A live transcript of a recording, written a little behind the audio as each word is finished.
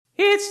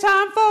It's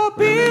time for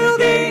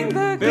building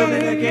the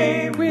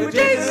game with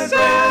Jason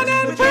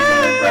and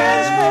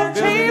friends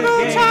from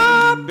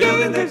Tabletop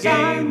Game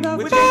Design.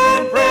 The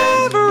fun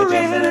never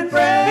ends.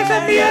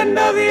 At the end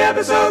of the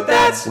episode,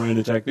 that's when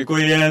it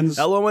technically ends.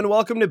 Hello and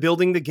welcome to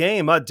Building the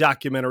Game, a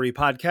documentary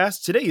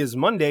podcast. Today is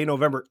Monday,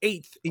 November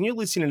 8th, and you're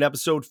listening to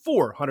episode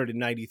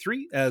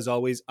 493. As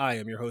always, I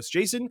am your host,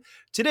 Jason.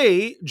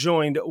 Today,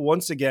 joined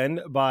once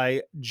again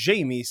by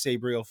Jamie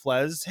Sabriel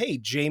Flez. Hey,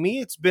 Jamie,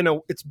 it's been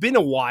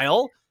a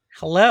while.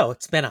 Hello,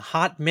 it's been a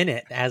hot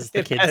minute, as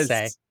the kids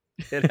say.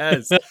 It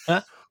has.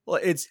 Well,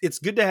 it's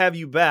good to have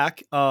you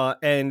back.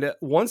 And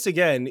once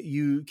again,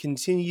 you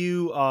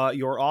continue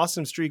your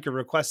awesome streak of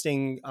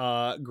requesting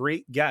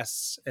great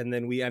guests, and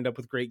then we end up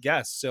with great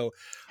guests. So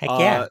Heck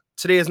yeah.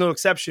 Today is no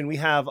exception. We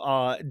have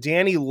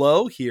Danny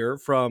Lowe here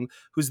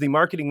who's the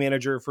marketing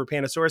manager for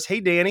Pandasaurus.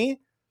 Hey, Danny.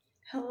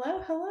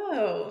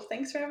 Hello.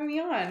 Thanks for having me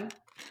on.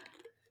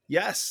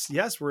 Yes,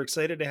 we're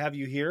excited to have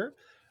you here.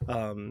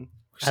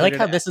 I like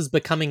how this is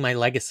becoming my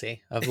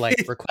legacy of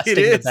requesting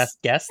the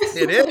best guests.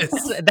 It is.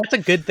 That's a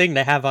good thing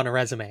to have on a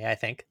resume, I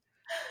think.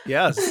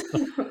 Yes.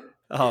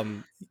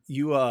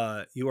 You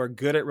are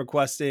good at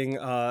requesting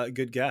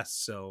good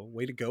guests, so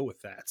way to go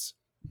with that.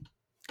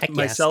 Heck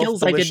yeah,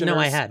 skills I didn't know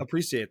I had.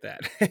 Appreciate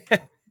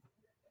that.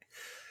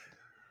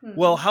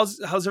 Well,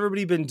 how's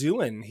everybody been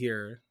doing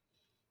here?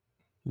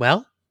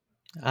 Well,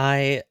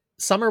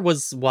 summer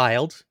was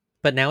wild.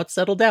 But now it's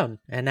settled down,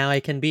 and now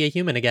I can be a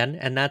human again,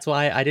 and that's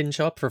why I didn't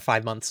show up for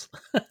 5 months.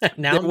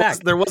 Now I'm back.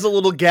 There was a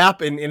little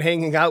gap in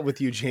hanging out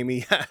with you,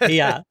 Jamie.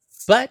 Yeah,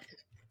 but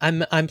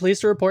I'm pleased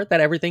to report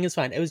that everything is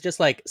fine. It was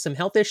just some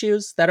health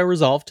issues that are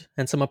resolved,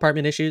 and some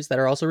apartment issues that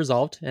are also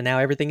resolved, and now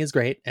everything is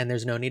great, and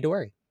there's no need to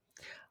worry.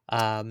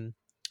 And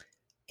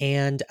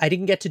I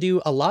didn't get to do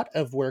a lot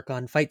of work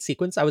on Fight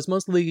Sequence. I was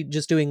mostly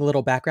just doing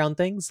little background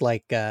things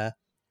like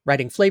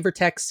writing flavor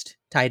text,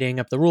 tidying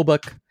up the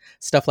rulebook,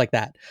 stuff like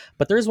that.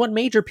 But there is one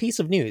major piece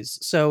of news.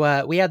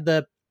 So we had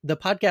the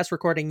podcast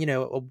recording,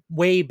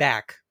 way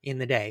back in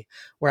the day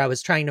where I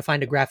was trying to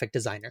find a graphic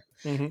designer.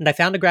 Mm-hmm. And I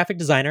found a graphic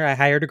designer. I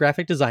hired a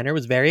graphic designer. It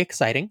was very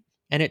exciting.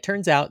 And it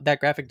turns out that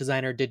graphic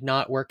designer did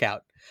not work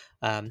out.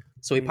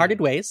 So we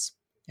parted ways.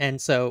 And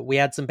so we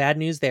had some bad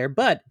news there.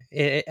 But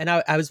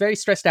I was very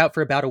stressed out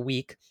for about a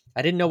week.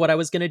 I didn't know what I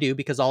was going to do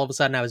because all of a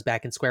sudden I was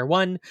back in square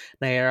one,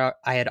 and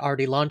I had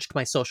already launched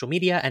my social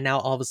media, and now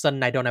all of a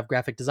sudden I don't have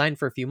graphic design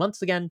for a few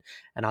months again,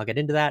 and I'll get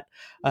into that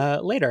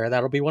later.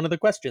 That'll be one of the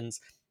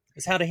questions,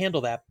 is how to handle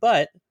that.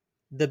 But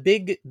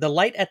the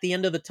light at the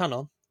end of the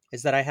tunnel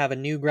is that I have a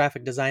new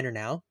graphic designer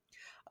now.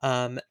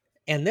 And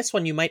this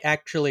one you might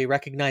actually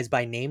recognize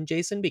by name,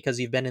 Jason, because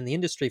you've been in the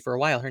industry for a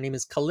while. Her name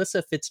is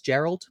Calissa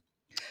Fitzgerald.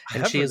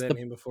 And she is the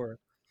name before.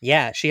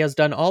 Yeah, she has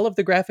done all of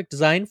the graphic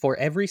design for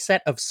every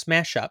set of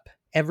Smash Up,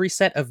 every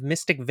set of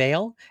Mystic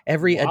Vale,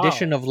 every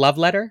edition of Love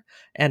Letter,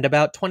 and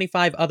about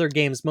 25 other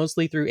games,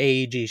 mostly through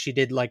AEG. She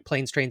did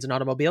Planes, Trains, and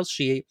Automobiles.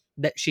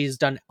 She's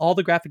done all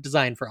the graphic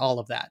design for all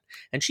of that.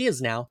 And she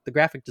is now the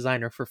graphic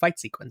designer for Fight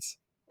Sequence.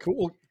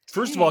 Cool.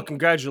 First of all,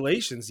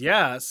 congratulations.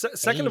 Yeah.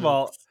 Second of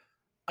all,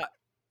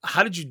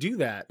 how did you do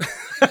that?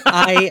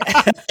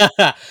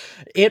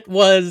 It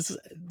was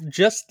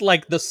just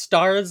like the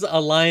stars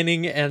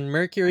aligning and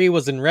Mercury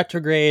was in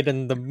retrograde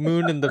and the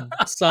moon and the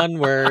sun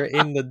were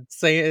in the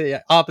same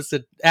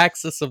opposite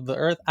axis of the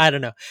earth. I don't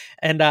know.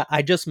 And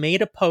I just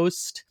made a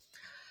post.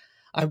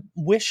 I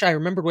wish I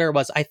remembered where it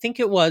was. I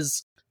think it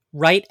was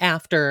right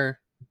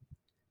after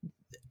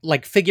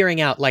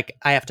figuring out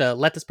I have to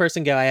let this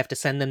person go. I have to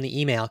send them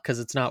the email because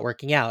it's not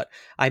working out.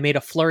 I made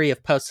a flurry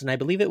of posts, and I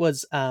believe it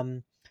was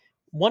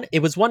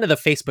it was one of the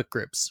Facebook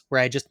groups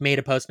where I just made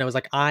a post and I was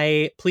like,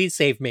 please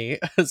save me,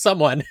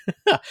 someone.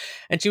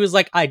 And she was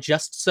like, I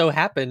just so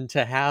happen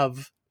to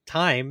have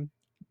time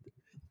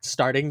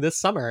starting this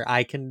summer.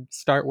 I can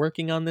start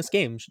working on this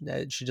game.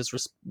 She just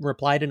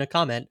replied in a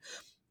comment.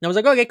 And I was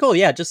like, okay, cool.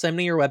 Yeah, just send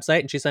me your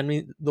website. And she sent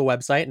me the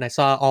website and I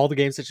saw all the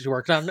games that she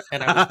worked on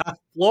and I was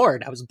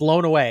floored. I was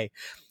blown away.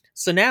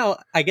 So now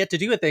I get to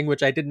do a thing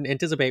which I didn't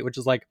anticipate, which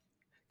is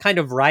kind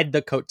of ride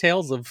the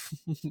coattails of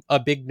a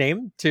big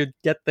name to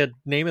get the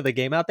name of the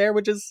game out there,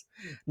 which is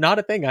not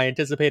a thing I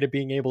anticipated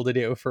being able to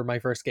do for my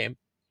first game.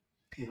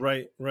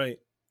 Right.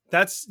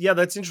 That's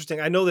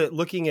interesting. I know that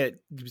looking at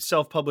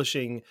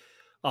self-publishing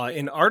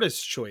in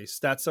artist choice,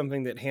 that's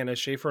something that Hannah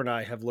Schaefer and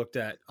I have looked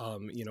at,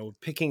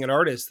 picking an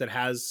artist that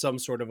has some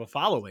sort of a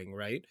following,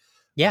 right?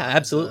 Yeah,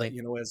 absolutely.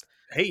 As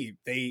hey,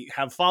 they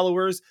have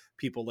followers,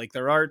 people like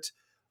their art,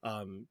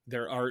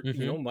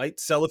 might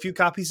sell a few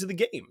copies of the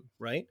game,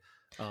 right?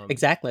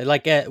 Exactly.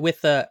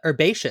 With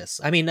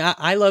Herbaceous. I mean,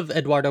 I love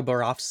Eduardo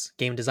Baroff's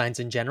game designs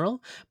in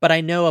general, but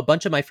I know a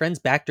bunch of my friends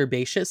backed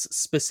Herbaceous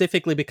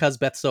specifically because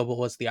Beth Sobel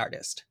was the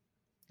artist.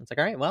 It's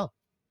all right, well,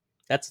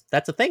 that's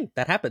a thing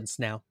that happens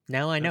now.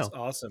 Now I know. That's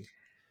awesome.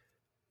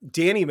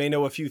 Danny may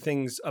know a few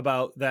things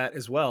about that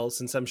as well,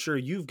 since I'm sure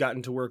you've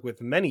gotten to work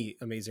with many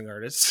amazing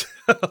artists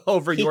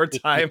over your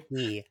time.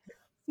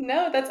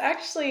 No, that's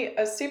actually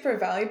a super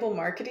valuable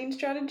marketing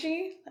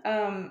strategy.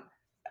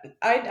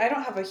 I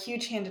don't have a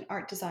huge hand in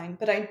art design,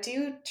 but I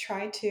do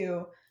try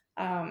to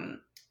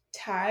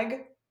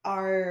tag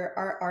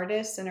our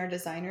artists and our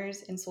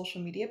designers in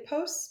social media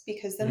posts,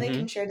 because then they Mm-hmm.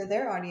 can share to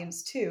their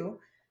audience too.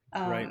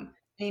 Right. And,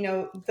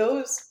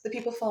 the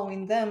people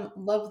following them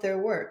love their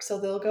work, so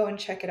they'll go and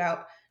check it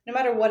out no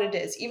matter what it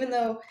is.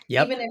 Yep.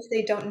 Even if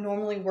they don't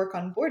normally work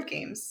on board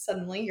games,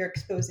 suddenly you're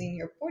exposing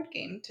your board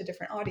game to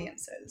different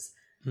audiences.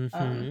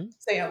 Mm-hmm.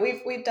 So yeah,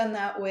 we've done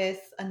that with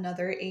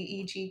another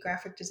AEG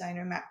graphic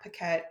designer, Matt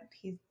Paquette.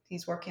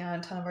 He's working on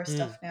a ton of our Mm.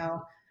 stuff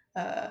now.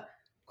 Uh,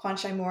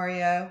 Kwanchai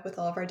Moria with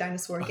all of our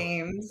dinosaur Oh,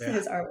 games. yeah.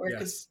 His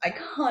artwork is Yes.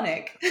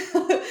 iconic.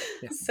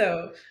 Yeah.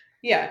 So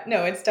yeah,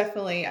 no, it's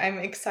definitely. I'm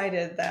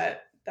excited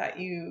that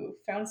you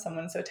found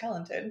someone so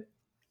talented.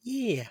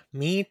 Yeah,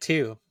 me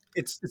too.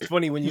 It's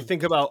funny when you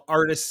think about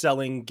artists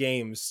selling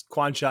games,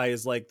 Kwanchai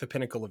is like the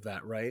pinnacle of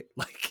that, right?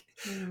 Like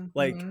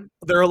Mhm.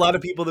 there are a lot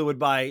of people that would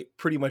buy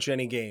pretty much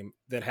any game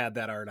that had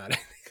that art on it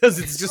because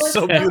it's just Well,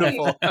 so it's funny.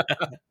 beautiful.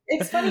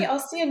 It's funny. I'll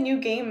see a new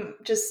game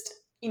just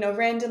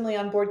randomly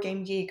on Board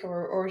Game Geek,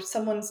 or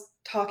someone's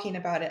talking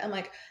about it. I'm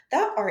like,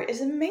 that art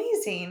is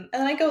amazing,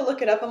 and then I go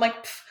look it up. I'm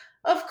like, "Pff,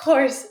 of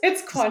course,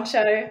 it's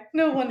Kwanchai.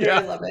 No wonder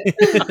Yeah. I love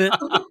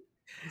it.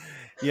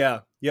 Yeah.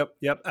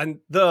 Yep. And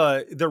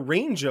the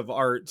range of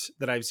art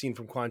that I've seen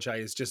from Kwanchai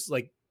is just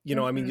like,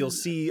 I mean, you'll Mhm.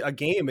 see a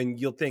game and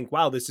you'll think,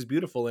 wow, this is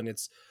beautiful, and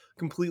it's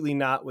completely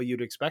not what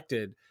you'd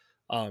expected.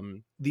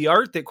 The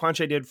art that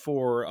Kwanchai did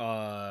for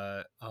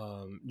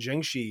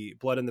Jiangxi,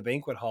 Blood in the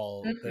Banquet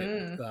Hall,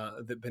 Mhm.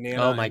 that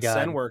Banana Oh my and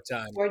Sen god. worked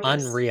on.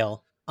 Gorgeous.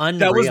 Unreal.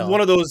 That was one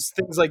Unreal. of those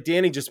things like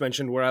Danny just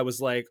mentioned where I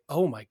was like,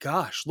 oh my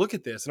gosh, look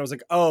at this. And I was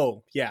like,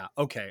 oh yeah,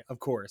 okay, of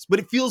course. But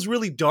it feels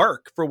really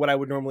dark for what I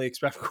would normally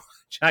expect from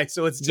Kwanchai.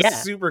 So it's just Yeah.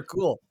 super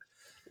cool.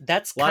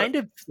 That's A lot, kind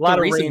of a lot the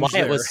of reason why range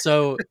it there. was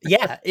so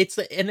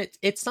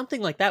it's something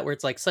like that where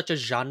it's like such a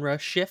genre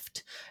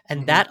shift,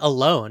 and Mhm. that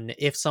alone,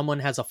 if someone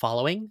has a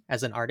following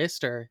as an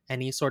artist or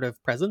any sort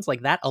of presence,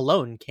 like that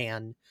alone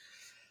can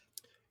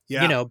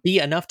Yeah. be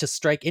enough to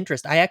strike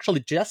interest. I actually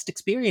just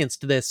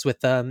experienced this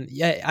with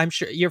I'm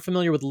sure you're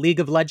familiar with League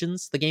of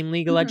Legends, the game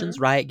League of Legends,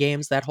 Mhm. Riot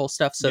Games, that whole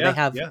stuff. So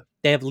Yeah. Yeah.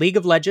 they have League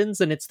of Legends,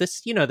 and it's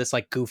this, this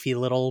like goofy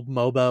little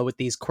MOBA with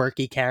these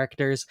quirky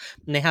characters,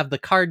 and they have the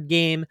card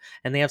game,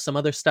 and they have some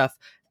other stuff.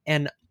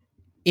 And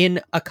in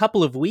a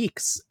couple of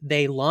weeks,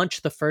 they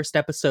launch the first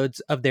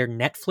episodes of their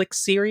Netflix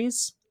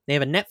series. They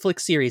have a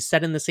Netflix series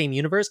set in the same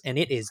universe, and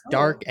it is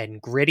dark Oh.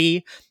 and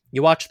gritty.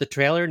 You watch the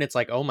trailer, and it's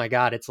like, oh my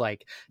god, it's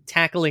like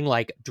tackling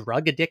like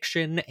drug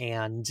addiction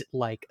and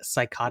like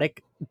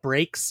psychotic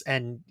breaks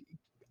and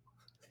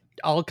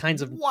all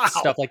kinds of Wow.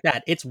 stuff like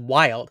that. It's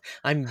wild.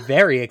 I'm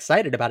very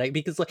excited about it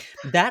because like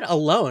that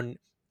alone,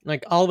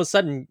 like all of a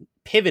sudden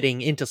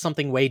pivoting into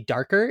something way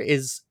darker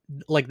is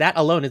like that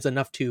alone is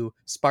enough to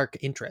spark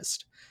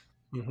interest.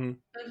 Mhm.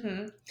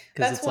 Mhm. Because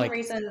That's it's one like,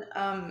 reason.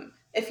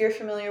 If you're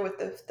familiar with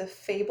the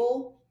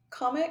Fable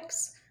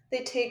comics,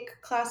 they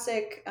take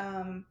classic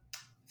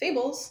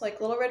fables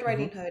like Little Red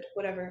Riding Mhm. Hood,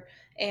 whatever,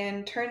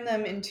 and turn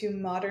them into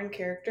modern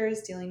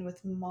characters dealing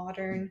with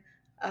modern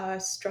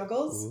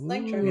struggles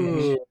like drug Mhm. ooh,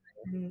 addiction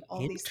and all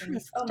these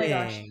things. Oh my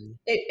gosh, interesting.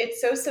 it's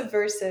so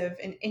subversive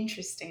and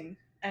interesting,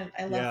 and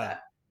I love Yeah.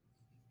 that.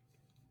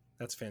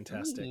 That's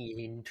fantastic.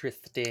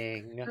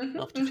 Interesting. Mhm,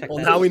 I'll have to mhm. check Well,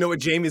 that now out. we know what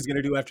Jamie's going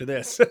to do after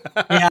this.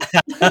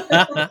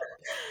 Yeah.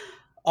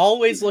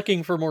 Always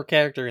looking for more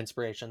character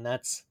inspiration.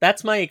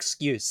 That's my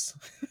excuse.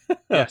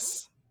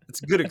 Yes.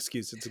 It's a good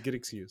excuse. It's a good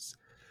excuse.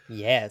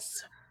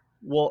 Yes.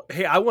 Well,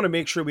 hey, I want to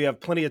make sure we have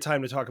plenty of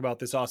time to talk about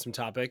this awesome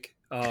topic.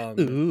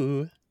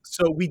 Ooh.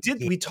 So Yeah.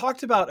 we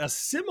talked about a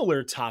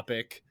similar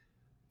topic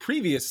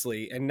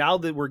previously, and now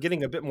that we're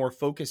getting a bit more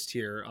focused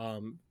here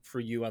for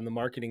you on the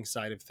marketing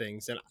side of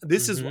things, and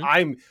this is Mhm.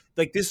 I'm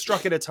like this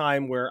struck at a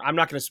time where I'm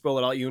not going to spoil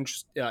it. I'll let you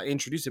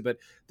introduce it, but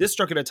this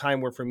struck at a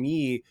time where for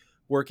me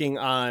working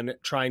on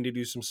trying to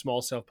do some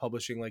small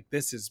self-publishing, like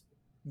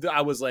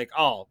I was like,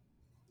 oh,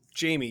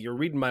 Jamie, you're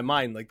reading my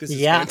mind. Like this is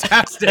Yeah.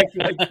 fantastic.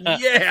 Like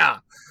yeah,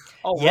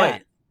 all Yeah.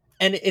 right.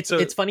 And So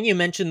it's funny you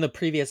mentioned the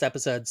previous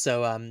episode.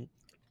 So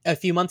a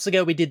few months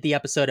ago we did the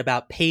episode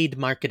about paid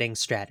marketing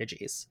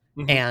strategies.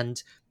 mhm,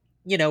 And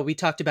we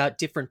talked about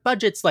different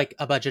budgets, like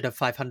a budget of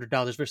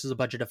 $500 versus a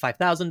budget of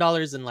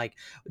 $5,000, and like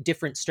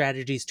different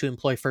strategies to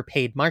employ for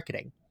paid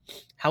marketing.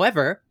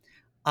 However,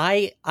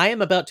 I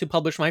am about to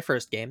publish my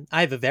first game.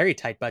 I have a very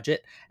tight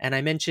budget, and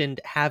I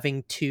mentioned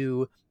having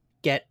to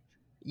get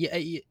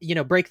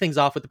break things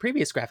off with the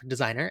previous graphic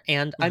designer,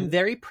 and I'm mhm.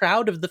 very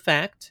proud of the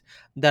fact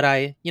that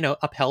I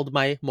upheld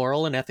my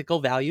moral and ethical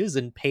values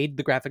and paid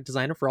the graphic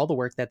designer for all the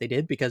work that they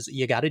did, because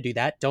you got to do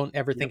that. Don't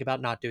ever think Yep.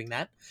 about not doing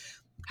that.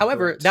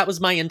 However, Correct. that was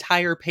my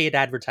entire paid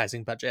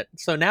advertising budget.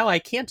 So now I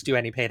can't do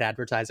any paid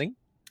advertising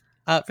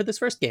for this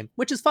first game,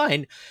 which is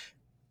fine.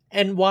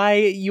 And why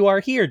you are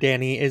here,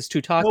 Danny, is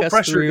to talk No us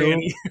pressure, through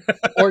Danny.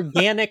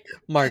 organic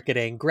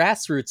marketing,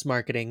 grassroots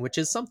marketing, which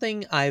is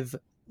something I've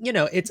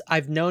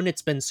known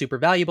it's been super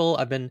valuable.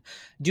 I've been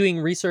doing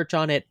research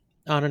on it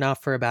on and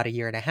off for about a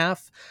year and a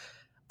half.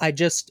 I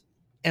just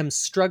am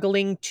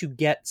struggling to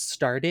get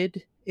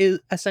started is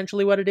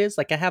essentially what it is.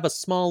 Like, I have a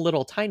small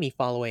little tiny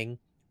following,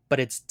 but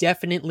it's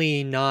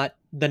definitely not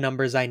the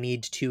numbers I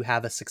need to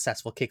have a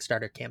successful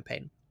Kickstarter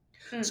campaign.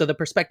 So the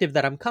perspective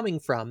that I'm coming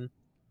from,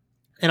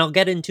 and I'll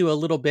get into a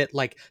little bit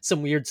like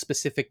some weird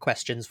specific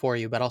questions for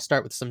you, but I'll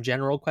start with some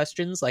general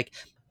questions. Like,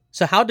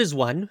 so how does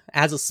one,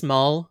 as a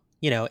small,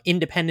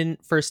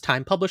 independent first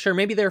time publisher,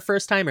 maybe they're a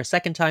first time or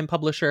second time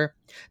publisher,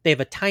 they have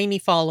a tiny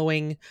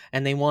following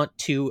and they want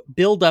to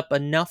build up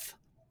enough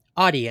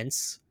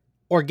audience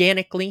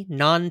organically,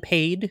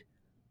 non-paid,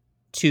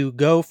 to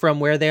go from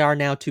where they are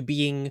now to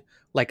being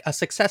like a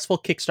successful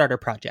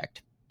Kickstarter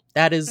project?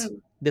 That is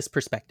this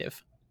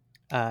perspective.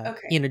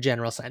 Okay. In a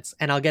general sense.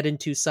 And I'll get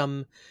into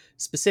some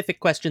specific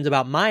questions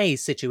about my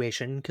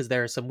situation because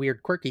there are some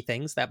weird, quirky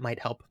things that might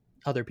help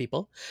other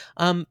people.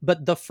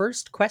 But the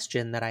first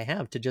question that I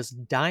have to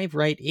just dive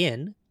right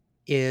in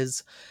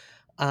is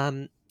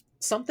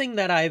something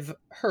that I've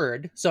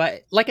heard. So,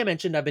 like I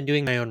mentioned, I've been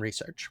doing my own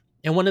research.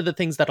 And one of the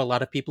things that a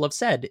lot of people have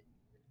said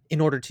in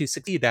order to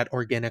succeed at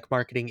organic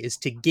marketing is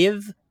to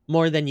give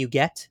more than you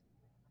get.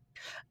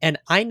 And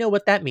I know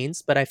what that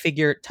means, but I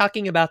figure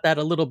talking about that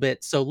a little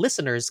bit so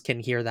listeners can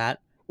hear that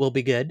will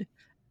be good.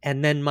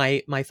 And then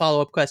my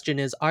follow-up question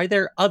is, are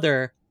there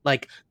other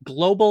like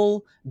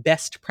global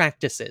best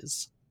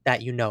practices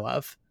that you know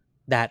of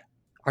that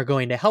are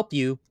going to help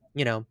you,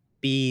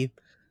 be,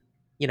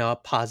 a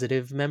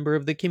positive member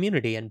of the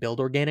community and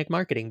build organic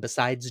marketing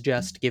besides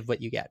just give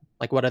what you get?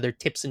 Like, what other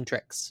tips and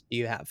tricks do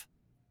you have?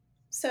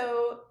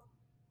 So,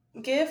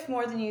 give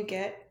more than you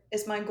get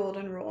is my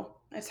golden rule.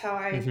 It's how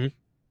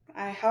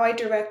I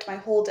direct my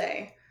whole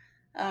day.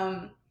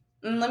 And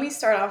let me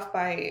start off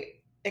by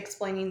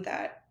explaining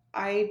that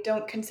I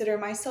don't consider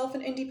myself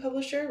an indie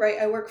publisher, right?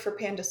 I work for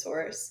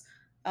Pandasaurus,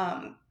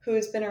 who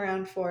has been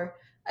around for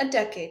a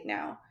decade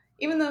now.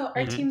 Even though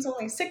our team's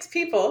only 6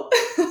 people,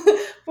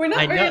 we're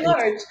not very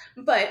large.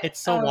 But it's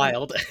so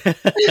wild.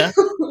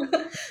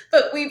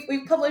 But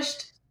we've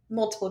published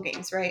multiple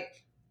games, right?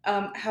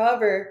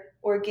 However,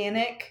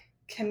 organic,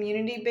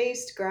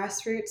 community-based,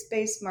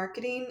 grassroots-based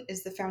marketing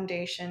is the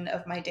foundation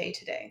of my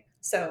day-to-day.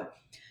 So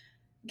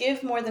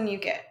give more than you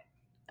get.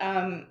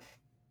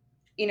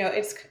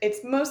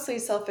 It's mostly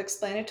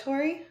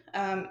self-explanatory.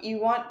 You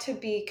want to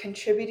be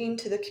contributing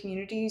to the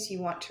communities you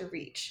want to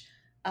reach.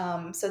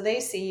 So they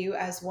see you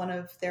as one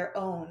of their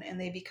own and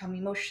they become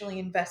emotionally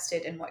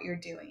invested in what you're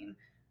doing,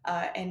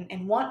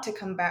 and want to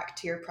come back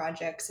to your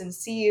projects and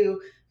see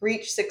you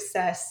reach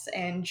success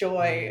and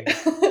joy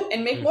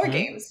and make more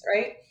games,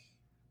 right?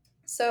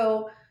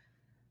 So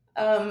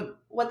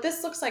what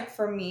this looks like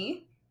for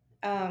me,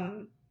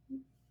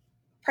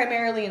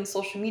 primarily in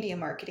social media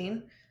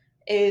marketing,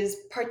 is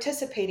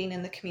participating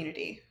in the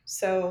community.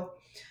 So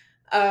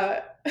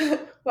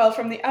well,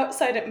 from the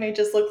outside, it may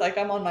just look like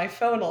I'm on my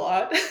phone a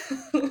lot.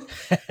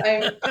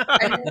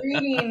 I'm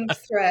reading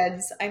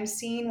threads, I'm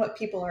seeing what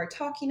people are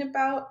talking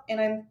about,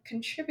 and I'm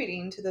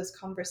contributing to those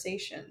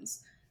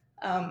conversations.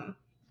 And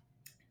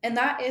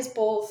that is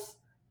both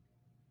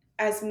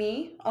as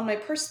me on my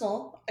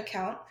personal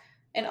account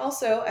and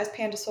also as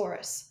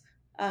Pandasaurus.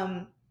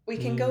 We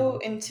can go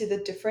into the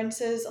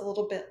differences a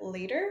little bit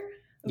later.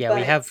 Yeah,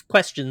 we have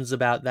questions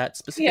about that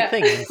specific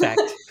thing, in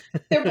fact.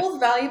 They're both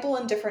valuable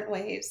in different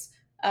ways.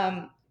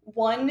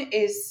 One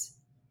is,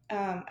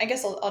 I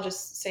guess I'll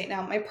just say it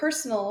now, my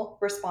personal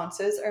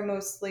responses are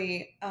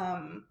mostly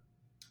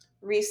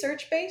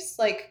research-based,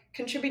 like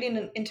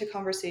contributing into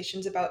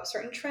conversations about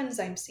certain trends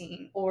I'm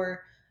seeing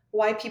or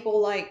why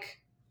people like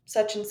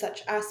such and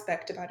such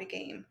aspect about a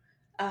game.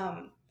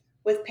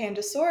 With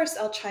Pandasaurus,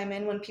 I'll chime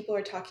in when people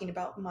are talking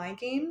about my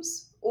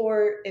games,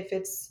 or if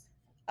it's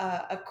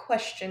a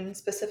question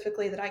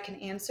specifically that I can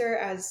answer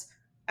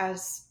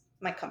as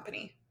my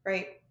company,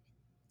 right?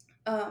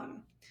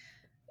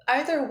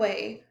 Either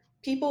way,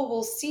 people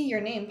will see your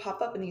name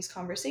pop up in these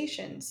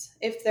conversations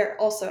if they're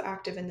also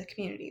active in the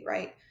community,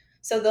 right?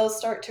 So they'll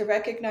start to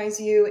recognize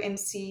you and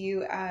see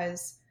you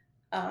as,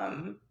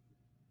 they'll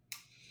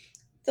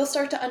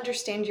start to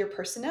understand your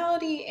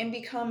personality and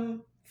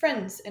become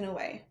friends in a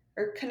way,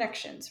 or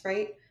connections,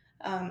 right?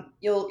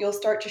 You'll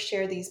start to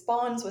share these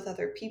bonds with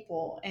other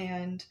people,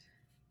 and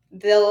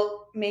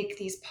they'll make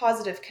these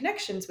positive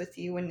connections with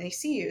you when they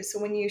see you. So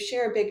when you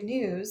share big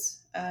news,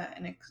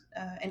 an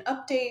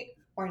update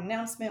or an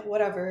announcement,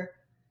 whatever,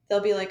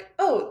 they'll be like,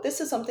 oh, this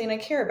is something I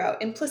care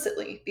about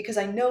implicitly because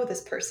I know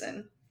this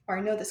person or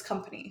I know this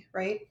company,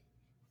 right?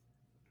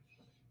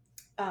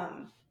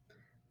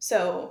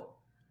 So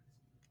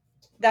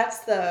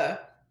that's the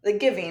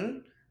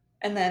giving,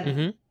 and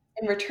then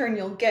in return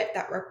you'll get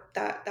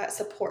that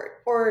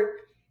support. Or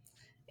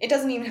it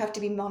doesn't even have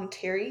to be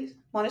monetary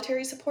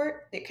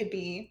support. It could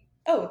be,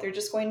 oh, they're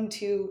just going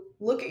to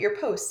look at your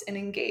posts and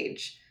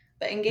engage.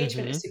 But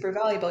engagement is super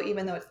valuable,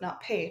 even though it's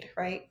not paid,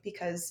 right?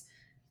 Because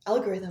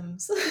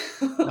algorithms.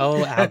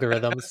 Oh,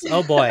 algorithms.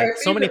 Oh boy,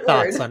 so many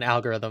thoughts on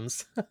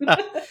algorithms.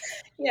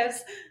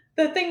 Yes,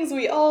 the things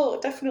we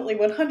all definitely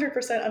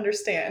 100%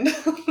 understand.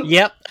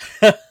 Yep.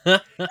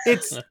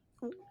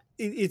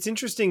 it's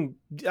interesting.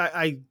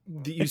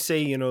 You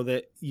say,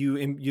 that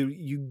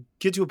you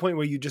get to a point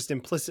where you just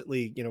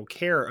implicitly,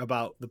 care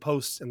about the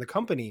posts and the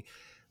company,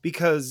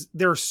 because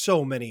there are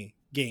so many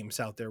games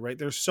out there, right?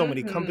 There's so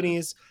many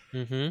companies,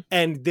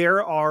 and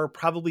there are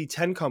probably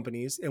 10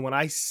 companies. And when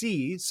I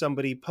see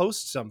somebody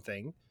post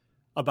something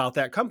about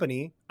that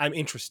company, I'm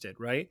interested,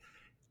 right?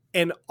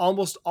 And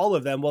almost all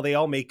of them, while they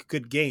all make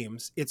good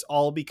games, it's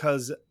all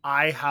because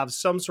I have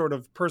some sort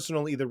of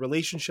personal either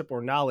relationship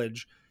or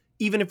knowledge,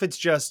 even if it's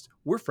just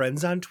we're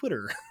friends on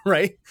Twitter,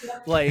 right?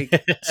 Like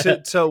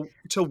to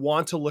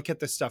want to look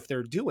at the stuff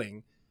they're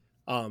doing.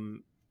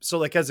 So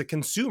like as a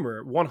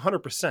consumer,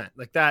 100%,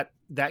 like that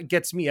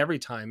gets me every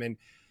time.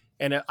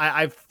 And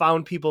I've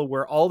found people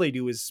where all they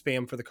do is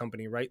spam for the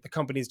company, right? The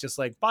company's just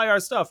like, buy our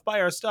stuff,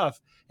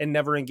 and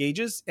never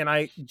engages. And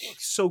I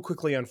so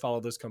quickly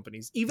unfollow those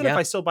companies. Even if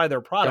I still buy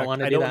their product,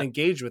 I don't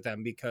engage with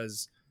them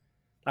because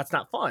that's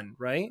not fun,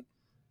 right?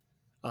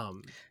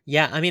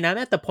 Yeah, I mean, I'm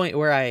at the point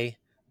where I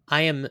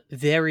am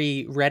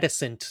very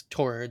reticent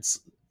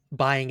towards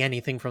buying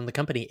anything from the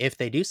company if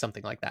they do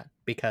something like that,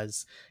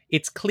 because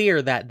it's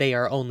clear that they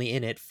are only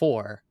in it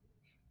for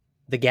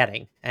the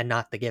getting and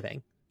not the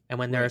giving. And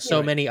when there are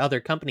so many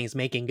other companies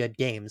making good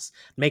games,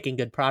 making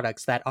good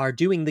products that are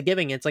doing the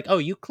giving, it's like, oh,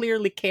 you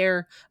clearly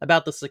care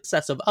about the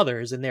success of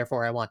others, and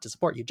therefore I want to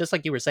support you. Just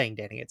like you were saying,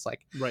 Danny, it's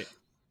like,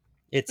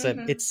 it's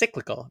it's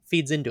cyclical,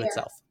 feeds into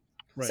itself.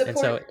 Right.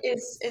 Support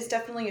is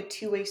definitely a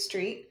two-way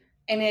street,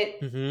 and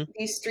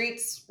these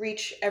streets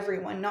reach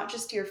everyone, not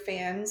just your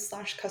fans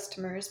 /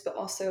 customers, but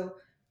also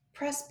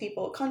press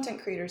people,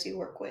 content creators you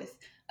work with,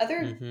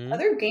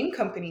 other game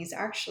companies.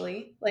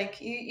 Actually,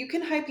 like you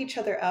can hype each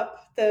other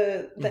up.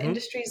 The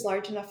industry is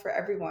large enough for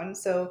everyone.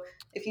 So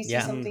if you see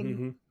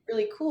something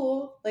really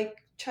cool,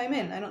 like chime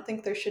in. I don't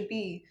think there should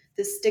be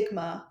this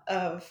stigma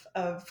of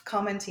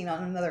commenting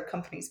on another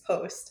company's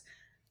post.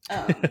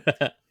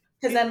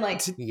 Because then,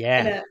 like,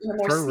 in a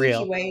more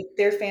sneaky way,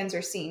 their fans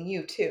are seeing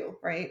you too,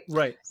 right?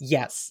 Right.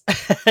 Yes.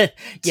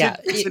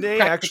 Today,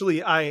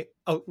 actually,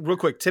 real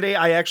quick. Today,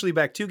 I actually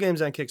backed 2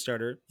 games on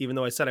Kickstarter, even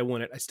though I said I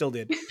wouldn't. I still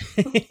did.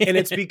 And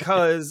it's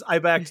because I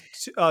backed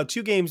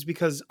 2 games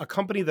because a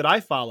company that I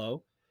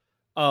follow,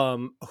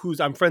 I'm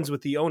friends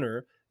with the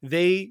owner,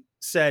 they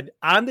said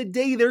on the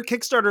day their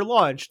Kickstarter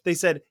launched, they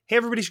said, hey,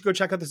 everybody should go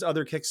check out this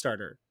other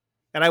Kickstarter.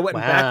 And I went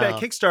and backed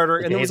that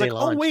Kickstarter, and it was like,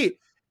 oh, wait.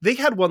 They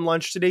had one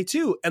launch today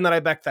too, and then I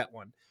backed that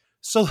one.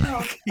 So,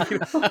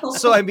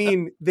 so I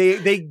mean,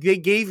 they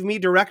gave me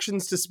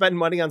directions to spend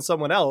money on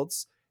someone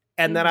else,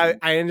 and then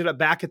I ended up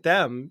back at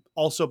them,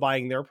 also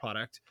buying their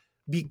product.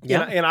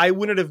 And I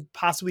wouldn't have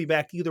possibly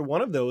backed either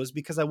one of those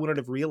because I wouldn't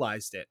have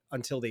realized it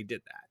until they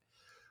did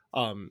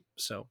that.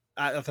 So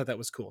I thought that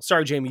was cool.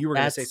 Sorry, Jamie, you were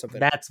going to say something.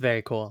 That's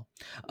very cool.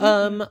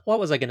 What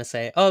was I going to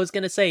say? Oh, I was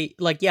going to say,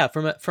 like, yeah,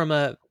 from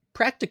a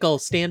practical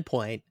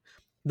standpoint,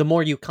 the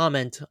more you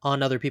comment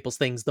on other people's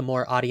things, the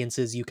more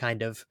audiences you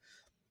kind of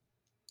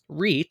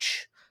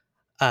reach.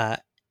 And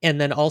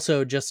then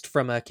also just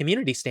from a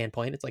community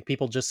standpoint, it's like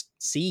people just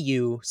see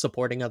you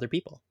supporting other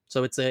people.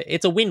 So it's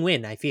a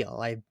win-win, I feel.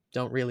 I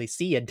don't really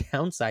see a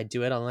downside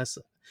to it unless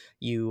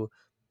you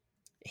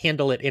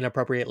handle it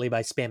inappropriately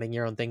by spamming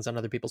your own things on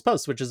other people's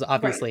posts, which is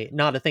obviously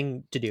not a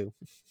thing to do.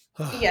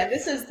 Yeah,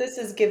 this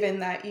is given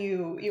that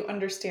you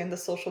understand the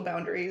social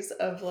boundaries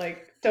of,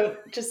 like, don't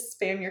just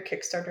spam your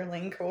Kickstarter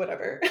link or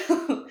whatever.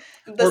 Or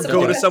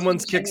go to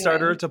someone's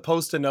Kickstarter to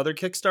post another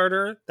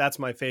Kickstarter. That's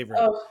my favorite.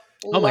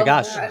 Oh my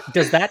gosh. That.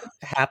 Does that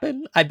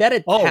happen? I bet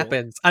it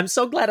happens. I'm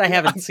so glad I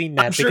haven't seen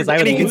that because I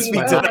would lose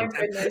my mind. Oh my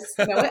goodness.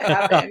 No, it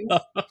happens.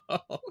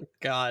 Oh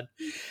God.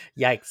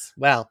 Yikes.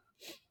 Well.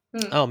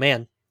 Oh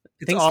man.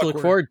 It's things awkward. to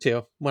look forward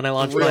to when I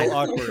launch mine. Real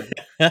awkward.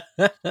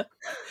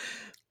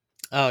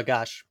 Oh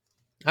gosh.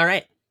 All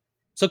right.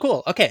 So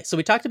cool. Okay, so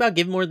we talked about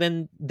give more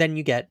than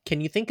you get.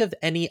 Can you think of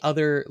any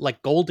other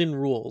like golden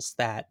rules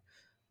that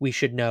we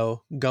should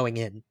know going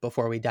in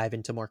before we dive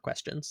into more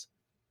questions?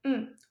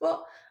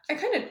 Well, I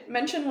kind of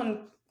mentioned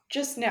one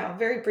just now,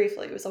 very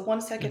briefly. It was a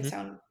 1 second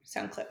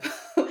sound clip.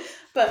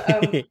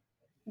 But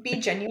be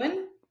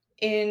genuine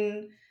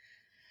in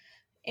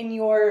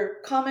your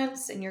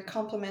comments, in your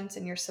compliments,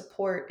 in your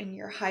support, in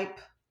your hype.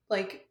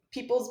 Like,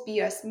 people's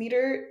BS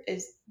meter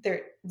it's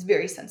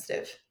very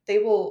sensitive. They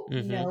will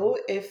know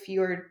if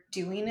you're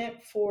doing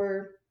it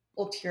for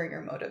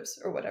ulterior motives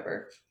or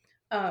whatever.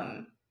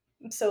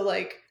 So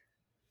like,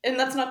 and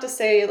that's not to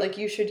say like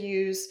you should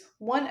use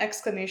 1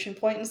 exclamation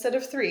point instead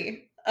of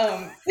 3.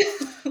 I'm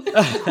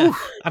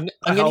going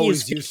to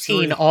use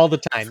 15 all the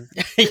time.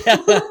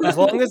 As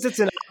long as it's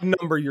an odd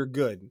number, you're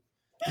good.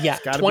 Yeah,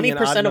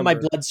 20% of my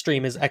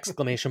bloodstream is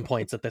exclamation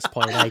points at this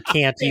point. I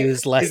can't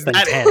use less than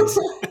 10.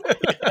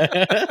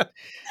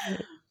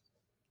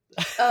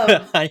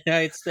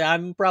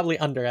 I'm probably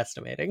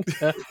underestimating.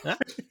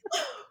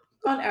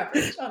 on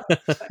average.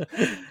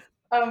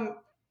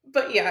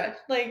 But yeah,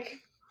 like,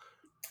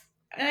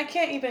 and I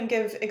can't even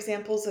give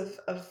examples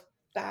of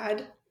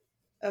bad,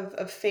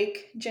 of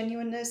fake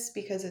genuineness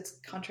because it's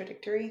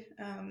contradictory.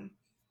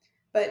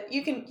 But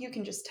you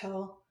can just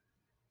tell.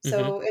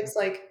 So it's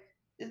like,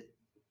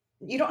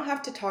 you don't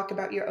have to talk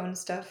about your own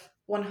stuff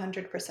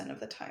 100% of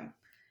the time.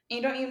 And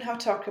you don't even have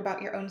to talk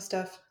about your own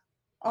stuff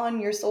on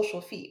your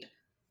social feed.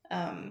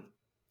 Um,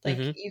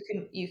 like Mm-hmm.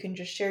 you can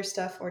just share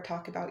stuff or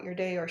talk about your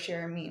day or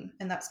share a meme,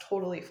 and that's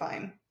totally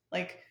fine.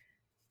 Like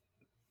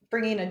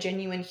bringing a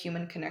genuine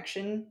human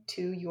connection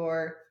to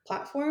your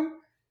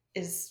platform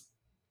is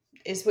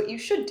what you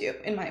should do,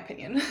 in my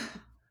opinion.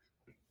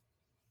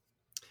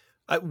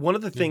 One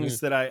of the Mm-hmm. things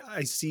that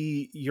I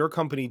see your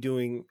company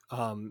doing,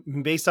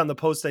 based on the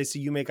post I see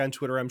you make on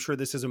Twitter, I'm sure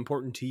this is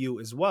important to you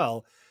as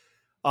well.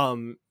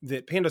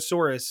 That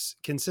Pandasaurus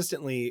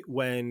consistently,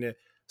 when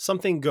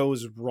something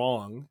goes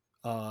wrong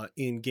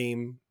in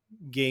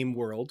game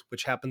world,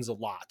 which happens a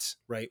lot,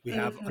 right? We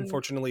have Mhm.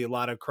 unfortunately a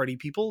lot of cruddy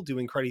people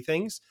doing cruddy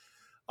things.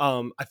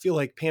 I feel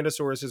like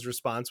Pandasaurus's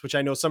response, which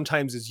I know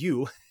sometimes is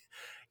you,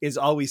 is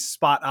always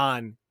spot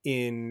on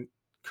in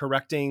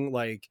correcting,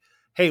 like,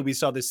 hey, we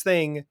saw this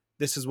thing,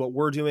 this is what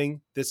we're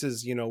doing, this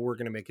is, we're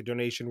going to make a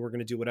donation, we're going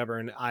to do whatever.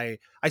 And I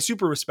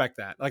super respect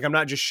that. Like, I'm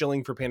not just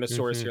shilling for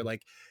Pandasaurus Mm-hmm. here.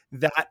 Like,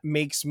 that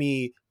makes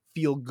me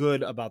feel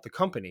good about the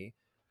company,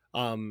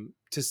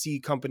 to see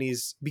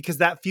companies, because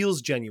that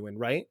feels genuine,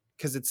 right?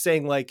 Because it's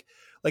saying like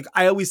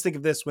I always think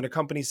of this when a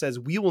company says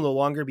we will no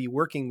longer be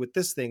working with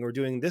this thing or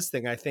doing this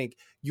thing. I think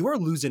you are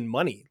losing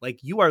money. Like,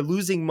 you are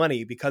losing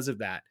money because of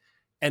that.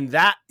 And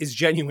that is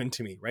genuine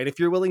to me, right? If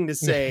you're willing to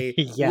say,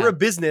 we're Yeah. a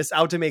business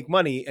out to make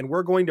money and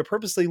we're going to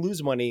purposely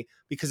lose money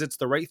because it's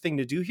the right thing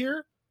to do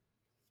here,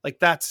 like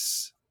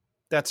that's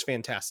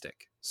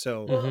fantastic.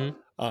 So, Mm-hmm.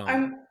 Well,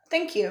 um,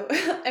 thank you.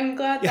 I'm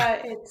glad yeah,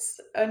 that it's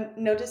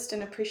noticed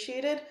and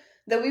appreciated.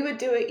 That we would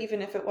do it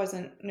even if it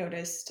wasn't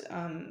noticed,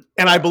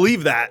 and I or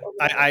believe that. whatever.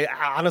 I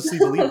honestly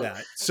believe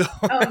that. So,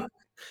 um,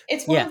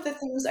 it's one Yeah. of the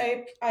things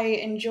I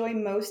enjoy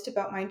most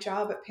about my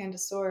job at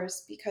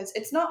Pandasaurus, because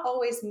it's not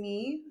always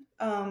me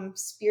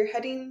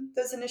spearheading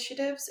those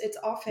initiatives. It's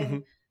often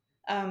mhm.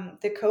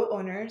 the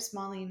co-owners,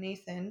 Molly and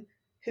Nathan,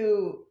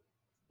 who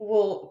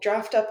will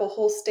draft up a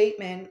whole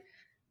statement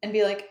and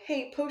be like,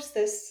 "Hey, post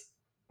this,"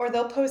 or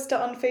they'll post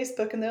it on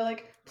Facebook and they're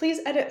like, "Please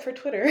edit for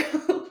Twitter."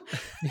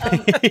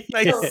 So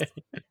Nice.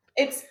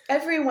 it's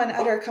everyone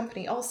at our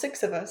company, all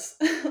six of us,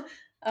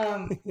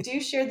 do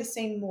share the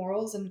same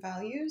morals and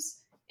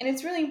values, and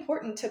it's really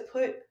important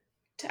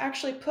to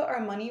actually put our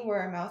money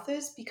where our mouth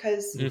is,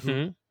 because Hmm.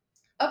 Mm-hmm.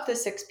 of the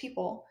six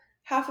people,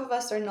 half of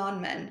us are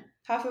non-men,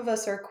 half of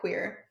us are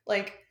queer.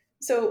 Like,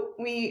 so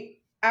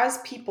we, as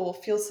people,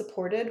 feel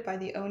supported by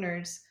the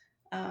owners,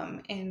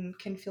 and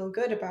can feel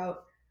good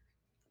about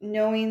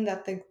knowing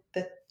that the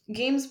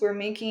games we're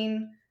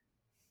making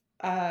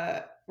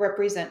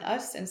represent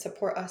us and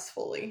support us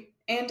fully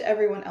and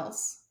everyone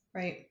else,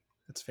 right?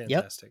 That's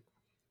Yep. fantastic.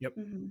 Yep.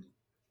 Mm-hmm.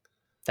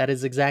 That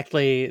is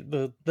exactly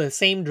the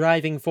same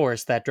driving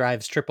force that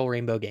drives Triple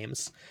Rainbow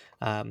Games.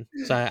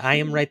 So I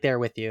am right there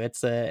with you.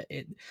 It's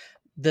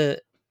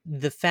the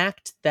the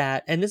fact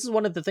that, and this is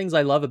one of the things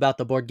I love about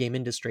the board game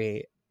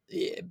industry.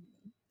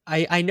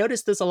 I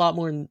notice this a lot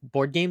more in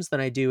board games than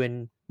I do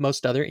in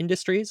most other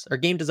industries or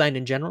game design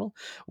in general,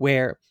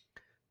 where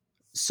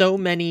so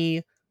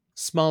many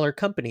smaller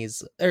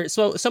companies, or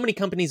so many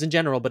companies in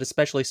general, but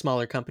especially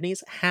smaller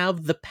companies,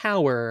 have the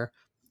power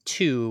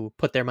to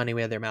put their money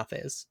where their mouth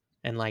is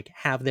and like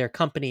have their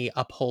company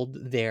uphold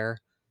their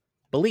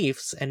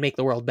beliefs and make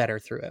the world better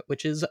through it,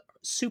 which is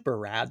super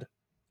rad.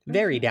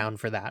 Very Mm-hmm. down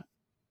for that.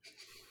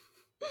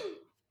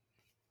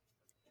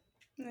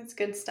 That's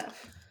good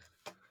stuff.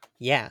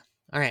 Yeah.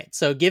 All right.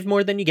 So give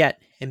more than you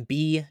get and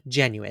be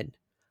genuine.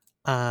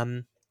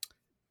 Um,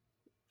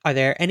 are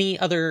there any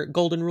other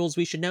golden rules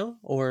we should know,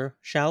 or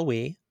shall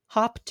we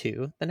hop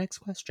to the next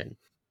question?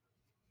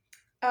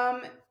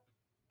 Um,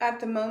 at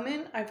the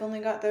moment, I've only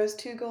got those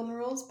two golden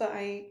rules, but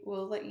I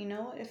will let you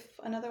know if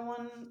another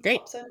one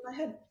Great. pops out of my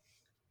head.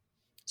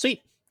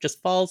 Sweet.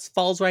 Just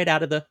falls right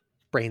out of the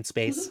brain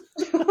space.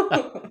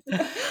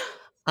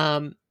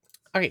 um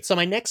all right, so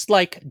my next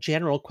like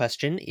general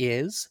question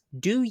is,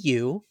 do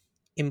you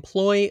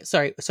employ,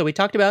 sorry, so we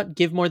talked about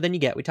give more than you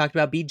get, we talked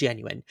about be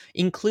genuine,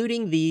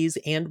 including these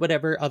and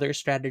whatever other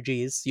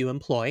strategies you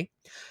employ.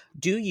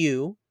 Do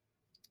you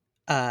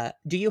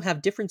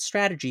have different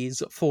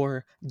strategies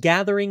for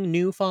gathering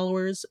new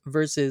followers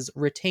versus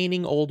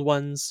retaining old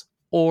ones,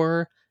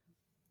 or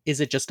is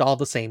it just all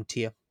the same to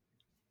you?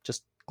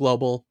 Just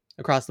global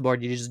across the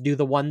board, you just do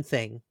the one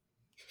thing.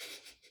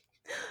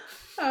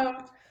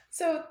 um,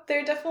 so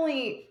there are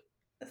definitely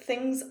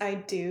things I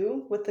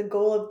do with the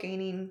goal of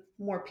gaining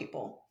more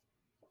people,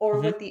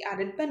 or Hmm. with the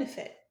added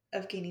benefit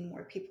of gaining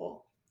more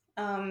people.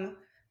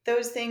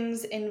 Those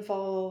things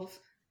involve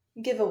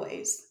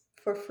giveaways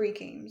for free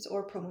games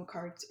or promo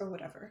cards or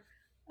whatever.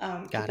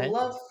 Got People it.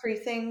 love free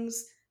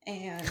things,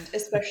 and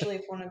especially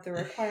if one of the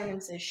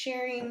requirements is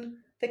sharing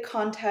the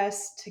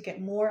contest to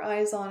get more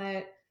eyes on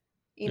it,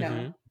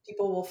 Hmm.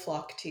 people will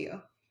flock to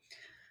you.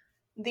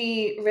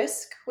 The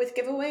risk with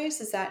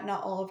giveaways is that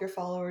not all of your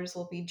followers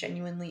will be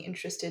genuinely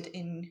interested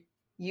in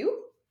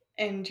you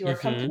and your Hmm.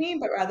 company,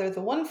 but rather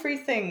the one free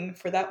thing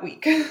for that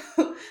week.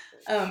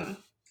 um,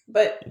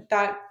 but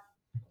that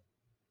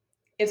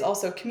it's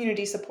also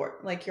community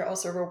support. Like you're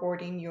also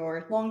rewarding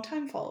your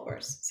longtime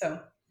followers. So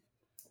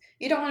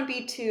you don't want to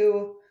be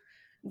too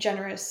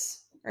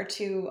generous or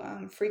too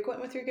frequent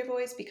with your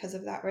giveaways because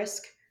of that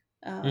risk.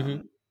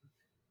 Mm-hmm.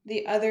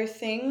 The other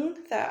thing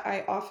that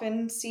I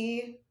often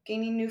see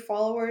gaining new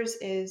followers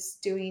is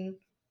doing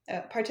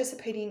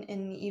participating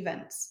in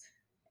events.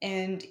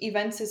 And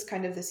events is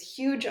kind of this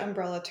huge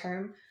umbrella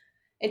term.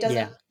 It doesn't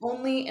Yeah.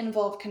 only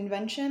involve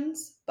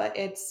conventions, but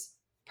it's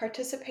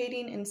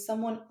participating in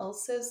someone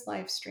else's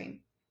live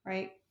stream,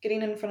 right?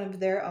 Getting in front of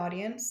their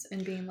audience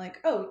and being like,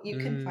 oh, you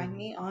can find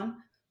me on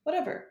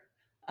whatever.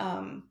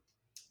 Um,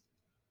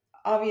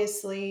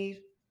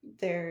 Obviously,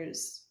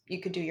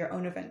 you could do your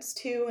own events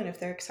too, and if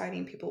they're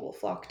exciting, people will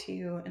flock to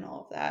you and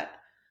all of that.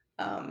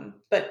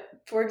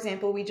 But for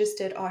example, we just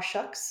did Aw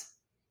Shucks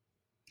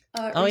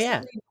Oh yeah.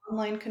 recently, an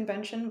online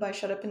convention by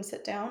Shut Up and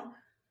Sit Down.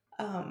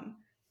 Um,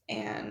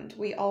 and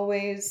we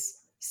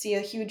always see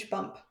a huge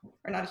bump,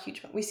 or not a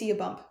huge bump, we see a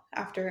bump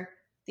after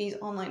these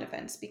online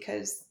events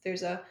because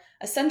there's a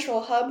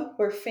central hub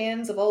where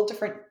fans of all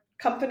different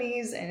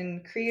companies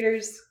and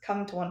creators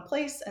come to one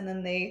place and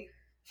then they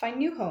find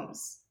new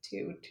homes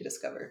to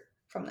discover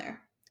from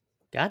there.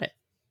 Got it.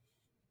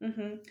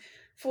 Hmm.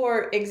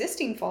 For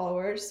existing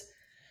followers,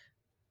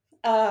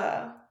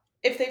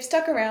 if they've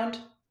stuck around,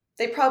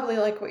 they probably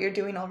like what you're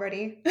doing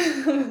already.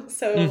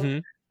 So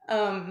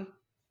Mm-hmm.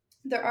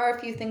 there are a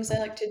few things I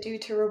like to do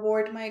to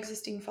reward my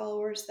existing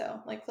followers,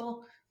 though. Like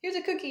here's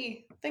a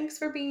cookie. Thanks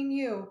for being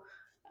you.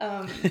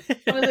 One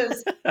of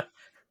those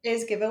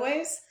is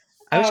giveaways.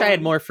 I wish I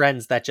had more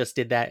friends that just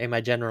did that in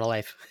my general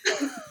life.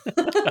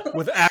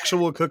 With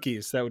actual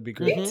cookies. That would be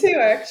great. Me too,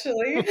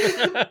 actually.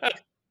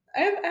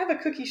 I have a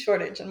cookie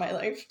shortage in my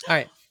life. All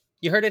right.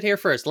 You heard it here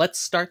first. Let's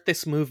start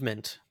this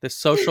movement, this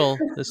social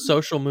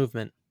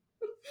movement.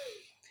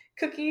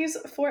 Cookies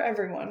for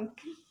everyone.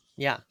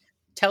 Yeah.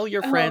 Tell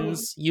your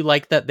friends you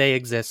like that they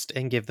exist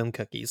and give them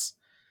cookies.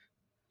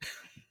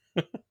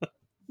 This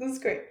is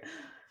great.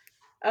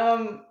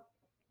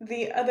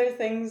 The other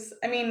things,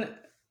 I mean,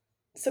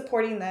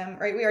 supporting them,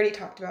 right? We already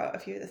talked about a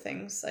few of the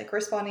things, like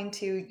responding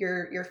to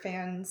your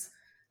fans'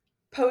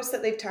 posts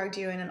that they've tagged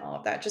you in and all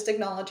of that. Just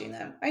acknowledging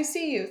them. I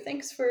see you.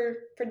 Thanks for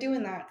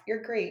doing that.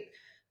 You're great.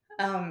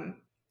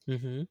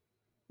 Mm-hmm.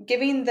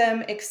 Giving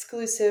them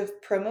exclusive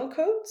promo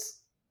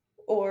codes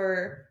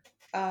or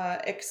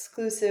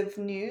exclusive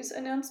news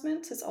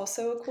announcements is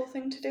also a cool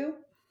thing to do.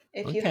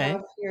 If you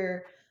have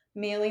your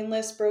mailing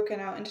list broken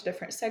out into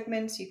different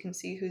segments, you can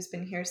see who's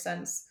been here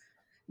since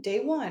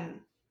day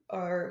one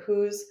or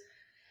who's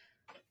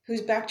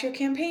backed your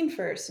campaign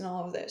first and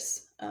all of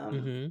this.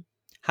 Mm-hmm.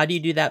 How do you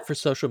do that for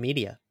social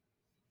media?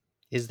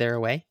 Is there a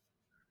way?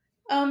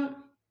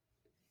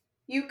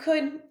 You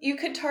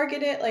could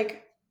target it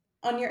like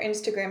on your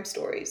Instagram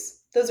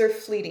stories. Those are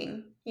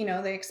fleeting.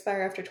 They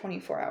expire after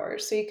 24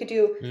 hours. So you could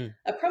do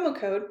a promo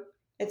code.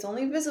 It's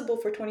only visible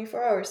for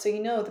 24 hours. So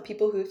the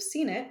people who've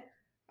seen it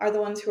are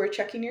the ones who are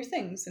checking your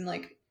things and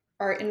like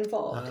are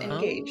involved,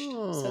 engaged.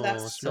 So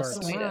that's so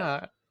one way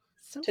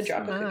to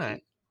drop a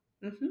cookie.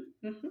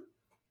 Mm-hmm, mm-hmm.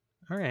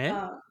 All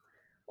right.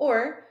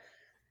 Or,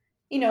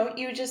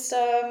 you just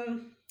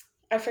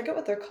I forget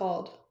what they're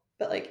called,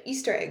 but like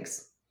Easter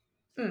eggs.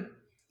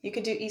 You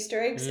could do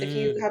Easter eggs if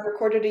you have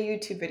recorded a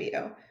YouTube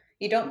video.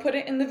 You don't put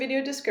it in the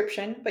video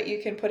description, but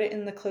you can put it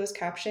in the closed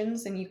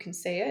captions and you can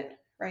say it,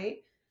 right?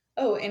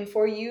 Oh, and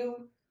for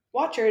you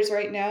watchers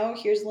right now,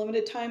 here's a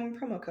limited time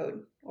promo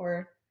code.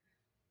 Or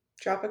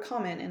drop a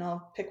comment and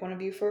I'll pick one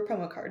of you for a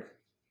promo card.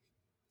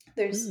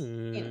 There's,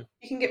 you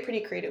can get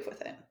pretty creative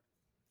with it.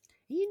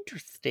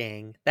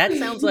 Interesting. That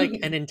sounds like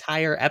an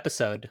entire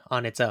episode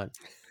on its own.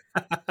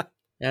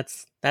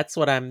 That's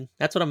what I'm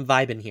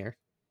vibing here.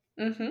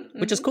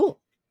 Which is cool.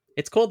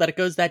 It's cool that it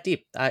goes that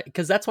deep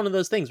because that's one of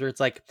those things where it's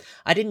like,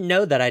 I didn't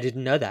know that I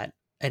didn't know that.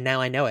 And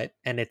now I know it.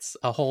 And it's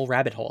a whole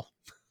rabbit hole.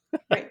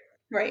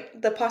 Right.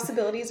 The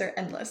possibilities are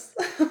endless.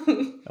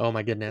 Oh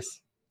my goodness.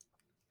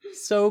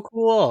 So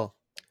cool.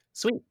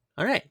 Sweet.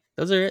 All right.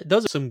 Those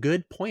are some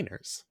good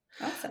pointers.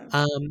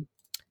 Awesome.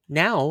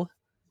 Now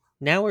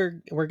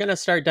we're going to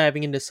start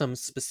diving into some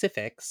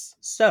specifics.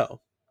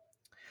 So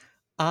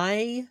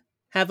I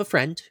have a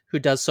friend who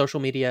does social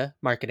media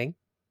marketing.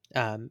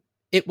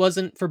 It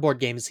wasn't for board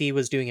games. He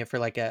was doing it for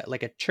like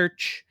a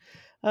church.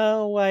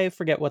 Oh, I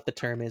forget what the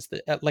term is.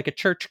 Like a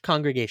church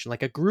congregation,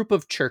 like a group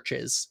of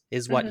churches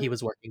is what he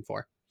was working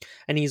for.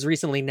 And he's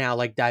recently now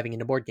like diving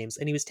into board games.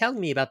 And he was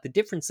telling me about the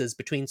differences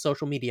between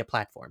social media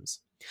platforms.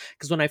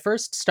 Because when I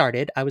first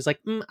started, I was like,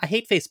 I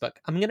hate Facebook.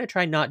 I'm going to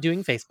try not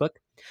doing Facebook.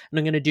 And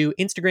I'm going to do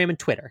Instagram and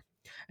Twitter.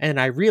 And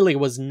I really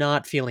was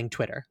not feeling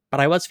Twitter.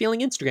 But I was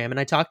feeling Instagram. And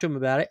I talked to him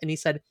about it. And he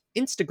said,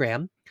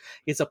 Instagram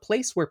is a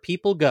place where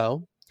people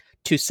go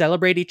to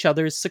celebrate each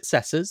other's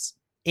successes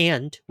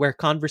and where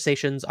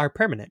conversations are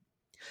permanent.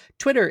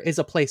 Twitter is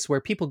a place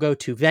where people go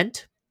to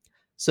vent,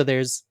 so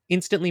there's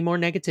instantly more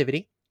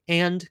negativity,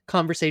 and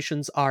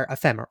conversations are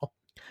ephemeral.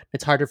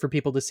 It's harder for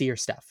people to see your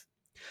stuff.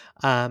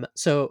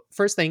 So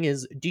first thing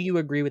is, do you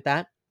agree with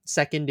that?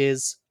 Second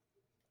is,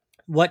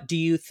 what do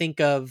you think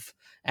of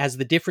as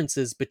the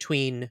differences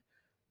between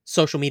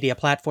social media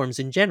platforms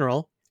in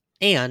general,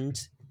 and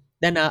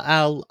then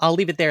I'll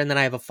leave it there, and then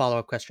I have a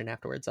follow-up question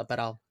afterwards. But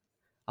I'll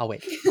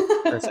wait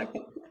for a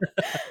second.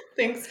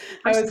 Thanks.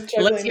 I First, was let's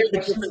juggling hear the the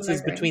questions in my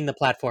differences brain. between the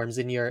platforms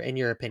in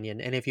your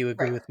opinion, and if you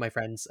agree Right. with my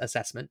friend's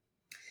assessment.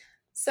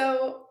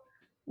 So,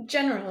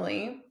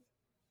 generally,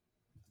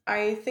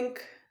 I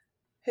think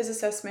his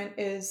assessment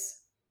is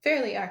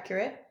fairly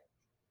accurate.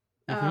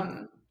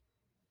 Mm-hmm.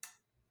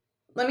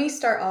 Let me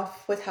start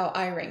off with how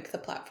I rank the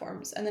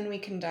platforms, and then we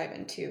can dive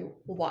into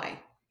why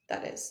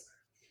that is.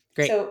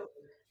 Great. So,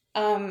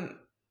 um,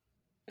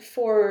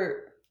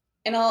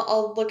 and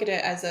I'll look at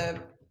it as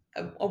a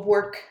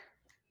work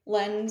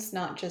lens,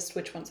 not just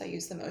which ones I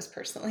use the most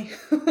personally.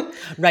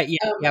 Right.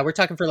 Yeah. We're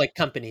talking for like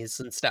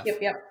companies and stuff.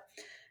 Yep.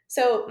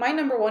 So my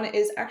number one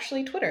is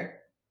actually Twitter.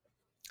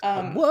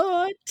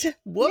 What?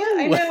 Whoa! Yeah,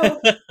 I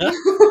know.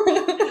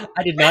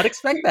 I did not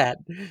expect that.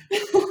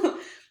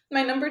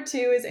 My number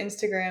two is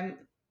Instagram.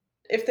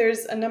 If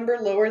there's a number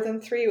lower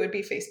than 3, it would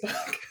be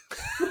Facebook.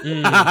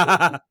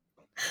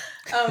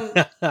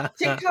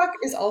 TikTok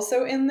is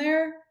also in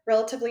there,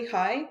 relatively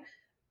high.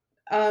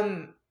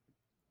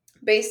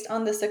 Based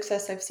on the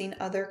success I've seen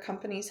other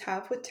companies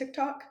have with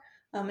TikTok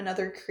and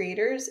other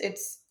creators,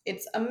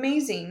 it's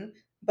amazing,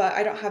 but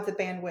I don't have the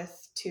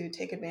bandwidth to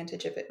take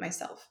advantage of it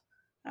myself.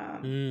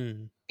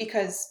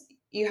 Because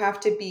you have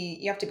to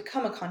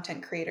become a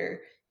content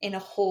creator in a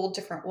whole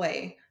different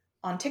way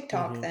on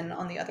TikTok than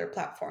on the other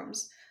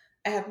platforms.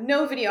 I have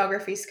no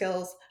videography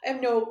skills. I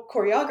have no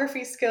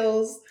choreography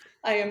skills.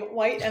 I am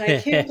white and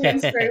I can't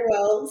dance very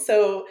well.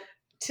 So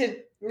to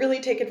really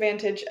take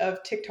advantage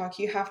of TikTok,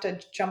 you have to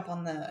jump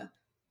on the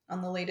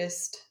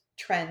latest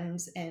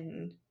trends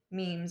and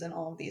memes and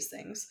all of these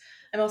things.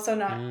 I'm also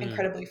not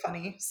incredibly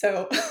funny,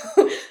 so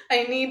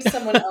I need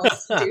someone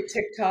else to do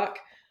TikTok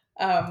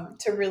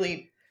to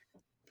really.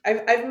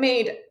 I've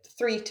made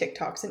 3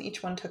 TikToks and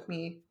each one took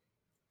me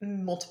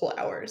multiple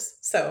hours.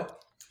 So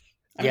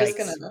I'm just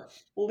gonna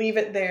leave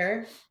it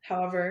there.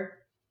 However,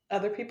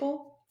 other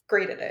people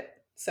great at it.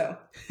 So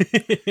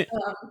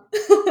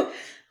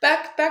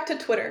back to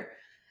Twitter.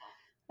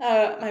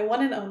 My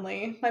one and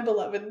only, my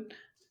beloved.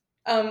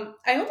 I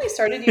only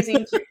started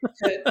using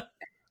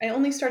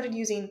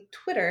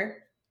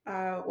Twitter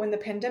when the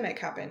pandemic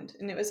happened,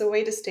 and it was a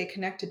way to stay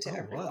connected to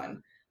everyone.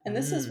 Wow. And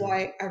this is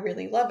why I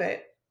really love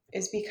it,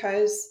 is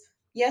because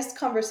yes,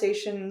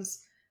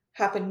 conversations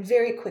happen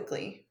very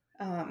quickly.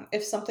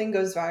 If something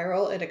goes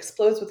viral, it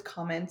explodes with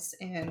comments,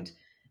 and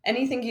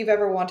anything you've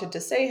ever wanted to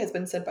say has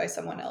been said by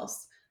someone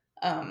else.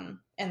 And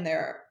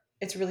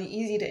it's really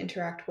easy to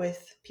interact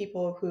with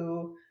people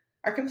who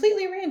are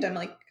completely random,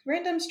 like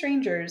random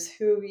strangers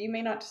who you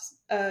may not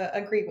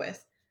agree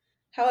with.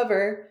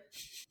 However,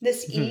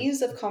 this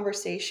ease of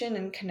conversation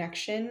and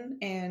connection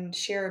and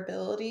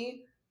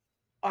shareability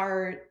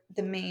are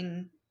the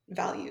main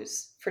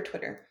values for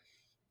Twitter.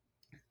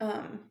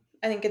 I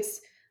think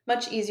it's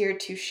much easier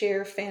to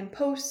share fan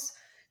posts,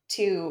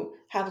 to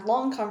have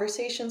long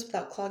conversations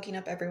without clogging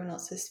up everyone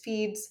else's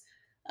feeds.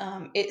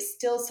 It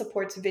still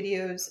supports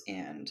videos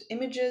and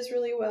images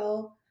really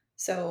well.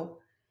 So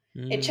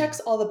it checks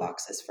all the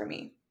boxes for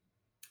me.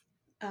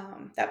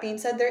 That being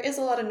said, there is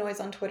a lot of noise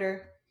on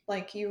Twitter.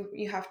 Like you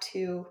have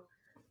to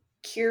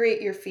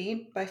curate your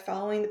feed by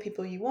following the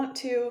people you want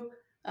to,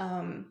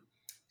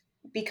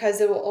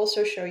 because it will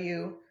also show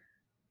you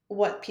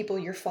what people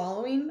you're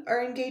following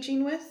are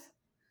engaging with.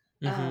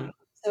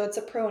 So it's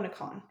a pro and a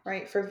con,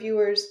 right? For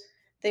viewers,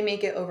 they may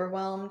get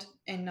overwhelmed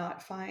and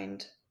not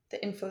find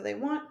the info they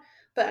want.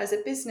 But as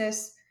a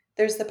business,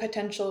 there's the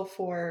potential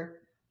for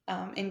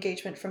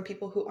engagement from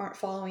people who aren't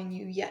following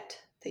you yet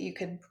that you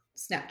could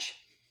snatch.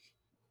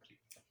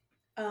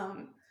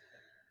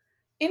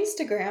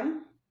 Instagram,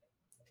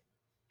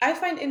 I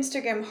find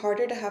Instagram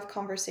harder to have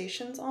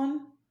conversations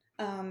on.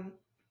 And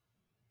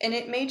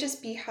it may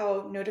just be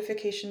how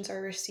notifications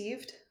are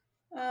received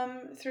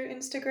through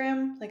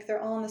Instagram. Like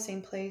they're all in the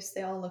same place,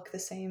 they all look the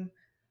same.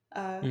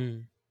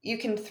 You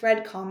can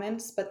thread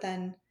comments, but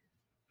then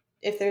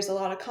if there's a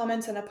lot of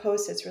comments in a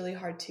post, it's really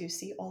hard to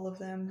see all of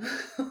them.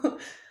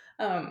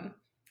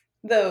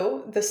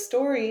 Though the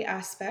story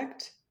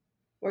aspect,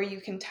 where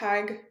you can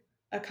tag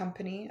a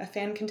company, a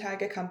fan can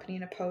tag a company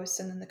in a post,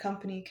 and then the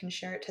company can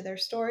share it to their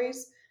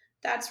stories,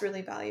 that's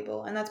really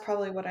valuable. And that's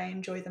probably what I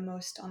enjoy the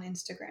most on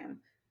Instagram.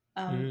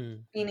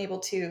 Being able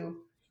to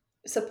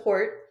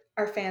support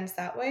our fans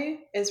that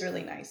way is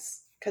really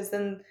nice, because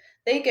then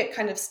they get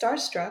kind of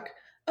starstruck.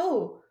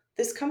 Oh,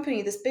 this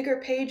company, this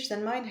bigger page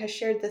than mine has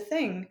shared the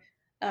thing.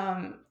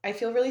 I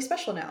feel really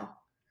special now.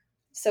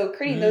 So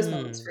creating those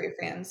moments for your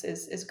fans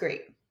is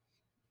great.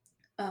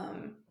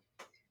 And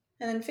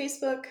then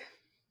Facebook,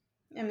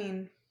 I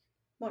mean,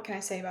 what can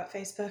I say about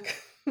Facebook?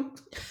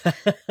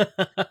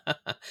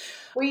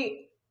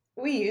 we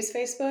use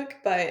Facebook,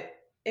 but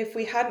if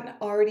we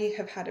hadn't already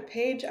have had a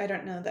page, I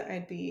don't know that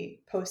I'd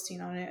be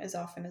posting on it as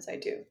often as I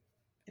do,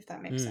 if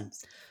that makes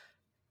sense.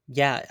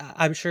 Yeah,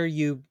 I'm sure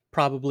you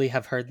probably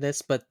have heard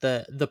this, but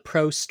the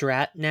pro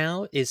strat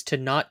now is to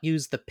not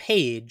use the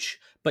page,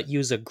 but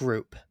use a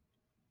group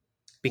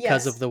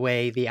because of Yes. the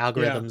way the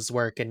algorithms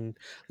work. And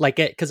like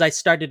it, because I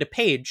started a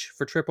page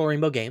for Triple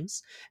Rainbow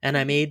Games, and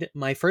I Mhm. made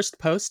my first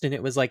post, and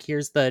it was like,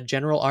 here's the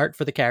general art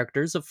for the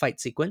characters of Fight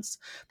Sequence.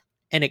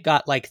 And it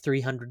got like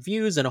 300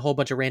 views, and a whole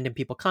bunch of random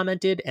people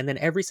commented. And then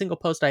every single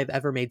post I've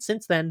ever made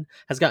since then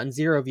has gotten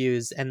 0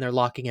 views, and they're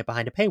locking it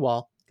behind a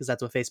paywall because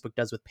that's what Facebook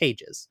does with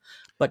pages.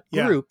 But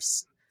Yeah.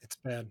 groups It's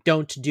bad.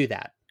 don't do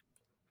that.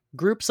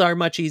 Groups are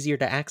much easier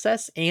to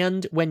access,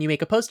 and when you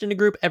make a post in a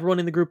group, everyone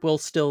in the group will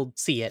still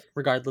see it,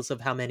 regardless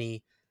of how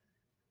many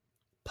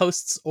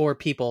posts or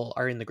people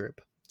are in the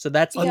group. So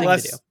that's the thing to do.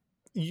 Unless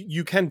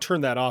you can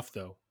turn that off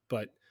though,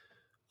 but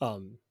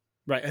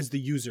right, as the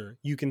user,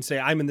 you can say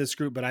I'm in this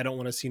group, but I don't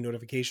want to see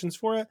notifications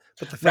for it.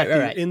 But the fact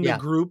that you're in the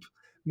group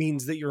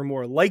means that you're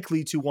more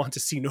likely to want to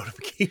see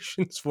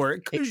notifications for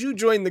it because you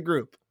joined the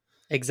group.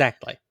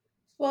 Exactly.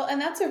 Well, and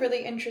that's a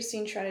really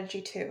interesting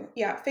strategy too.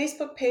 Yeah,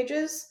 Facebook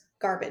pages,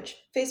 garbage.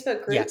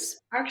 Facebook groups,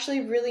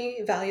 actually really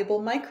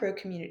valuable micro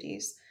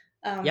communities.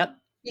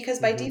 Because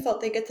by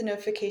default, they get the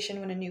notification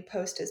when a new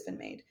post has been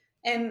made.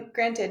 And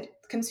granted,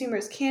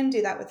 consumers can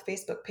do that with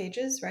Facebook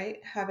pages, right?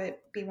 Have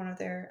it be one of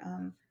their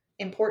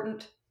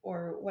important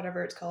or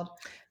whatever it's called.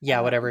 Yeah,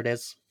 whatever it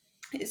is.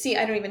 See,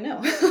 I don't even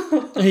know.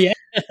 Yeah.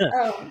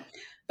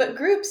 But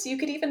groups, you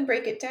could even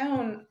break it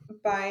down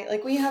by,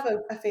 like, we have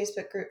a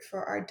Facebook group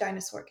for our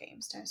dinosaur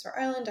games, Dinosaur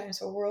Island,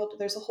 Dinosaur World.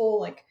 There's a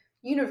whole like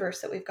universe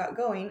that we've got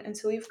going, and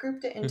so we've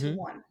grouped it into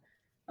one.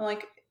 And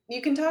like,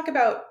 you can talk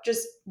about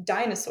just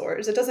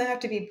dinosaurs. It doesn't have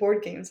to be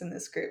board games in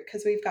this group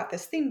because we've got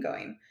this theme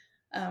going.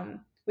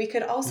 We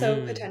could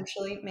also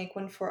potentially make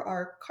one for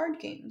our card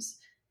games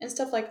and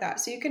stuff like that.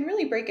 So you can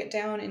really break it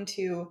down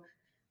into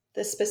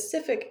the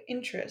specific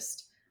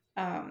interest.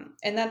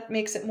 And that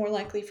makes it more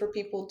likely for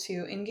people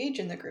to engage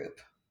in the group.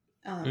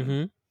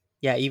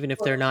 Yeah, even if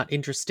they're not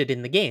interested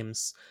in the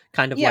games,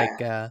 kind of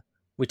like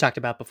we talked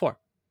about before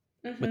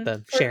with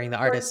the sharing the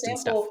artists and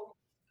stuff.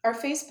 Our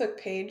Facebook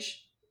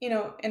page,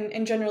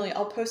 and generally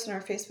I'll post on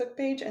our Facebook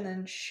page and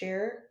then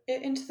share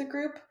it into the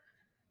group.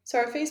 So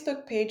our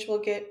Facebook page will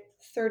get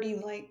 30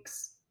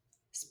 likes,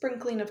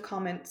 sprinkling of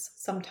comments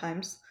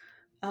sometimes.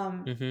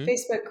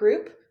 Facebook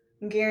group,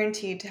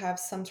 guaranteed to have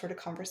some sort of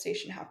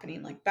conversation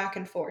happening, like back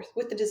and forth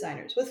with the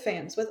designers, with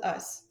fans, with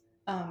us.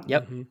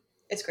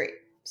 It's great.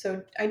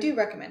 So I do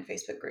recommend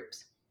Facebook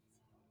groups.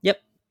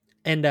 Yep.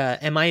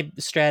 And my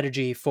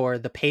strategy for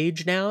the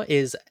page now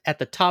is at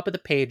the top of the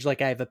page,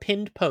 like I have a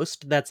pinned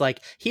post that's like,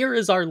 here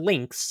is our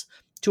links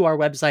to our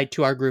website,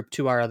 to our group,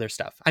 to our other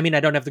stuff. I mean, I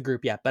don't have the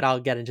group yet, but I'll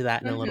get into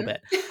that in a little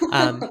bit.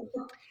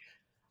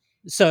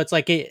 So it's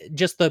like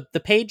just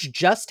the page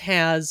just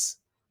has,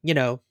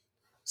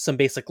 some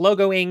basic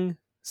logoing,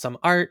 some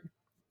art,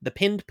 the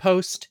pinned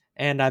post,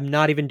 and I'm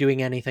not even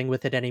doing anything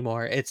with it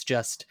anymore. It's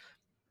just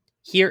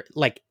here,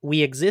 like,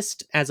 we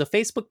exist as a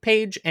Facebook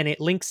page, and it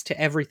links to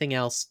everything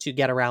else to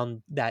get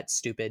around that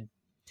stupid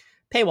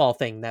paywall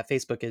thing that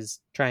Facebook is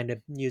trying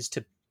to use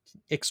to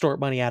extort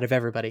money out of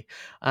everybody.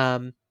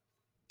 Well,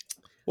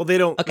 they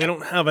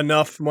don't have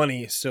enough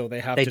money, so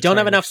they don't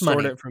have enough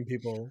money it from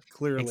people.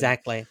 Clearly,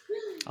 exactly.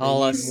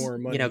 All us,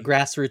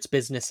 grassroots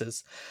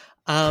businesses.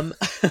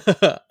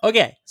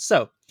 Okay,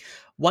 so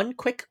one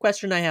quick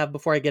question I have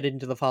before I get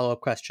into the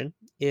follow-up question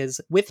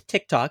is with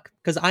TikTok,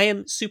 because I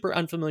am super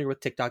unfamiliar with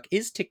TikTok.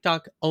 Is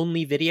TikTok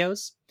only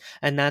videos,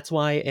 and that's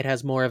why it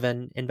has more of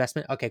an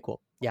investment? Okay,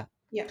 cool. Yeah.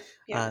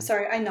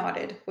 Sorry, I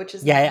nodded, which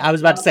is I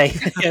was about to say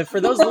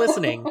for those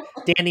listening,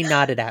 Danny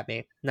nodded at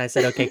me, and I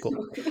said, "Okay,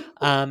 cool."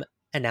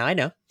 And now I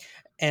know.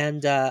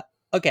 And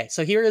okay,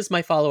 so here is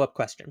my follow-up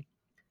question.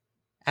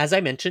 As I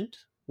mentioned,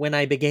 when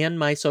I began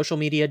my social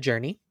media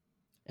journey,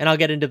 and I'll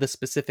get into the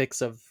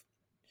specifics of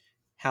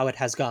how it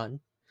has gone,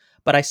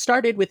 but I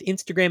started with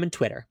Instagram and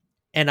Twitter,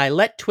 and I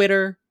let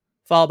Twitter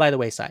fall by the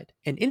wayside.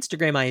 And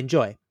Instagram I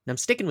enjoy, and I'm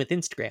sticking with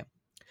Instagram.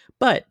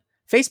 But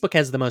Facebook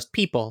has the most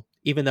people,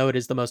 even though it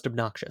is the most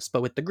obnoxious.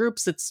 But with the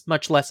groups, it's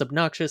much less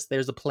obnoxious.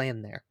 There's a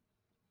plan there.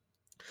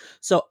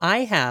 So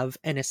I have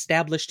an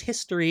established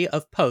history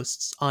of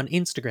posts on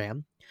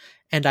Instagram,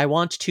 and I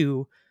want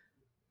to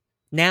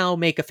now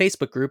make a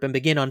Facebook group and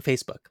begin on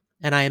Facebook.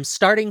 And I am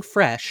starting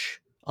fresh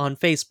on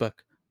Facebook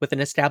with an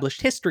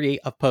established history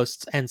of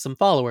posts and some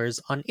followers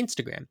on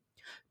Instagram.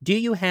 Do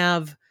you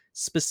have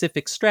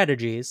specific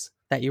strategies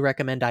that you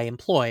recommend I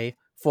employ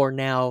for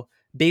now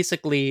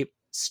basically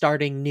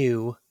starting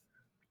new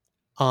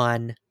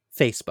on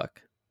Facebook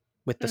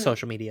with the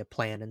social media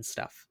plan and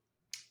stuff?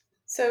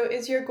 So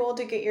is your goal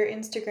to get your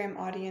Instagram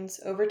audience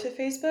over to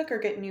Facebook or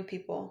get new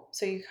people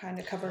so you kind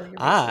of cover your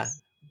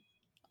bases?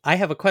 I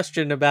have a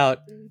question about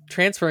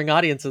transferring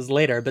audiences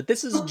later, but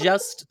this is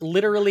just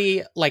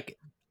literally like,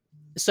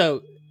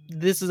 so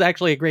this is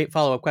actually a great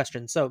follow-up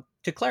question. So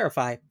to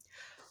clarify,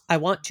 I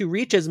want to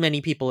reach as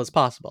many people as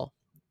possible.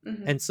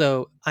 And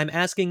so I'm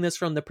asking this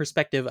from the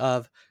perspective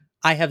of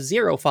I have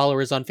 0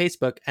 followers on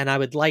Facebook, and I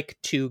would like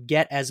to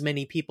get as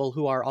many people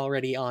who are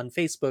already on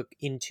Facebook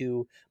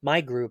into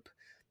my group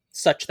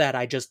such that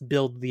I just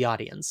build the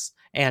audience.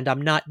 And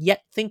I'm not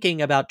yet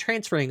thinking about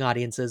transferring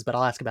audiences, but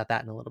I'll ask about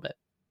that in a little bit.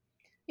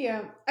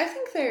 Yeah, I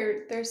think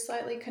they're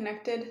slightly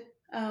connected.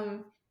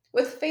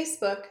 With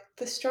Facebook,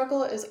 the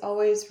struggle is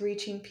always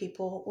reaching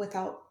people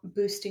without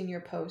boosting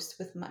your post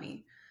with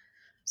money.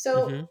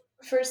 So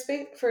for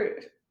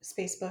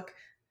Facebook,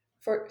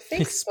 for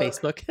Facebook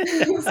Spacebook.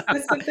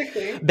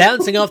 specifically.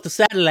 Bouncing off the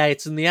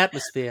satellites in the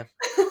atmosphere.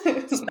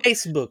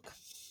 Spacebook.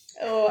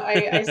 Oh,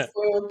 I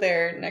spoiled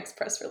their next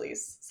press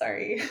release.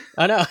 Sorry.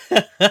 I know.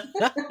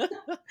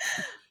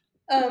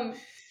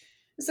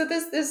 So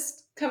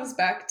this comes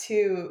back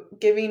to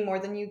giving more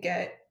than you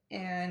get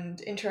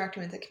and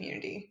interacting with the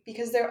community,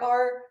 because there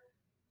are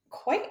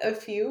quite a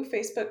few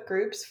Facebook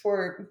groups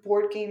for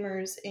board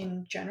gamers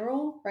in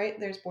general, right?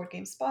 There's Board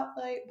Game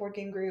Spotlight, Board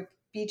Game Group,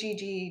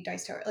 BGG,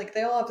 Dice Tower. Like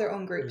they all have their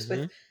own groups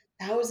with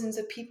thousands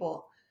of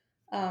people.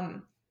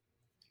 And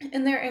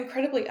they're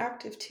incredibly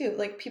active too.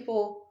 Like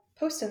people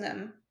post in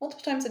them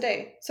multiple times a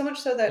day. So much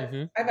so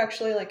that I've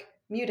actually like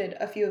muted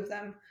a few of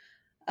them.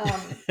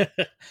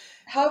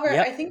 However,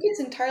 Yep. I think it's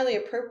entirely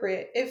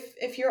appropriate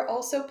if you're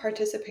also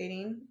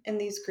participating in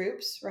these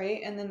groups,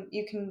 right? And then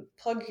you can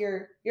plug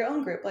your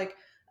own group. Like,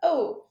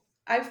 oh,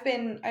 I've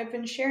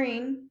been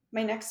sharing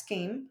my next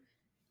game.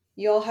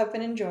 You all have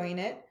been enjoying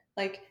it.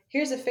 Like,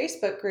 here's a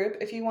Facebook group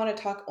if you want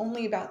to talk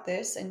only about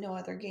this and no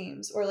other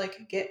games, or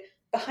like get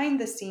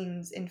behind the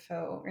scenes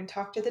info and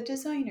talk to the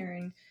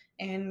designer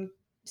and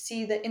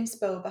see the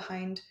inspo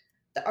behind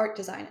the art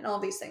design and all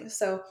these things.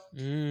 So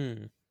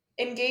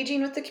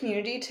engaging with the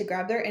community to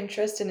grab their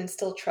interest and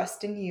instill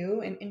trust in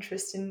you and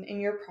interest in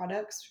your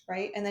products,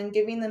 right? And then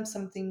giving them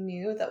something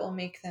new that will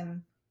make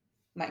them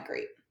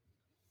migrate.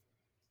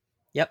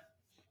 Yep.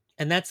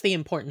 And that's the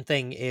important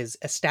thing, is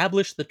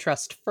establish the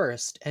trust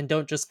first and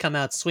don't just come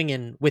out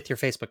swinging with your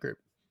Facebook group.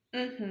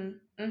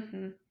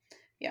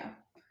 Yeah.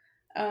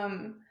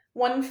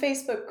 One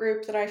Facebook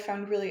group that I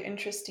found really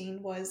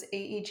interesting was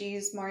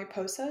AEG's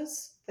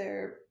Mariposas,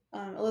 their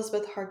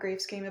Elizabeth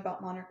Hargrave's game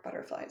about monarch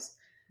butterflies.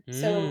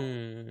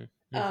 So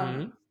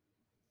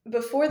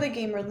before the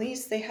game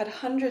released, they had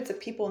hundreds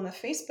of people in the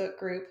Facebook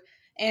group.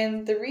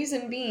 And the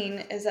reason being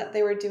is that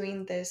they were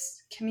doing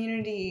this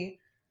community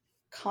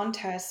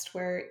contest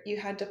where you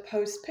had to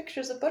post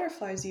pictures of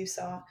butterflies you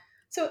saw.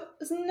 So it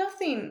was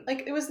nothing,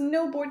 like it was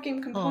no board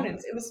game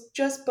components. It was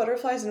just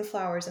butterflies and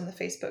flowers in the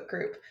Facebook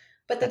group.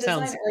 But the That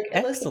sounds designer,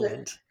 like Elizabeth,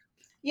 excellent.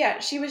 yeah,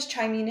 she was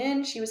chiming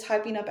in. She was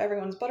hyping up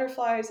everyone's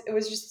butterflies. It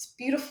was just this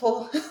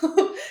beautiful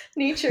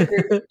nature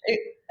group.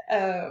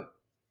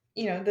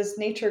 This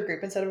nature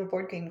group instead of a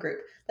board game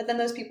group. But then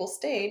those people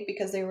stayed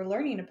because they were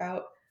learning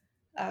about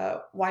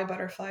why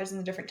butterflies and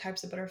the different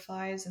types of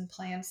butterflies and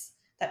plants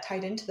that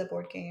tied into the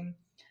board game.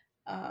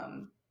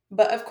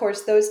 But of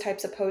course, those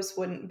types of posts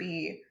wouldn't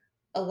be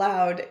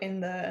allowed in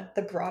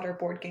the broader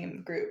board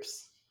game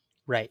groups.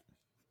 Right.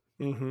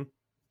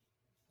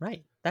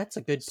 Right. That's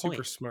a good point.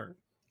 Super smart.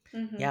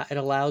 Yeah, it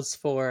allows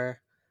for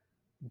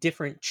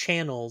different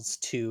channels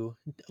to,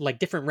 like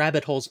different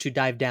rabbit holes to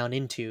dive down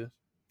into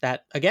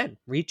that, again,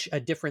 reach a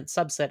different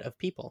subset of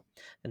people.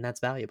 And that's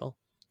valuable.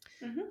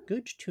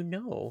 Good to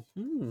know.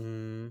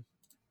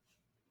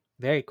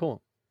 Very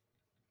cool.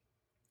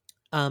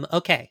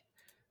 Okay.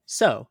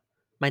 So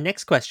my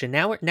next question,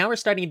 now we're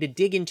starting to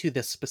dig into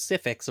the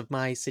specifics of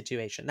my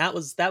situation. That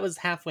was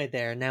halfway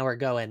there. Now we're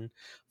going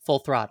full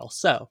throttle.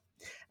 So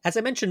as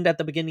I mentioned at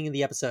the beginning of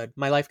the episode,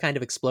 my life kind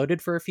of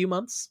exploded for a few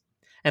months.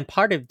 And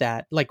part of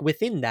that, like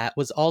within that,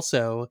 was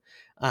also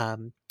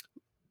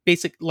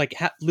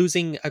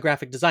losing a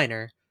graphic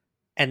designer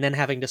and then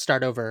having to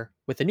start over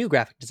with a new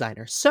graphic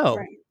designer. So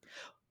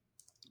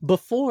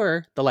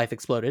before the life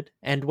exploded,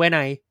 and when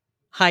I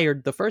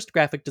hired the first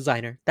graphic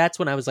designer, that's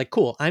when I was like,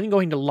 cool, I'm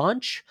going to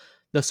launch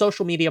the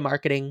social media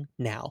marketing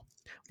now.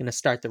 I'm going to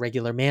start the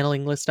regular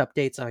mailing list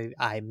updates.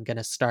 I'm going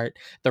to start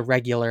the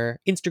regular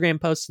Instagram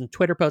posts and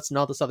Twitter posts and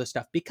all this other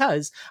stuff,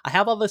 because I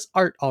have all this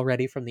art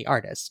already from the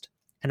artist,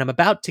 and I'm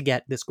about to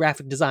get this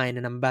graphic design,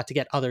 and I'm about to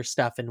get other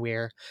stuff, and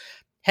we're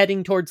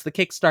heading towards the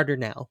Kickstarter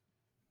now.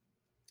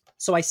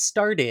 So I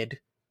started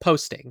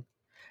posting,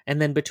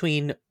 and then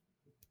between,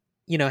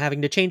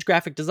 having to change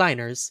graphic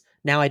designers,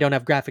 now I don't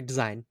have graphic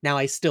design. Now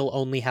I still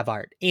only have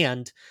art,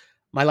 and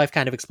my life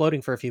kind of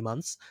exploding for a few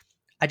months.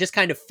 I just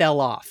kind of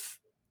fell off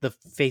the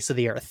face of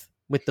the earth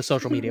with the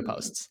social media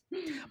posts.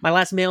 My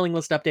last mailing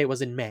list update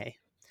was in May,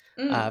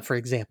 for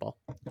example.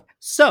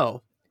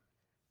 So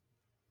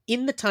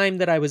in the time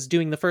that I was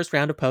doing the first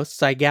round of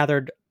posts, I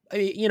gathered,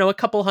 a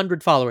couple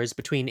hundred followers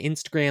between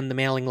Instagram, the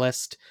mailing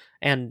list,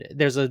 and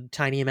there's a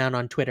tiny amount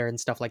on Twitter and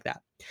stuff like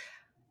that.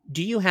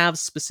 Do you have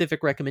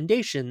specific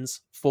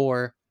recommendations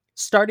for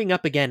starting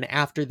up again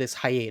after this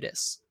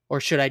hiatus? Or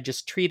should I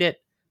just treat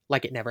it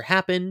like it never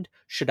happened?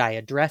 Should I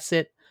address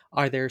it?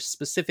 Are there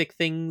specific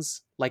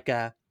things, like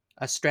a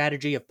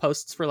strategy of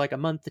posts for like a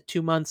month to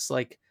 2 months,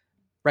 like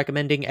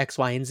recommending X,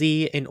 Y, and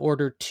Z in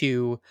order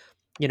to,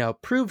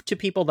 prove to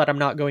people that I'm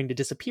not going to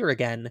disappear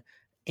again,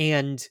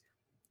 and,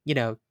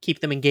 keep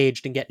them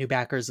engaged and get new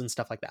backers and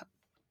stuff like that?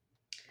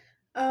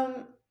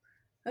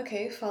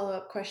 Okay,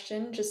 follow-up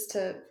question, just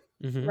to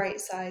Hmm. right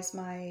size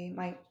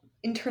my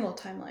internal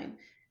timeline.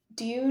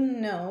 Do you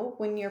know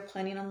when you're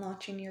planning on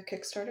launching your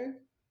Kickstarter?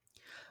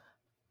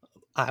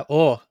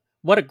 Oh,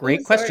 what a Oh,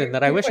 great question sorry,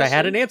 that I weird wish I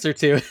had an question. answer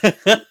to.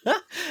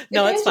 If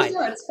No, the it's answer's fine.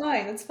 no, it's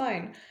fine. It's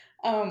fine.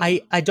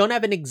 I don't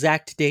have an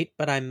exact date,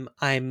 but I'm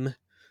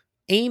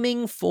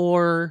aiming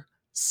for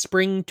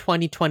spring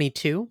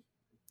 2022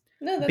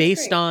 No, that's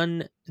based great.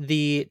 on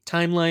the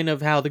timeline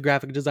of how the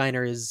graphic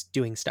designer is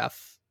doing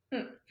stuff.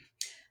 Hmm.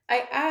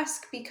 I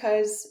ask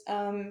because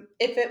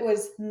if it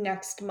was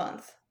next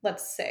month,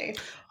 let's say,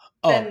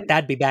 Oh, then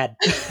that'd be bad.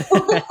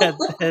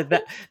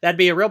 That'd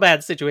be a real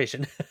bad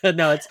situation.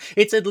 No,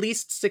 it's at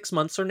least 6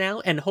 months from now,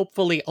 and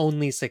hopefully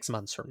only 6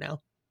 months from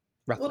now,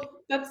 roughly.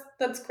 well,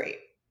 that's great.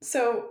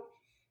 So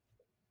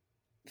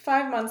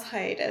 5 months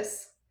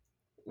hiatus.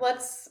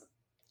 Let's.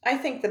 I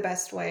think the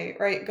best way,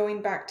 right?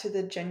 Going back to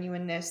the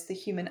genuineness, the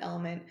human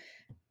element.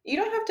 You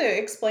don't have to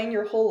explain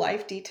your whole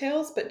life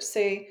details, but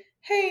say,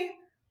 "Hey,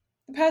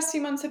 the past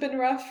few months have been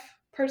rough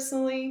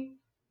personally,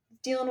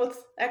 dealing with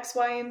X,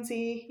 Y, and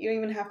Z." You don't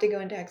even have to go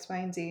into X, Y,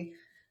 and Z,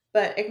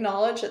 but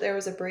acknowledge that there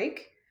was a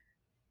break.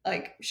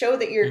 Like show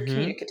that you're Hmm.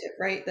 communicative,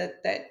 right?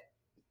 That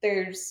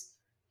there's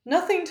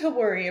nothing to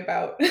worry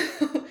about.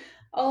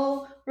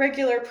 All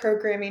regular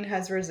programming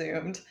has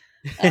resumed.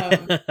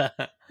 Um,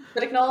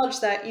 but acknowledge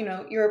that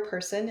you're a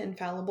person,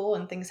 infallible,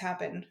 and things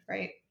happen,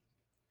 right?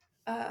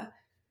 Uh,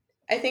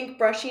 I think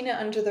brushing it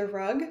under the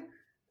rug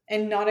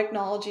and not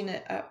acknowledging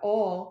it at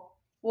all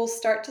will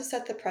start to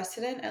set the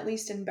precedent, at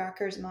least in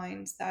backers'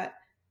 minds, that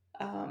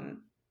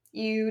um,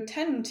 you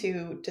tend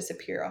to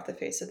disappear off the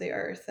face of the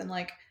earth. And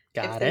like,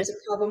 if Got there's it.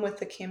 a problem with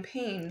the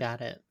campaign,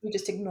 Got it. you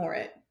just ignore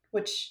it,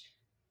 which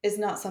is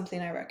not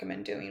something I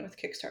recommend doing with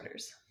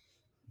Kickstarters.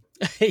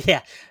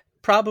 Yeah,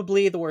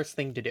 probably the worst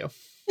thing to do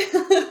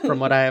from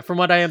what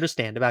I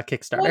understand about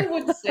Kickstarter.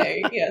 One would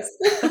say, yes.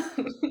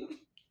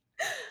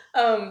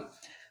 um,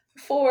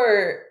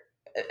 for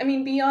I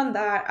mean, beyond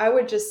that, I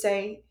would just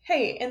say,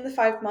 hey, in the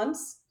 5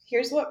 months,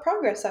 here's what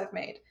progress I've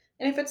made.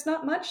 And if it's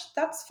not much,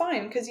 that's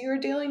fine because you're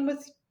dealing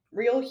with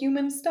real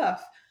human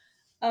stuff.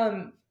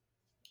 Um,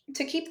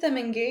 to keep them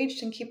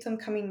engaged and keep them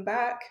coming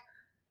back,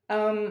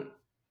 um,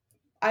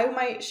 I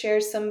might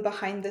share some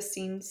behind the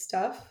scenes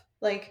stuff.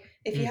 Like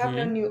if you have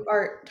no Hmm. new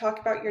art, talk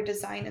about your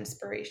design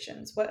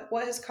inspirations. What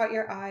has caught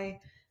your eye?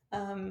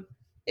 Um,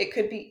 it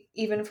could be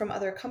even from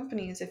other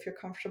companies if you're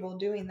comfortable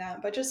doing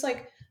that. But just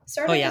like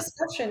start Oh a yeah.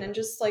 discussion and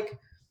just like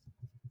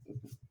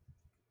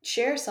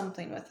share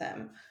something with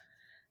them.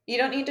 You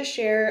don't need to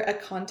share a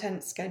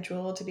content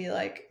schedule to be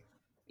like,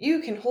 you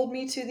can hold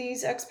me to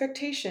these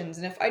expectations,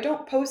 and if I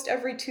don't post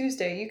every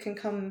Tuesday, you can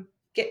come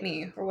get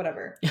me or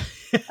whatever.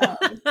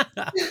 Um,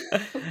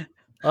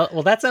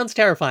 Well, that sounds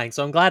terrifying.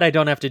 So I'm glad I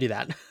don't have to do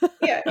that.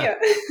 yeah, yeah.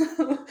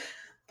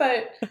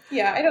 But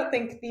yeah, I don't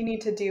think you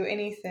need to do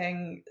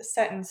anything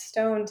set in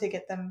stone to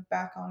get them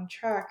back on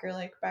track or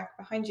like back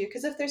behind you.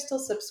 Because if they're still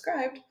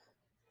subscribed,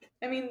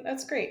 I mean,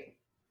 that's great.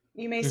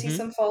 You may see Hmm.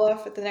 some fall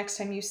off at the next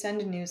time you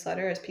send a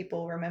newsletter as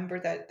people remember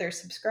that they're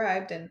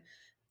subscribed and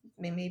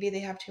maybe they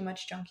have too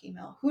much junk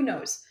email. Who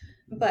knows?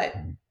 But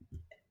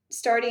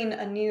starting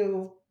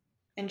anew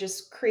and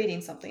just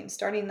creating something,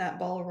 starting that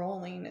ball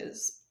rolling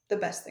is the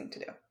best thing to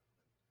do.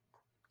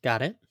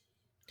 Got it.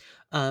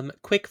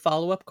 Quick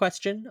follow up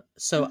question.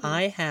 So Mm-hmm.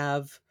 I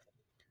have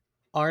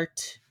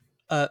art.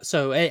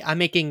 I'm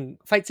making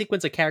Fight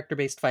Sequence a character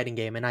based fighting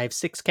game, and I have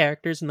 6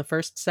 characters in the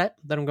first set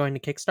that I'm going to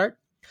kickstart.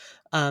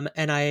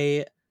 And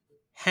I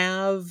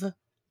have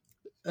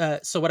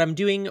so what I'm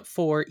doing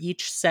for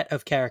each set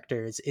of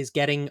characters is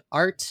getting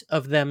art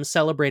of them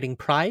celebrating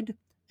Pride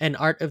and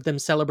art of them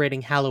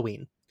celebrating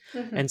Halloween.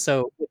 Mm-hmm. And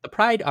so with the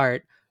Pride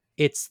art,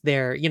 it's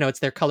their, it's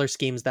their color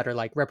schemes that are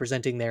like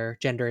representing their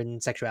gender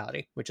and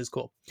sexuality, which is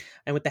cool.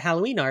 And with the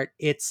Halloween art,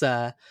 it's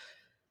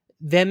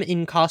them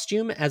in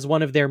costume as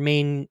one of their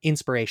main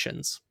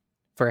inspirations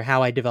for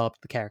how I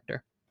developed the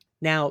character.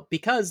 Now,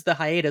 because the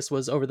hiatus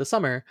was over the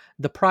summer,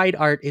 the Pride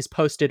art is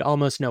posted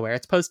almost nowhere.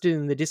 It's posted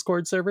in the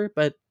Discord server,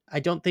 but I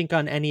don't think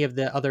on any of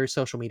the other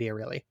social media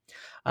really.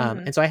 Mm-hmm.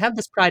 And so I have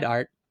this Pride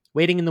art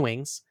waiting in the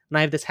wings, and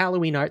I have this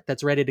Halloween art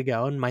that's ready to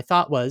go. And my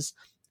thought was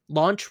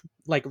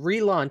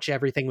relaunch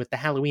everything with the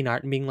Halloween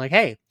art and being like,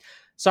 hey,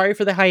 sorry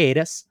for the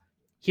hiatus.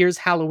 Here's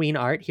Halloween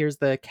art. Here's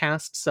the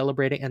cast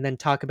celebrating, and then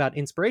talk about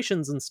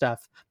inspirations and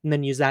stuff, and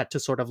then use that to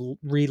sort of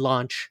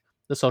relaunch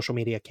the social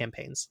media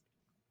campaigns.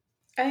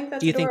 I think Do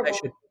that's you think I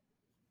should? adorable.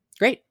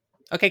 Great.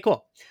 Okay,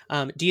 cool.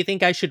 Do you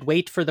think I should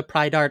wait for the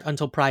Pride art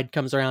until Pride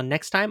comes around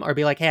next time, or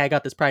be like, hey, I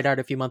got this Pride art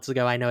a few months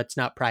ago. I know it's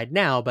not Pride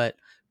now, but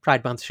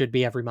Pride month should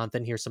be every month,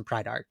 and here's some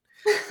Pride art.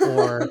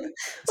 Or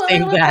Well, I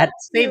love that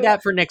save too.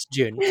 that for next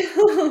June.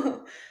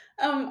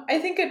 I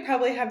think it'd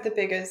probably have the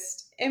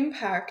biggest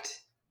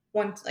impact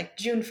once, like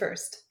June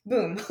 1st.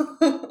 Boom.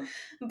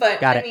 But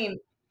Got I it. mean,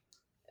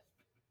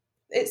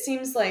 it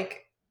seems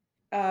like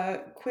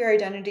queer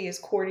identity is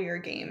core to your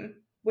game,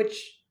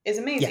 which is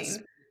Yes.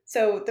 amazing.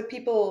 So the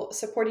people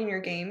supporting your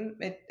game,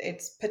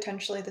 it's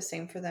potentially the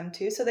same for them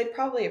too. So they'd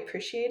probably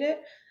appreciate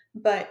it.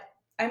 But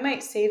I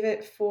might save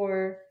it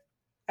for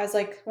as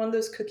like one of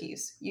those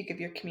cookies you give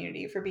your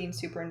community for being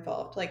super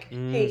involved. Like,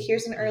 hey,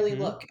 here's an early Mm-hmm.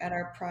 look at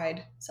our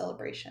Pride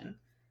celebration.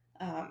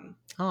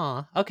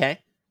 Aw,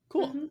 okay.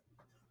 Cool. Mhm,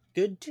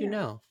 Good to yeah.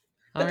 know.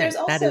 All But there's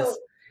right. That also is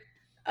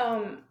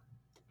um,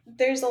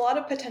 there's a lot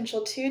of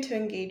potential too to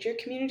engage your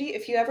community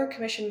if you ever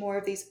commission more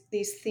of these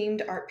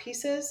themed art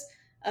pieces.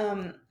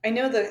 I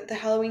know the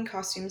Halloween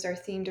costumes are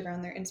themed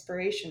around their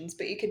inspirations,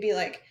 but you could be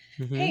like,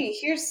 mhm. hey,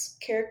 here's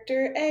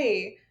character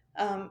A.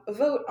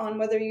 Vote on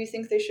whether you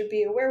think they should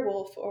be a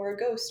werewolf or a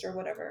ghost or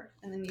whatever,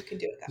 and then you can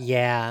do it that way.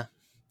 Yeah.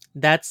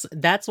 That's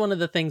one of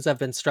the things I've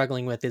been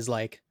struggling with is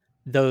like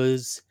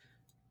those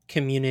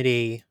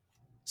community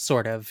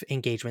sort of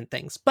engagement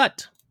things.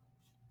 But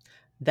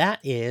that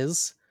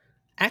is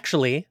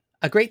actually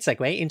a great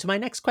segue into my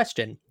next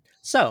question.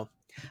 So,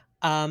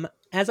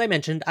 as I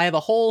mentioned, I have a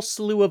whole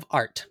slew of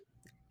art,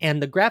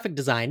 and the graphic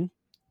design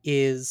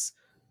is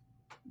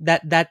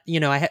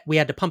we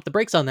had to pump the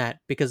brakes on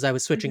that because I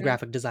was switching Hmm.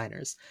 graphic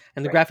designers,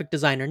 and the Right. graphic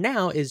designer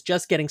now is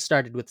just getting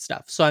started with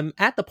stuff. So I'm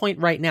at the point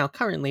right now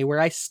currently where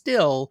I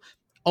still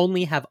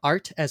only have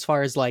art as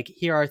far as like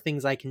here are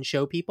things I can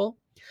show people.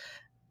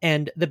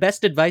 And the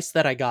best advice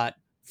that I got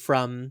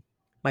from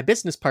my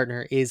business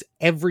partner is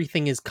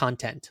everything is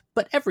content,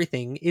 but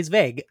everything is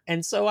vague.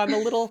 And so I'm a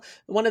little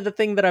one of the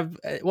things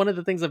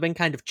I've been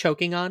kind of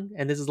choking on,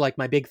 and this is like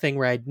my big thing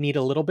where I need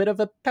a little bit of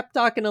a pep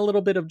talk and a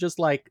little bit of just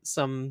like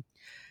some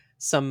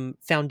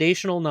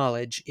foundational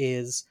knowledge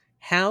is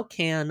how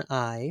can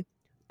I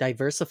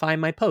diversify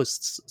my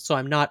posts so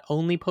I'm not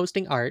only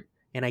posting art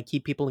and I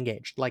keep people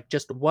engaged? Like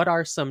just what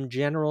are some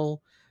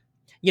general,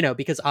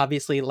 because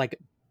obviously like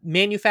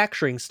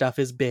manufacturing stuff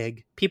is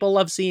big. People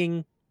love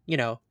seeing,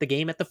 the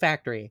game at the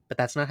factory, but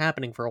that's not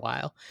happening for a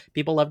while.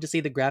 People love to see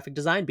the graphic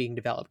design being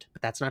developed,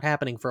 but that's not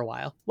happening for a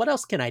while. What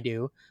else can I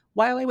do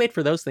while I wait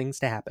for those things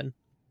to happen?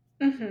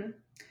 Hmm.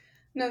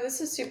 No,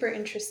 this is super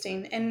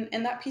interesting,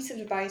 and that piece of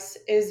advice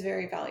is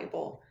very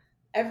valuable.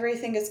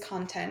 Everything is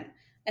content,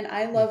 and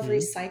I love Mm-hmm.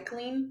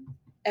 recycling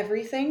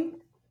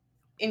everything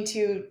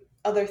into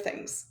other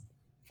things.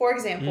 For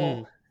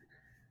Mm. example,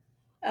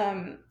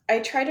 I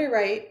try to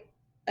write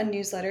a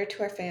newsletter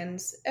to our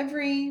fans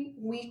every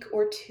week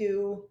or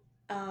two,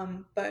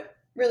 but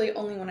really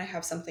only when I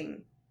have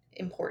something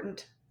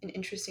important and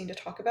interesting to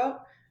talk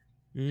about.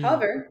 Mm.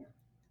 However,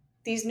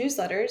 these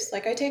newsletters,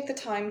 like I take the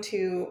time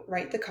to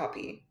write the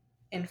copy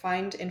and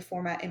find and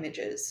format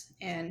images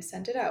and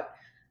send it out.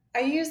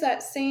 I use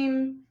that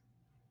same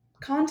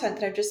content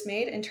that I've just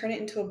made and turn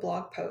it into a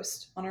blog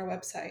post on our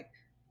website.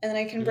 And then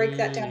I can break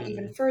that down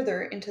even Mm.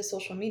 further into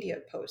social media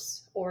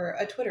posts or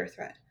a Twitter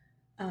thread.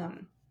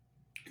 Um,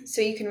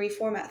 so you can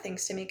reformat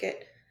things to make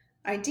it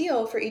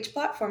ideal for each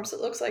platform. So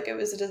it looks like it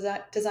was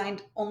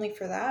designed only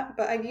for that,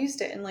 but I've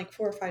used it in like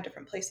 4 or 5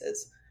 different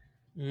places.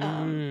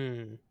 Um,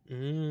 Mm.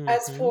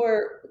 as Mm-hmm.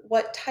 for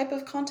what type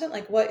of content,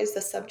 like what is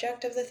the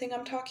subject of the thing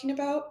I'm talking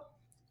about,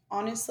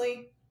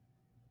 honestly,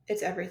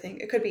 it's everything.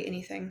 It could be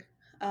anything.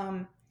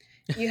 Um,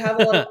 you have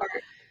a lot of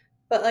art,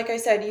 but like I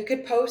said, you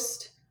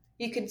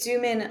could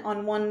zoom in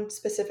on one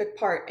specific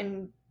part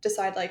and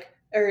decide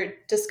or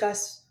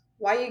discuss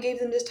why you gave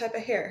them this type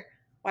of hair,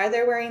 why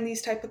they're wearing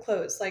these type of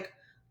clothes, like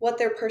what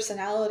their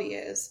personality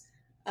is,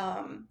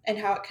 and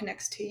how it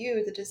connects to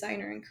you, the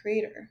designer and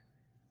creator.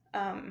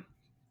 Um,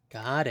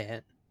 Got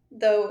it.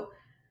 though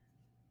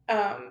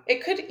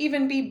it could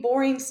even be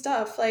boring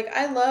stuff. Like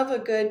I love a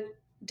good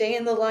day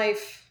in the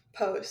life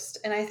post,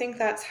 and I think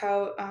that's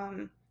how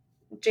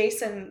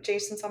Jason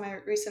saw my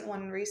recent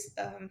one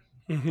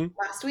Hmm.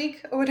 last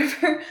week or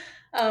whatever.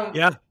 um,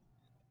 Yeah.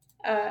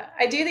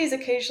 I do these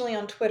occasionally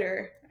on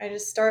Twitter. I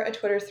just start a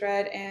Twitter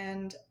thread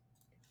and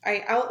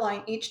I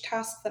outline each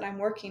task that I'm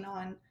working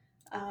on.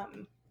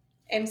 Um,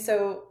 and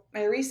so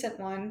my recent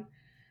one,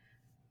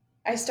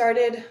 I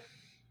started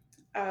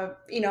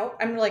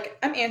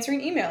I'm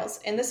answering emails,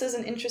 and this is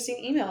an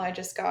interesting email I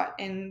just got,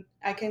 and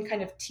I can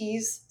kind of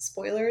tease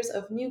spoilers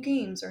of new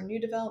games or new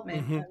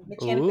development Hmm.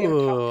 mechanically we haven't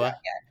talked Ooh, about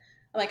yet.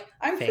 I'm like,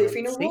 I'm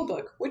proofing a rule fancy.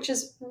 book, which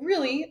is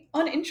really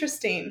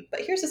uninteresting,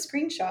 but here's a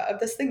screenshot of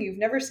this thing you've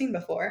never seen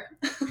before.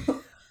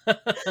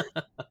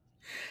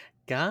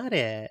 Got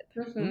it.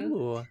 Hmm.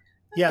 Ooh,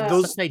 Yeah,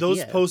 that's such those an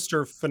those idea. posts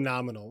are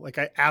phenomenal. Like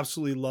I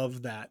absolutely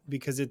love that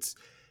because it's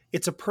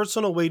a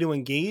personal way to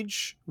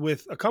engage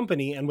with a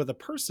company and with a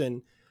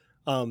person,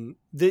 and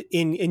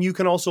you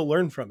can also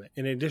learn from it.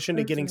 In addition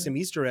to getting Hmm. some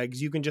Easter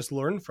eggs, you can just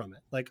learn from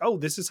it. Like, oh,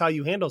 this is how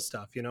you handle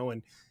stuff,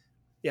 and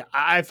yeah,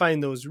 I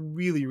find those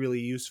really,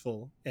 really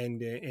useful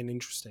and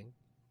interesting.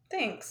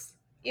 Thanks.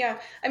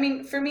 Yeah, I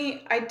mean, for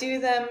me, I do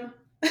them.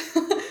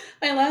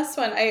 My last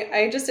one,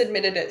 I just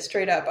admitted it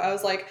straight up. I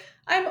was like,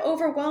 I'm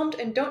overwhelmed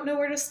and don't know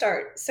where to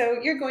start. So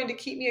you're going to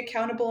keep me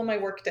accountable in my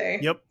workday.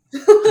 Yep.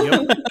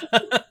 Yep.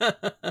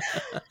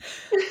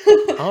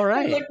 All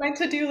I'm right. like, my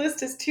to-do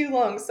list is too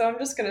long, so I'm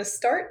just gonna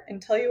start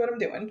and tell you what I'm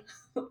doing.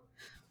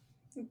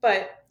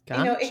 But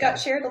it got Gotcha.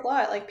 shared a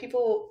lot. Like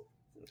people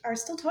are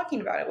still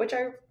talking about it, which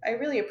I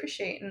really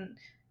appreciate. And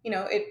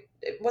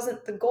it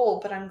wasn't the goal,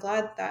 but I'm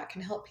glad that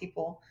can help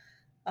people.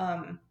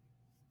 Um,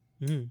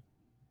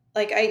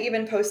 Like, I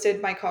even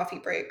posted my coffee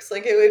breaks.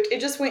 Like, it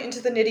just went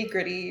into the nitty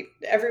gritty.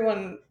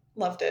 Everyone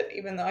loved it,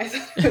 even though I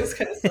thought it was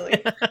kind of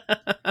silly.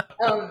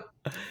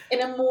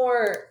 In a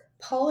more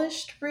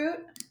polished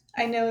route,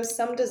 I know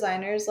some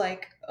designers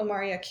like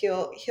Omari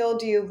Akil, he'll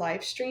do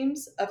live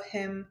streams of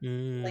him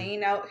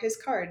laying out his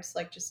cards,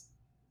 like just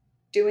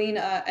doing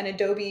an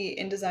Adobe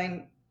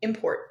InDesign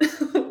import,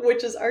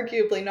 which is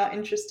arguably not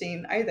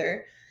interesting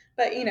either.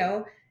 But,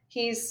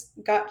 he's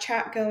got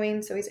chat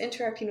going, so he's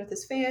interacting with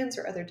his fans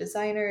or other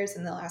designers,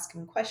 and they'll ask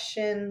him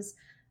questions,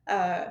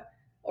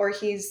 or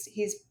he's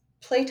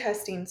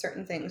playtesting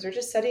certain things, or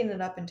just setting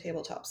it up in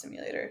Tabletop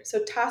Simulator.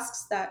 So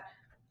tasks that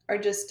are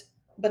just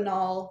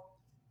banal,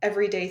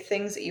 everyday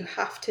things that you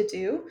have to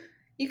do,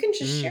 you can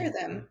just share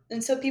them,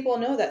 and so people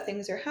know that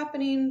things are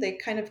happening. They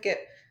kind of get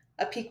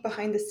a peek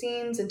behind the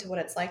scenes into what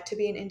it's like to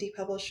be an indie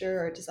publisher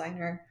or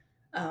designer.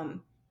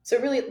 So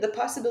really, the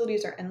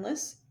possibilities are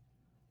endless.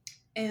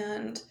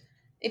 And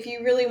if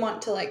you really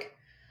want to like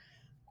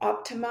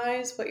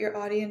optimize what your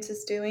audience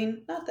is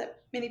doing, not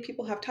that many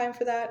people have time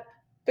for that,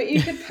 but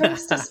you could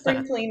post a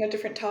sprinkling of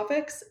different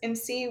topics and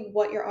see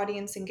what your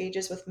audience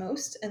engages with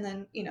most, and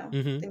then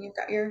then you've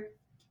got your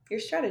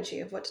strategy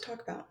of what to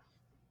talk about.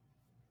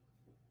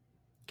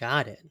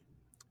 Got it.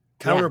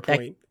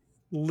 Counterpoint.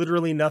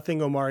 Literally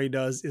nothing Omari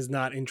does is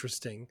not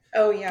interesting.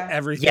 Oh yeah.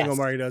 Everything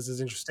Omari does is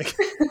interesting.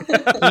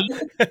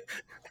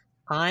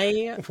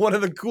 One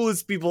of the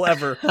coolest people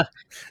ever.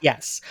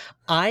 Yes.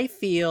 I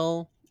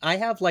feel I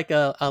have like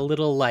a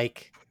little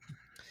like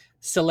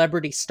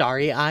celebrity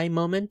starry eye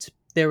moment.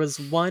 There was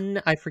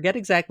one, I forget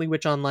exactly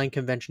which online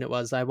convention it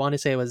was. I want to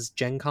say it was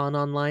Gen Con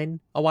Online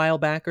a while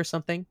back or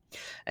something.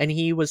 And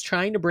he was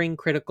trying to bring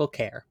Critical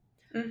Care.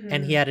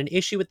 And he had an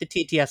issue with the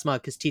TTS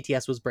mod because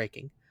TTS was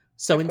breaking.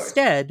 So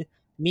instead,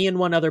 me and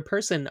one other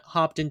person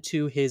hopped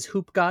into his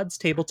Hoop Gods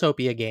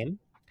Tabletopia game.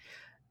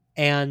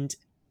 And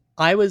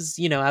I was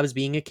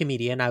being a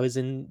comedian. I was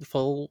in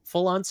full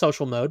on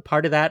social mode.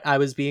 Part of that, I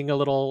was being a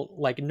little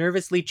like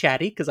nervously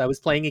chatty because I was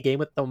playing a game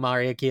with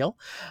Omari Akil.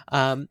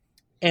 And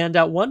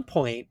at one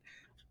point,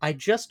 I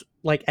just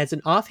like, as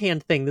an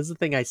offhand thing, this is the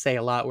thing I say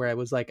a lot, where I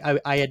was like,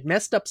 I had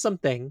messed up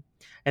something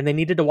and they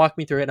needed to walk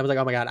me through it. And I was like,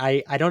 oh my God,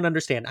 I don't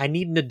understand. I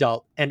need an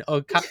adult. And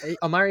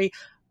Omari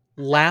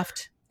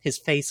laughed his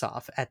face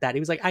off at that. He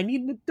was like, I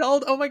need an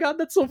adult. Oh my God,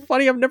 that's so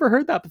funny. I've never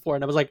heard that before.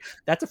 And I was like,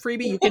 that's a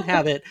freebie. You can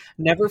have it.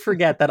 Never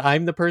forget that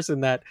I'm the person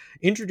that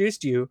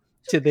introduced you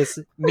to this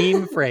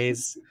meme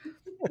phrase.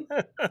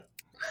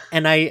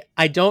 And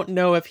I don't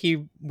know if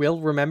he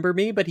will remember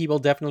me, but he will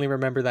definitely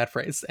remember that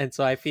phrase. And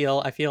so I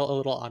feel a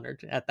little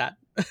honored at that.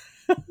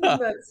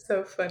 That's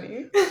so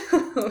funny.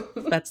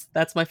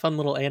 That's my fun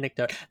little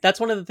anecdote. That's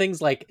one of the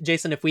things, like,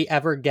 Jason, if we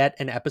ever get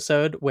an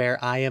episode where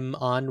I am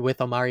on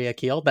with Omari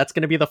Akil, that's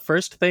going to be the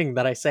first thing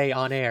that I say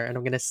on air, and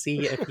I'm going to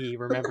see if he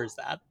remembers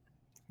that.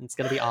 It's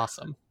going to be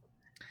awesome.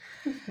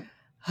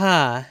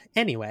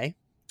 Anyway,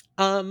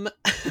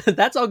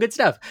 that's all good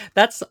stuff.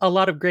 That's a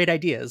lot of great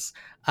ideas.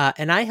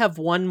 And I have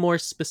one more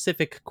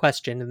specific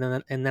question,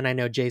 and then I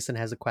know Jason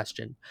has a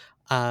question.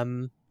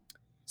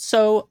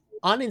 So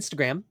on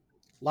Instagram,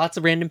 lots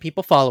of random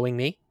people following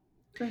me.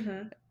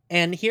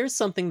 And here's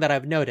something that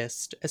I've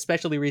noticed,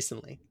 especially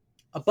recently.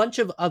 A bunch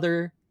of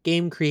other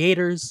game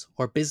creators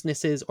or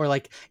businesses, or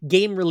like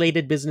game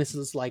related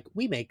businesses, like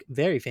we make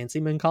very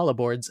fancy Mancala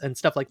boards and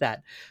stuff like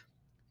that.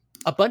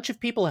 A bunch of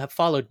people have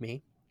followed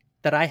me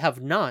that I have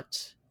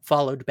not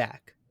followed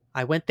back.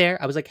 I went there,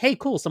 I was like, hey,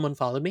 cool, someone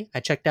followed me. I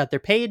checked out their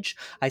page,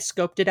 I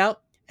scoped it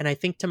out, and I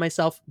think to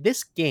myself,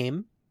 this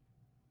game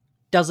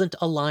doesn't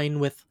align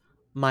with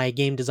my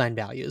game design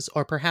values,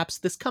 or perhaps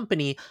this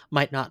company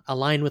might not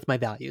align with my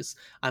values.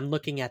 I'm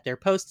looking at their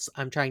posts,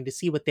 I'm trying to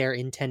see what their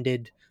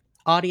intended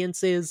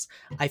audience is.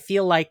 I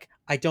feel like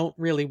I don't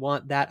really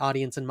want that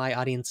audience and my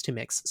audience to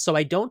mix, so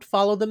I don't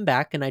follow them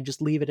back and I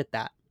just leave it at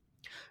that.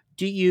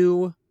 Do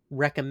you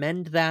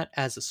recommend that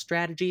as a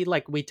strategy?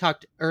 Like we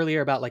talked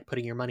earlier about like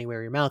putting your money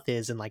where your mouth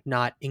is and like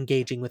not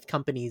engaging with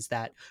companies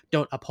that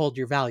don't uphold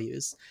your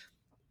values.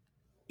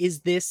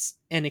 Is this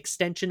an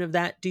extension of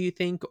that, do you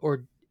think?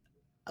 Or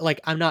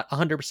like, I'm not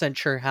 100%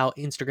 sure how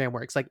Instagram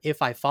works. Like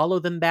if I follow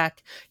them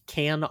back,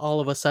 can all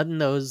of a sudden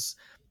those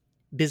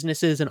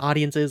businesses and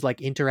audiences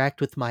like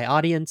interact with my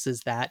audience? Is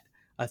that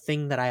a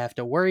thing that I have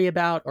to worry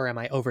about, or am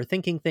I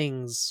overthinking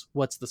things?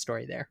 What's the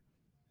story there?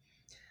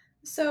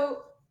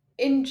 So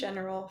in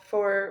general,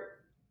 for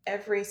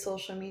every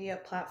social media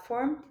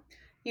platform,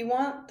 you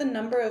want the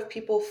number of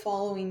people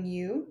following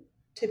you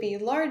to be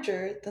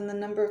larger than the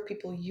number of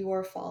people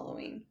you're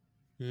following.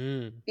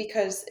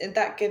 Because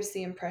that gives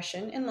the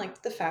impression, and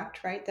like the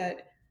fact, right,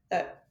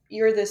 that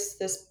you're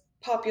this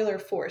popular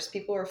force.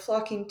 People are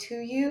flocking to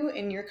you,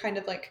 and you're kind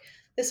of like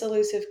this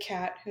elusive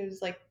cat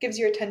who's like gives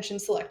your attention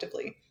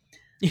selectively.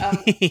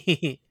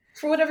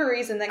 For whatever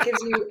reason, that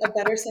gives you a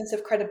better sense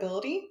of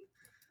credibility,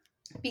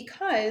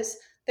 because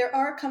there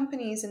are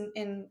companies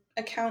and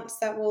accounts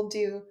that will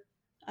do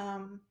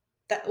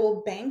that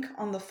will bank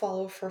on the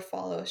follow for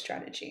follow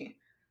strategy.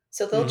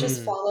 So they'll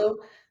just follow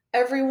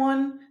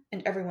everyone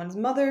and everyone's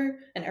mother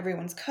and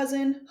everyone's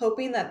cousin,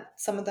 hoping that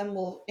some of them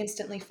will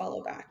instantly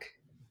follow back.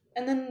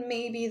 And then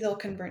maybe they'll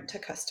convert to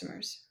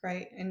customers,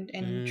 right? And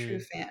true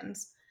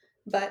fans.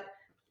 But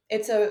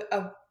it's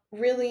a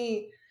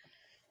really,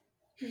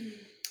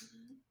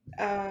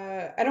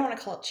 I don't want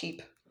to call it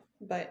cheap,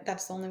 but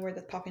that's the only word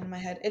that's popping in my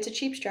head. It's a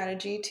cheap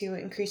strategy to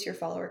increase your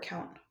follower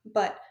count.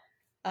 But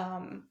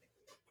um,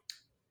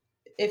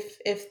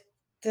 if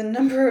the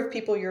number of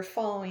people you're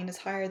following is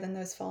higher than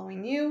those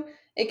following you,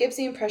 it gives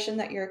the impression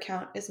that your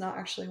account is not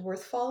actually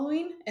worth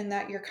following and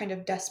that you're kind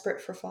of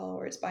desperate for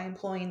followers by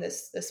employing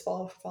this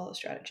follow for follow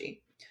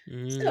strategy.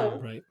 So,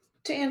 Right.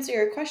 to answer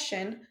your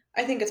question,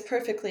 I think it's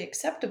perfectly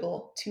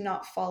acceptable to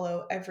not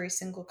follow every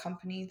single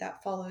company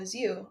that follows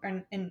you,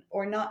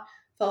 or not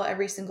follow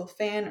every single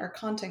fan or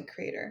content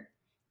creator.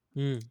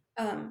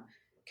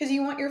 Because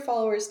you want your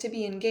followers to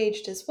be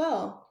engaged as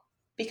well,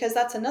 because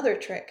that's another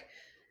trick.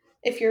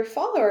 If your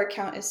follower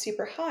count is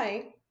super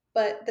high,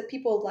 but the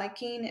people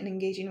liking and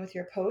engaging with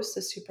your posts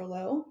is super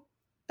low,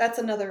 that's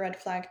another red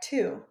flag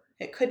too.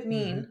 It could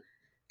mean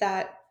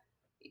that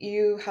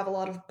you have a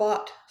lot of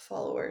bot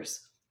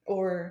followers,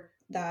 or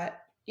that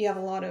you have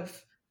a lot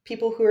of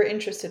people who are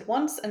interested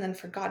once and then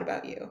forgot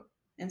about you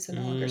and so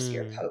no longer see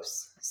your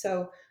posts.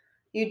 So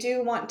you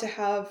do want to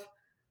have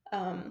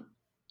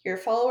your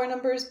follower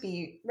numbers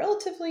be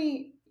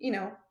relatively,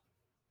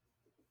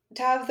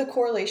 to have the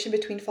correlation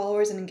between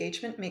followers and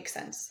engagement makes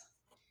sense.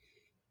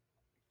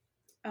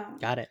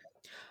 Got it.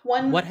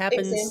 One What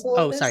happens? example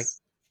of Oh, sorry.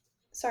 this,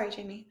 sorry,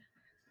 Jamie.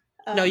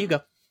 No, you go.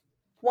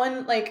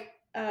 One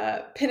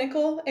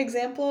pinnacle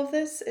example of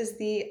this is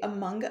the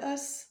Among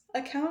Us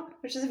account,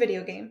 which is a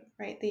video game,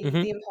 right?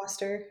 The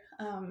imposter.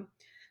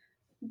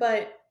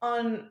 But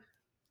on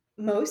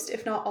most,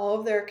 if not all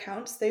of their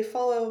accounts, they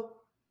follow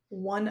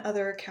one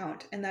other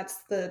account, and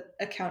that's the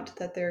account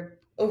that their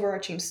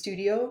overarching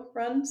studio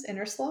runs,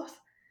 Innersloth.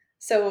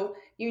 So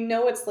you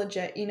know it's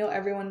legit. You know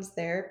everyone's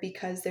there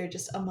because they're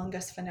just Among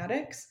Us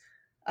fanatics,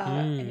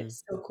 and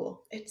it's so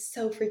cool. It's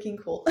so freaking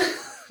cool.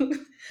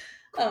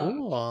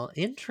 Cool.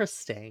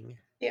 Interesting.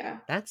 Yeah.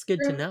 That's good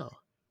to For know.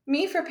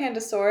 me, for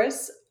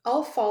Pandasaurus,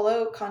 I'll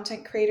follow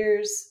content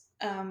creators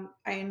I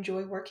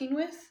enjoy working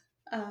with,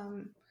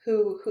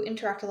 who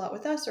interact a lot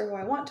with us or who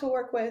I want to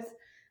work with.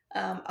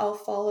 I'll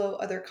follow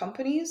other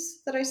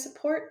companies that I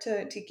support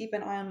to keep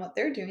an eye on what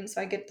they're doing,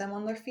 so I get them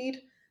on their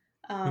feed.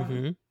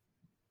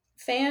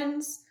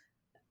 Fans,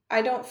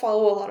 I don't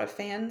follow a lot of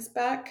fans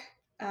back,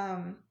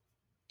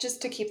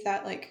 just to keep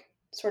that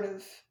sort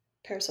of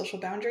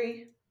parasocial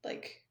boundary.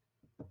 Like,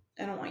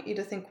 I don't want you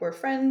to think we're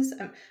friends.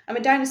 I'm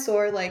a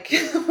dinosaur. Like,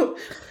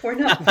 we're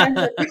not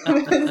friends.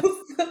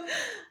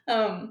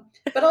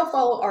 But I'll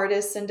follow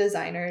artists and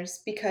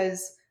designers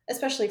because,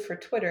 especially for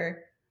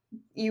Twitter,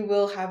 you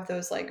will have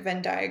those like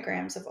Venn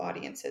diagrams of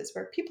audiences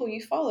where people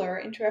you follow are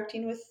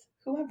interacting with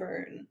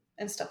whoever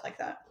and stuff like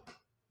that.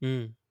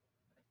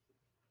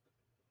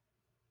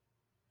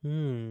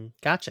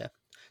 Gotcha.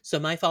 So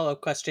my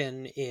follow-up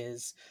question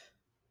is,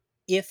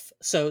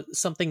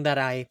 something that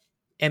I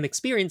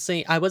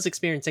was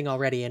experiencing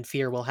already, and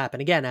fear will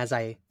happen again as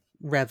I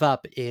rev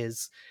up,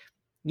 is,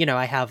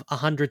 I have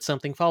 100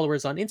 something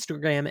followers on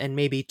Instagram and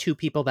maybe 2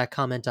 people that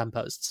comment on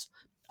posts.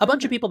 A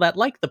bunch of people that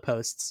like the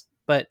posts,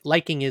 but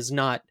liking is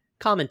not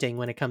commenting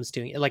when it comes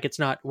to, like, it's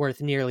not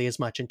worth nearly as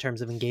much in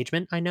terms of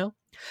engagement, I know.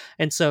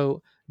 And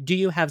so do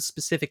you have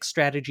specific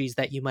strategies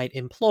that you might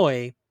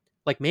employ?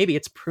 Like, maybe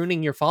it's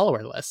pruning your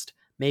follower list.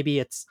 Maybe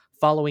it's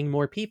following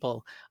more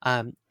people,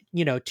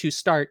 to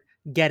start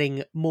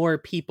getting more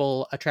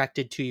people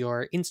attracted to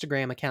your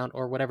Instagram account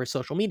or whatever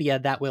social media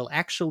that will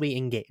actually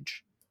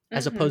engage,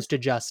 as opposed to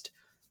just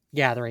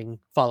gathering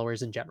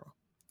followers in general.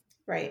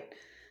 Right.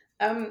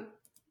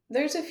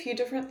 There's a few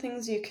different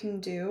things you can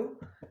do.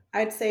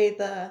 I'd say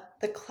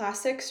the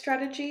classic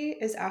strategy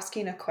is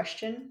asking a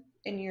question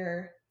in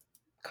your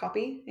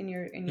copy, in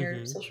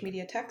your social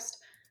media text.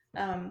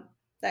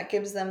 That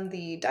gives them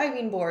the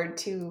diving board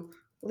to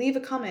leave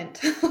a comment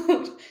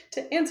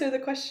to answer the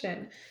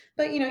question.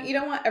 But you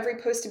don't want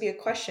every post to be a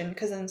question,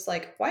 because then it's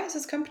like, why is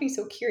this company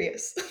so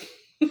curious?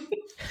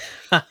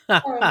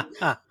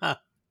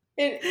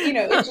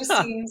 It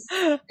just seems,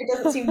 it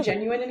doesn't seem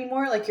genuine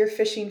anymore. Like you're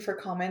fishing for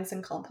comments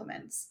and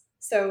compliments.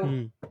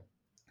 So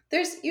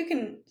you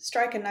can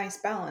strike a nice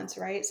balance,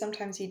 right?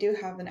 Sometimes you do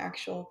have an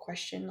actual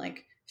question,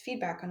 like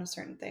feedback on a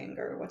certain thing,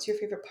 or what's your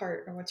favorite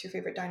part, or what's your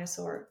favorite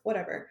dinosaur,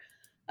 whatever.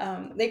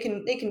 They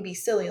can be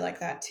silly like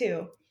that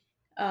too.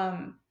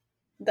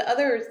 The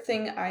other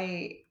thing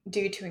I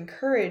do to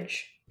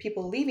encourage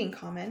people leaving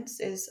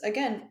comments is,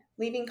 again,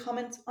 leaving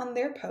comments on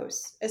their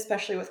posts,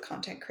 especially with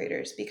content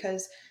creators,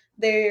 because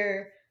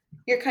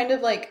you're kind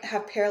of like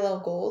have parallel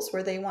goals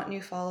where they want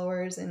new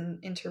followers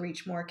and to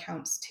reach more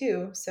accounts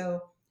too.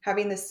 So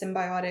having this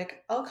symbiotic,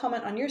 I'll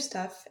comment on your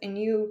stuff and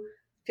you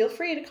feel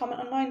free to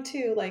comment on mine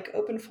too, like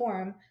open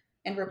forum,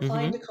 and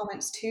replying to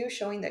comments too,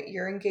 showing that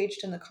you're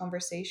engaged in the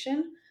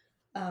conversation.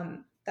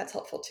 That's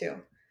helpful too.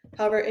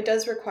 However, it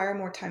does require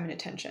more time and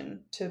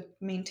attention to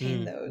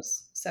maintain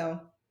those. So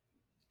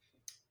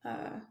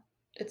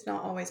it's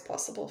not always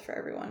possible for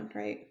everyone,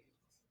 right?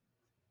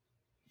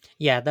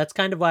 Yeah, that's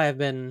kind of why I've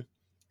been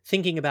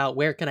thinking about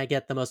where can I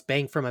get the most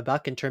bang for my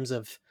buck in terms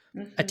of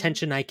Mm-hmm.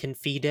 attention I can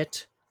feed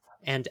it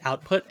and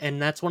output.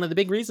 And that's one of the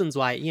big reasons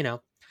why,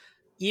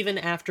 even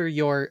after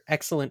your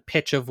excellent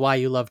pitch of why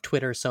you love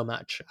Twitter so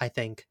much, I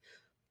think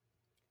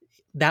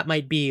that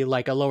might be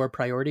like a lower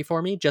priority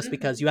for me just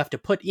because Mm-hmm. you have to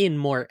put in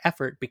more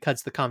effort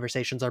because the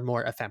conversations are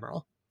more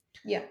ephemeral.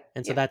 Yeah.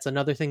 And so Yeah. that's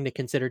another thing to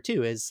consider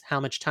too, is how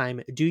much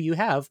time do you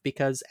have?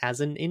 Because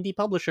as an indie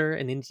publisher,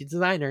 an indie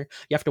designer,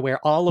 you have to wear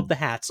all of the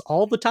hats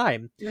all the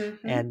time.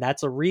 Mm-hmm. And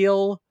that's a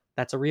real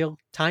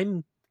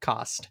time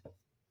cost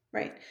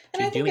Right.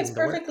 And to I think it's doing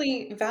the work.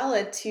 perfectly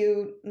valid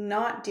to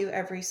not do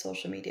every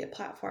social media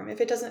platform.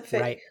 If it doesn't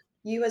fit Right.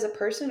 you as a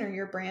person or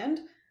your brand,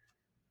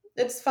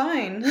 it's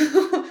fine.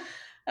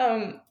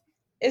 um,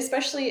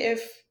 Especially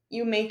if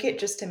you make it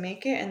just to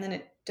make it and then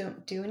it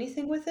don't do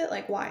anything with it.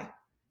 Like, why?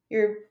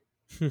 Your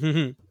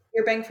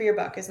your bang for your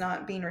buck is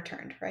not being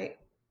returned, right?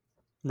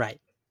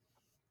 Right.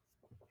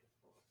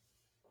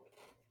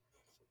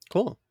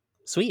 Cool.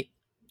 Sweet.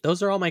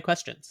 Those are all my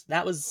questions.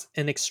 That was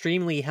an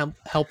extremely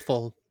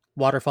helpful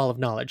waterfall of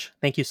knowledge.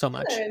 Thank you so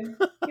much. Good.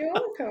 You're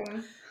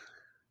welcome.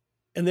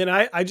 And then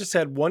I just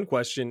had one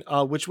question,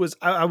 which was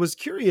I was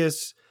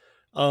curious,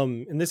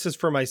 and this is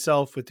for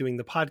myself with doing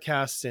the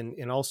podcast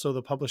and also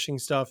the publishing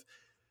stuff.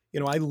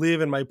 I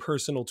live in my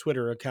personal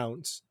Twitter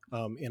accounts,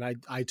 and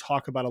I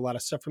talk about a lot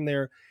of stuff from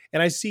there.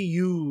 And I see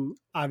you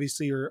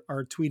obviously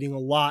are tweeting a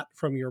lot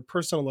from your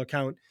personal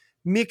account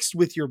mixed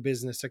with your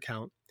business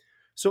account.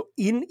 So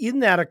in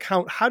that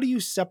account, how do you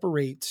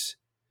separate,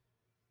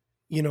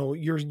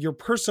 your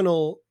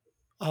personal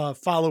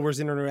followers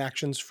and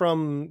interactions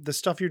from the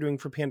stuff you're doing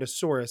for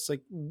Pandasaurus?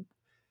 Like,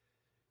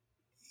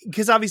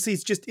 because obviously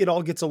it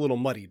all gets a little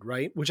muddied,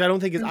 right? Which I don't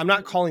think is, I'm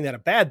not Mhm. calling that a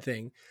bad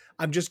thing.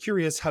 I'm just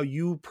curious how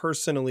you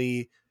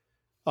personally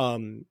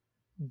um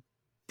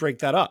break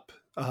that up.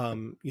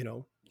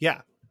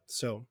 Yeah.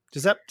 So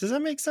does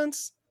that make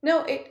sense?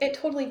 No, it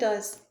totally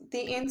does.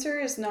 The answer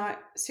is not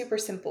super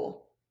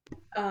simple.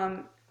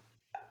 Um,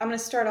 I'm going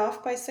to start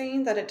off by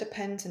saying that it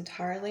depends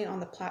entirely on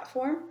the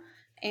platform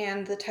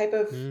and the type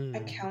of Mm.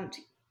 account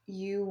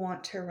you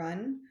want to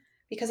run.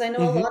 Because I know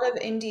a Mm-hmm. lot of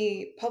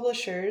indie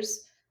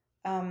publishers,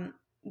 um,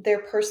 their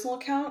personal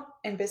account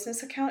and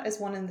business account is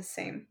one and the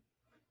same.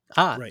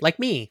 Ah, Right. like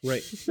me.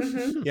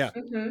 Mm-hmm. Yeah.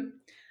 Mm-hmm.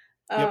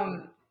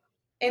 Yep.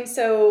 And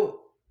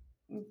so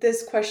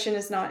this question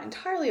is not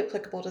entirely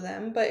applicable to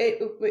them, but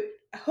it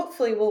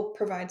hopefully will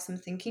provide some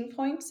thinking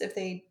points if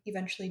they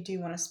eventually do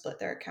want to split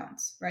their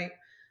accounts, right?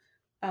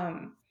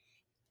 Um,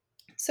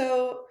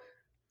 so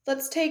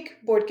let's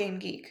take Board Game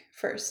Geek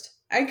first.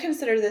 I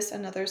consider this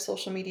another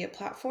social media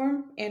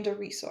platform and a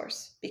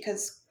resource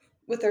because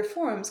with their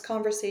forums,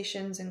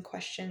 conversations and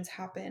questions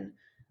happen,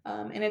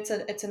 and it's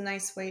a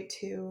nice way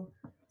to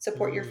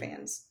support your Mm.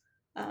 fans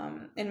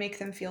and make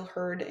them feel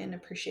heard and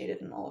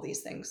appreciated and all of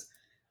these things.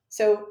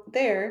 So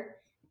there,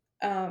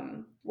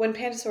 when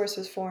Pandasaurus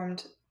was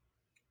formed,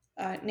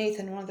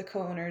 Nathan, one of the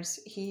co-owners,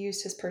 he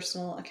used his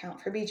personal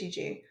account for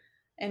BGG,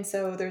 and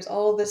so there's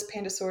all this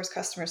Pandasaurus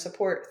customer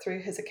support through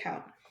his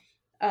account.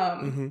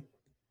 Um, Mm-hmm.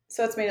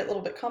 so it's made it a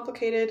little bit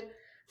complicated.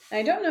 And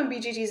I don't know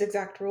BGG's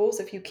exact rules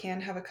if you can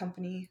have a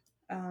company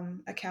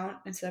account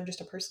instead of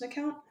just a person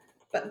account.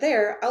 But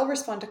there, I'll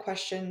respond to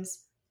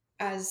questions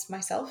as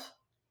myself.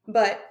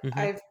 But Hmm.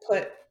 I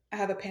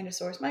have a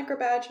Pandasaurus micro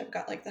badge. I've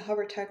got like the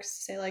hover text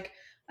to say like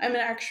I'm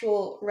an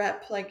actual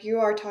rep. Like you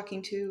are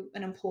talking to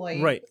an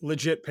employee. Right.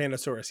 Legit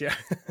Pandasaurus. Yeah.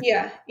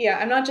 Yeah, yeah.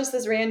 I'm not just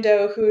this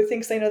rando who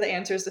thinks they know the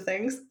answers to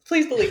things.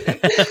 Please believe me.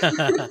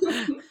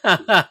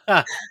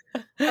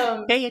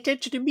 um, Pay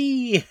attention to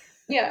me.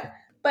 Yeah,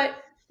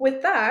 but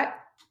with that,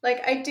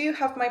 like I do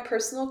have my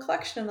personal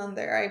collection on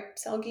there. I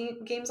sell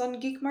games on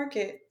Geek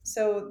Market,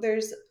 so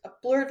there's a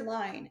blurred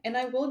line, and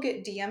I will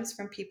get DMs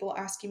from people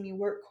asking me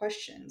work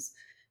questions,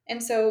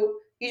 and so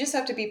you just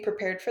have to be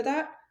prepared for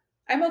that.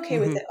 I'm okay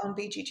with Mm-hmm. it on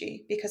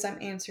BGG because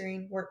I'm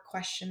answering work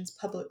questions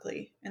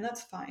publicly, and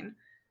that's fine.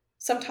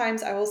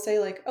 Sometimes I will say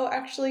like, "Oh,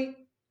 actually,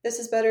 this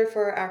is better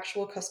for an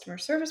actual customer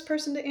service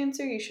person to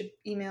answer. You should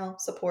email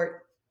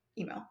support,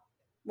 email,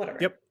 whatever."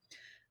 Yep.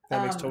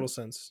 That makes total Um,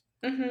 sense.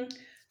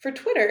 For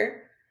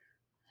Twitter,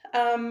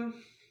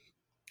 um,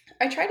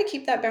 I try to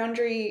keep that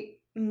boundary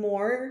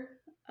more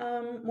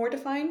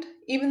defined.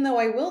 Even though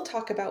I will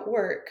talk about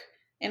work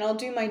and I'll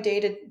do my day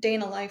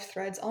in a life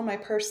threads on my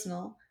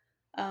personal.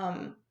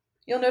 Um,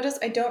 you'll notice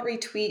I don't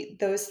retweet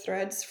those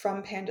threads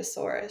from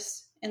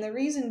Pandasaurus, and the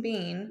reason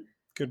being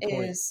Good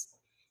point. is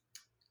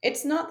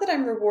it's not that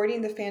I'm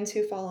rewarding the fans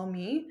who follow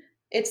me.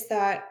 It's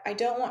that I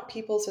don't want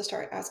people to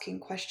start asking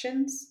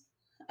questions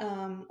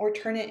or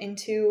turn it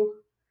into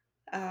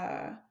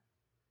uh,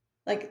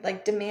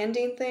 like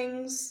demanding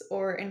things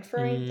or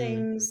inferring Mm.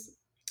 things,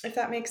 if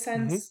that makes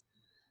Mm-hmm. sense.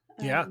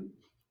 Yeah. Um,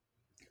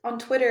 on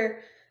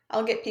Twitter,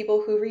 I'll get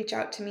people who reach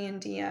out to me in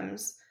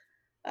DMs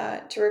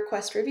to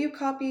request review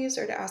copies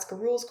or to ask a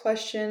rules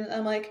question.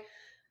 I'm like,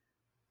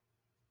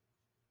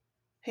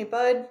 hey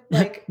bud,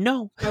 like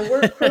No. my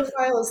work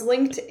profile is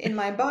linked in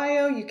my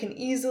bio. You can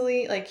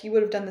easily, like, you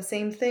would have done the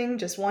same thing,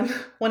 just one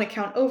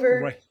account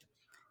over.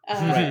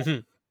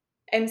 Right.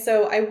 And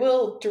so I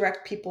will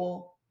direct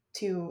people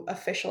to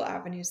official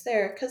avenues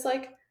there because,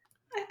 like,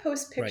 I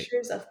post Right.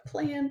 pictures of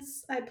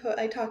plants.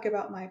 I talk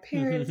about my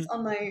parents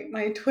on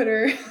my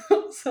Twitter.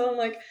 So I'm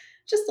like,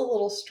 just a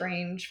little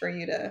strange for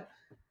you to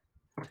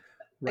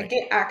Right.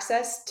 get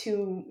access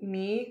to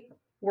me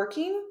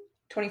working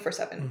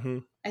 24/7. Mm-hmm.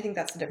 I think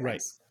that's the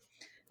difference.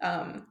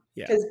 Yeah.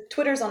 Because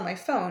Twitter's on my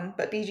phone,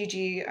 but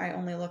BGG I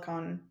only look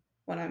on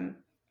when I'm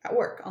at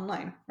work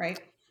online, right?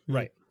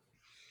 Right.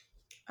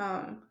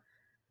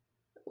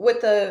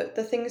 With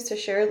the things to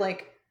share,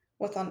 like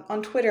with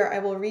on Twitter, I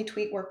will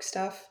retweet work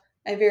stuff.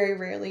 I very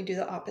rarely do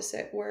the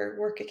opposite, where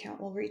work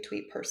account will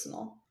retweet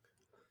personal.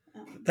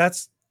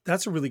 That's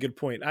a really good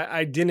point.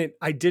 I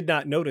did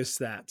not notice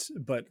that,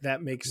 but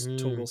that makes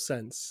total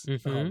sense.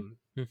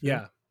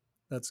 Yeah,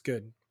 that's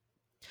good.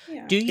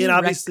 Yeah. Do you And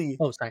obviously,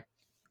 oh, sorry.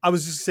 I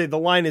was just to say the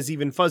line is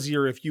even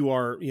fuzzier if you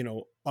are,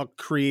 a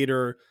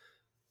creator,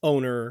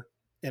 owner,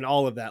 and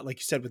all of that. Like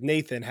you said with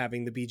Nathan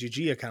having the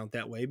BGG account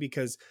that way,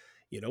 because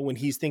when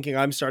he's thinking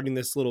I'm starting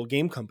this little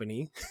game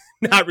company,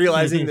 not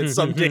realizing that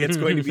someday it's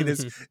going to be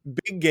this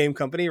big game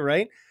company,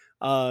 right?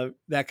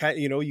 That kind,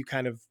 you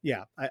kind of,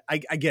 yeah, I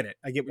get it.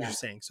 I get what you're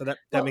saying. So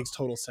that makes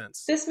total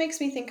sense. This makes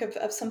me think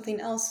of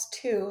something else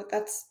too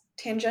that's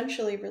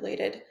tangentially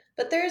related.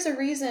 But there is a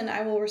reason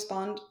I will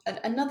respond,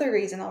 another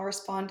reason I'll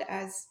respond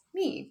as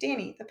me,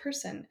 Danny, the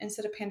person,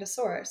 instead of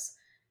Pandasaurus.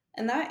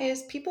 And that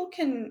is people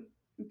can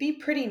be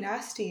pretty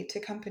nasty to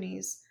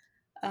companies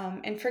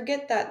and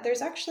forget that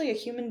there's actually a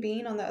human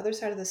being on the other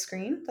side of the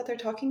screen that they're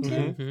talking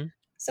to.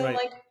 So, Right.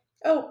 like,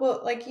 oh,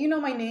 well, like, you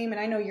know my name and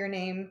I know your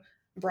name,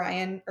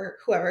 Brian, or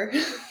whoever.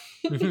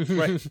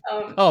 Right.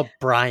 Oh,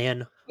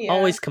 Brian. Yeah.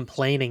 Always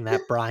complaining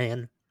that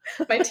Brian.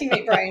 My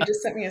teammate Brian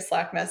just sent me a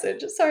Slack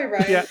message. Sorry,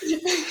 Brian. Yeah.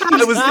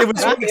 It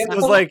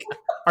was like,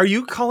 are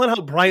you calling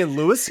out Brian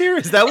Lewis here?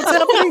 Is that what's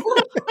happening?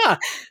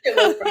 It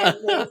was Brian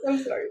Lewis.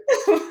 I'm sorry.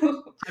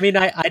 I mean,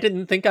 I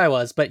didn't think I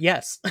was, but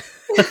yes.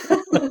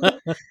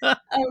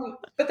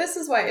 But this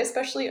is why,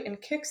 especially in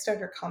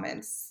Kickstarter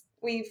comments,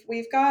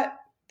 we've got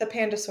the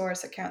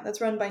Pandasaurus account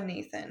that's run by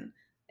Nathan,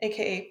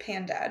 aka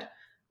Pandad,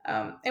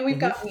 and we've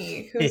got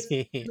me who's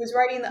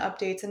writing the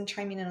updates and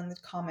chiming in on the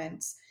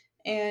comments.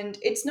 And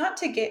it's not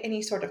to get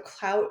any sort of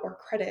clout or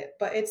credit,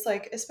 but it's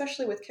like,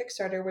 especially with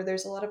Kickstarter, where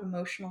there's a lot of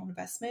emotional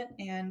investment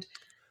and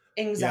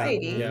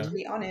anxiety, to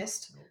be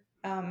honest,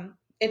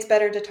 it's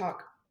better to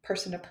talk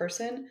person to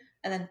person.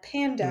 And then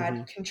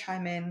Pandad can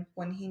chime in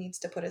when he needs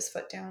to put his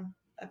foot down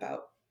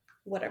about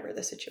whatever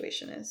the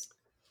situation is.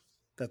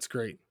 That's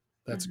great.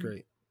 That's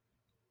great.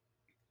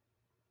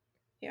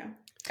 Yeah.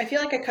 I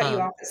feel like I cut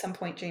you off at some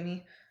point,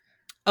 Jamie.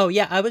 Oh,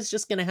 yeah. I was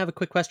just going to have a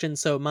quick question.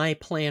 So my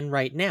plan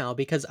right now,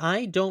 because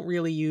I don't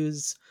really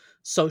use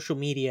social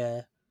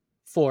media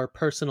for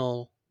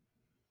personal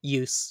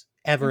use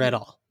ever at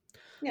all.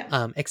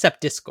 Yeah. Except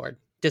Discord.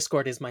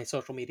 Discord is my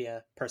social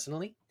media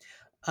personally.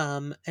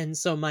 And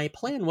so my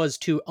plan was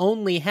to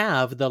only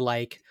have the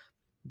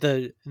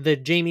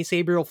Jamie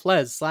Sabriel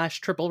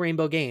Flez / Triple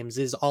Rainbow Games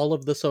is all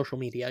of the social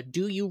media.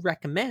 Do you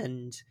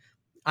recommend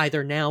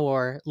either now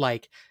or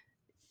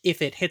if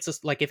it hits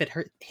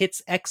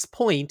hits X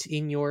point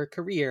in your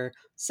career,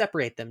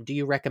 separate them? Do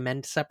you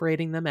recommend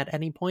separating them at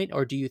any point,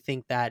 or do you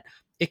think that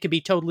it could be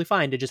totally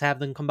fine to just have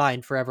them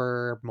combined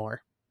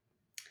forevermore?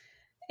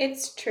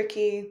 It's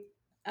tricky.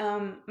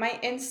 My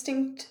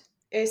instinct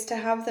is to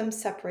have them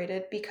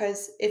separated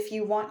because if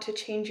you want to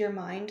change your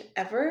mind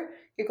ever,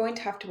 you're going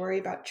to have to worry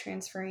about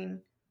transferring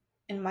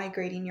and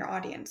migrating your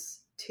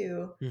audience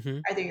to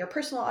either your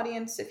personal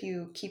audience if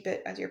you keep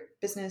it as your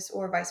business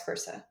or vice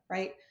versa,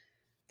 right?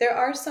 There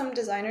are some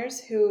designers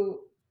who,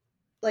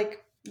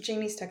 like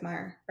Jamie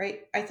Stegmaier,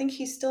 right? I think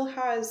he still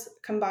has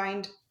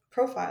combined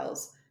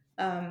profiles,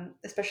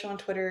 especially on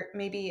Twitter,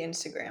 maybe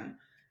Instagram,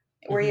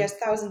 where he has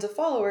thousands of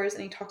followers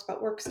and he talks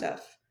about work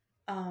stuff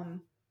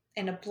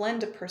and a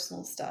blend of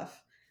personal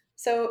stuff.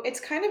 So it's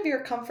kind of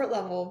your comfort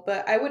level,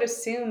 but I would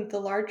assume the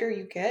larger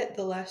you get,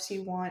 the less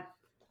you want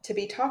to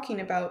be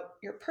talking about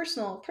your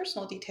personal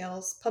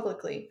details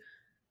publicly.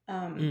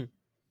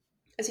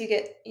 As you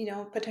get,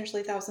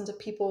 potentially thousands of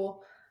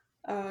people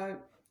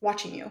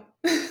watching you.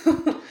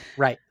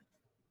 Right.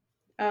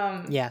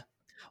 Yeah.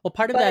 Well,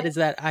 part of that is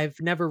that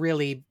I've never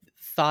really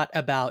thought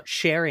about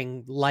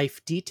sharing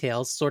life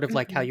details, sort of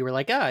like how you were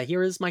like,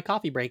 here is my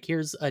coffee break.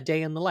 Here's a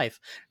day in the life.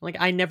 Like,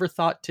 I never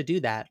thought to do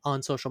that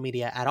on social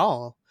media at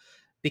all,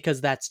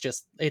 because that's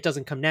just, it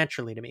doesn't come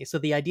naturally to me. So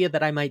the idea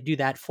that I might do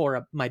that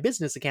for my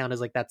business account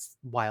is like, that's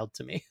wild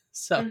to me.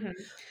 So,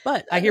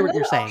 but I hear what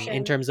you're saying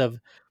in terms of,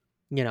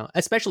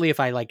 especially if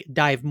I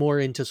dive more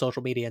into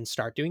social media and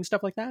start doing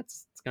stuff like that,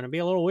 it's going to be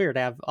a little weird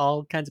to have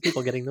all kinds of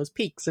people getting those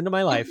peeks into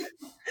my life.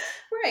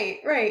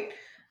 Right.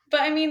 But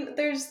I mean,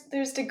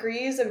 there's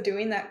degrees of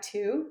doing that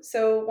too.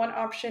 So one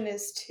option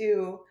is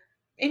to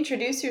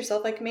introduce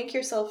yourself, make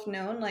yourself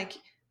known. Like,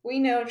 we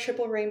know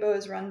Triple Rainbow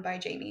is run by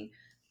Jamie,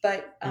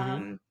 but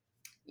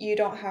you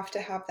don't have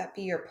to have that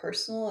be your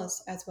personal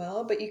as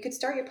well, but you could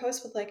start your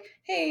post with like,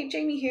 hey,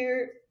 Jamie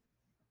here,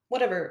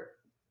 whatever,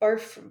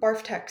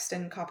 barf text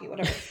and copy,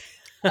 whatever.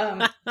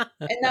 And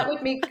that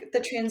would make the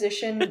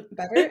transition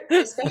better,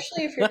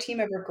 especially if your team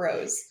ever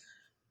grows.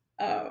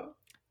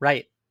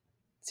 Right.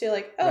 So you're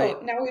like,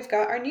 Right. now we've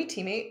got our new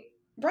teammate,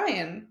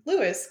 Brian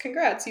Lewis.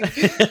 Congrats.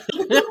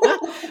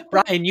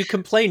 Brian, you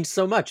complained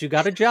so much. You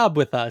got a job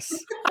with us.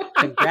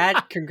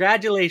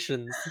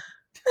 Congratulations.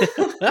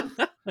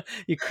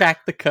 You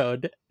cracked the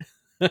code.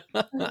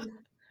 But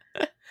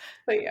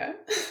yeah.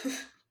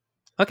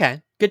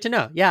 Okay, good to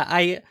know.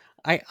 Yeah,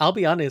 I'll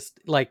be honest,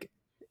 like,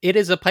 it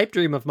is a pipe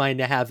dream of mine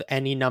to have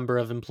any number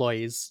of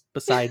employees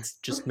besides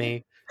just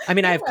me. I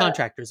mean, I have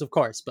contractors, of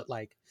course, but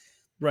like,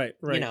 Right.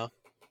 you know,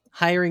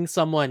 hiring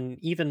someone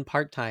even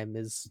part-time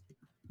is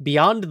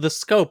beyond the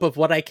scope of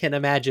what I can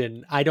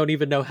imagine. I don't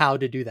even know how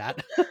to do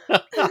that.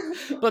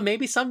 But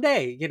maybe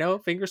someday, you know,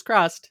 fingers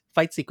crossed.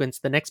 Fight sequence,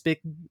 the next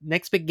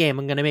big game.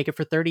 I'm gonna make it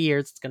for 30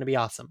 years. It's gonna be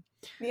awesome.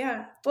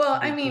 Yeah. Well,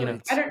 I mean, You know,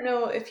 I don't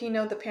know if you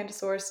know the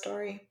Pandasaurus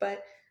story,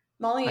 but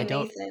Molly and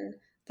Nathan,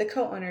 the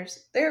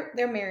co-owners, they're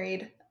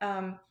married.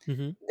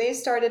 They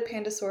started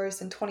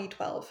Pandasaurus in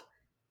 2012,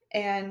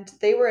 and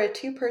they were a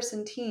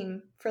 2-person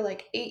team for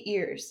like 8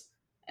 years,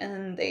 and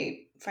then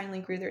they finally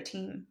grew their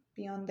team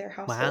beyond their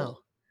household. Wow.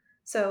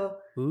 So,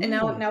 and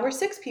now we're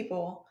 6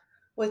 people,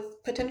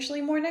 with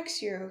potentially more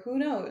next year. Who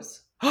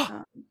knows?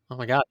 Oh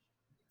my god.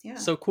 Yeah.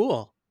 So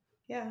cool.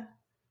 Yeah.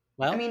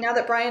 Well, I mean, now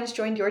that Brian's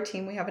joined your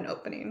team, we have an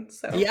opening.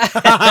 So yeah.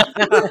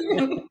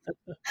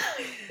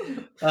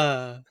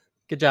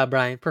 Good job,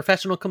 Brian.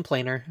 Professional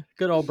complainer.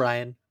 Good old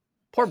Brian.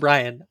 Poor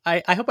Brian.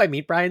 I hope I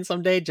meet Brian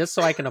someday just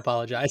so I can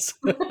apologize.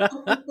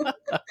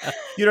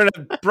 You don't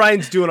have,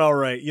 Brian's doing all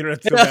right. You don't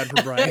have to feel bad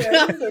for Brian.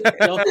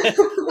 Okay.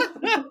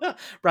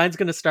 Brian's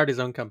going to start his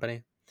own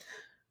company.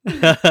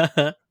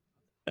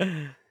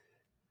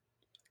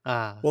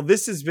 Well,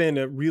 this has been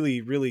a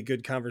really, really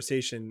good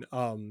conversation.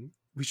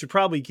 We should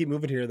probably keep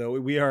moving here, though.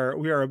 We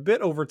are a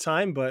bit over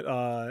time, but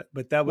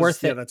that was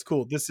worth it. That's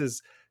cool. This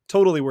is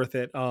totally worth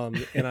it.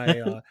 And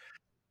I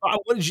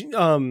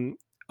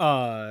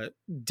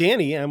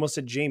Danny, I almost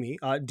said Jamie.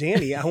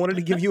 Danny, I wanted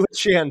to give you a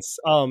chance.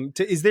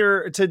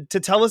 To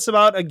tell us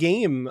about a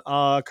game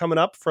coming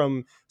up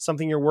from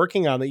something you're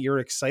working on that you're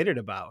excited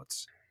about.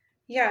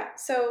 Yeah.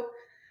 So,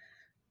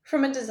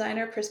 from a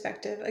designer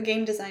perspective, a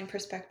game design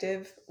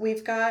perspective,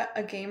 we've got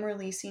a game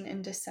releasing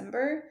in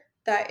December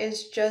that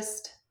is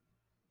just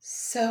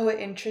so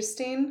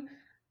interesting.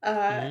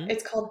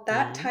 It's called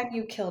That Time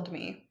You Killed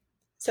Me.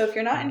 So if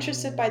you're not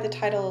interested by the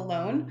title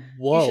alone,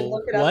 you should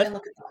look it up and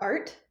look at the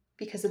art,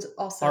 because it's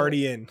also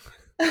already in.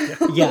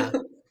 Yeah.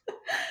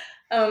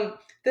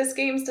 This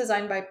game's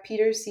designed by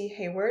Peter C.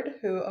 Hayward,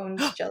 who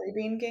owns Jelly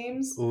Bean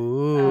Games.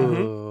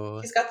 Ooh.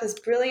 He's got this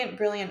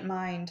brilliant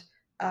mind,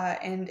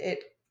 and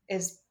it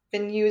has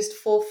been used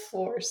full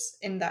force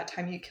in That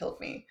Time You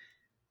Killed Me.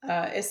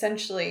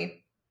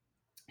 Essentially,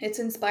 it's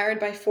inspired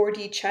by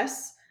 4D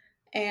chess,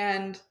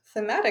 and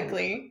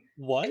thematically,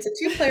 it's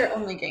a 2-player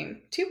only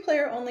game.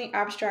 2-player only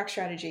abstract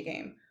strategy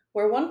game,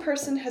 where one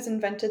person has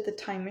invented the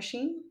time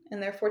machine,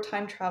 and therefore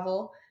time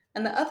travel,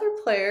 and the other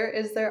player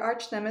is their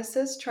arch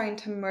nemesis trying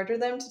to murder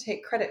them to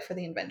take credit for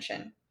the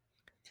invention.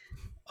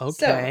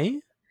 Okay. So,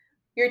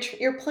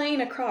 you're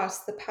playing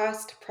across the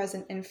past,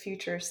 present, and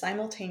future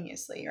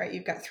simultaneously, right?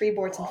 You've got 3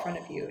 boards in front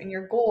of you, and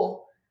your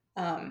goal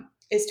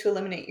is to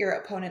eliminate your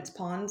opponent's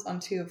pawns on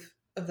 2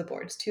 of the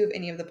boards, 2 of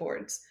any of the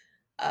boards.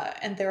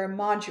 And there are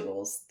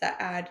modules that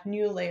add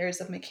new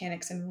layers of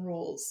mechanics and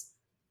rules.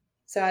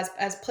 So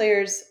as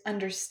players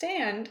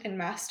understand and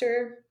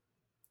master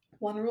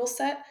one rule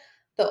set,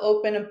 they'll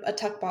open a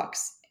tuck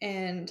box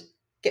and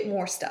get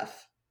more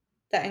stuff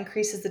that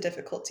increases the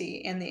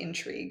difficulty and the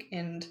intrigue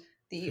and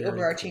the Very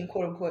overarching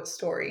cool. quote-unquote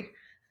story.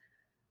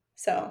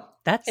 So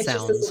that it's sounds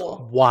just this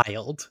little,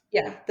 wild.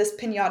 Yeah, this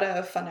pinata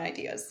of fun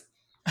ideas.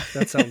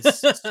 That sounds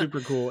super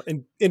cool.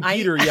 And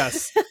Peter,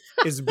 yes,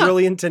 is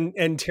brilliant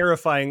and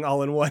terrifying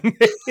all in one.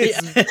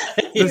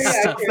 The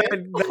stuff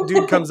that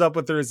dude comes up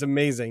with there is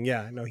amazing.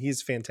 Yeah, no,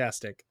 he's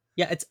fantastic.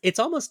 Yeah, it's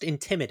almost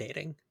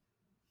intimidating.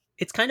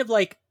 It's kind of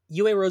like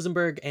Yue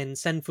Rosenberg and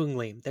Sen Fung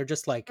Lim. They're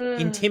just like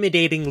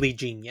intimidatingly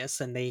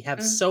genius, and they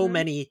have such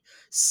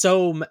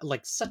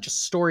a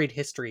storied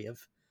history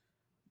of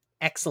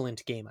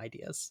excellent game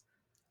ideas.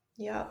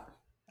 Yeah.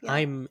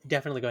 I'm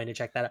definitely going to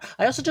check that out.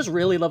 I also just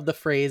really love the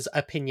phrase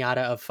 "a piñata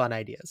of fun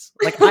ideas."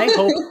 Like, I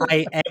hope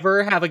I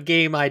ever have a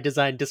game I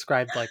designed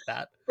described like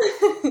that,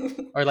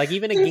 or like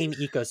even a game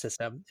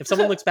ecosystem. If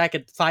someone looks back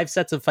at 5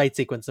 sets of fight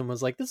sequence and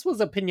was like, "This was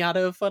a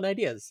piñata of fun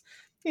ideas,"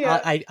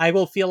 I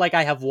will feel like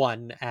I have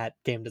won at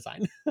game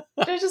design.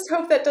 I just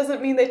hope that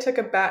doesn't mean they took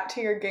a bat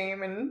to your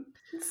game and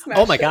smashed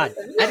Oh my god,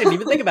 everything. I didn't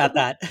even think about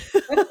that.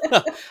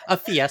 A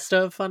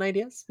fiesta of fun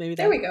ideas, maybe.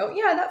 There we go.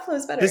 Yeah, that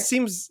flows better. This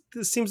seems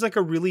like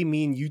a really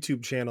mean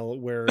YouTube channel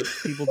where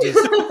people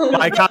just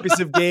buy copies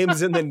of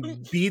games and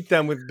then beat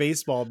them with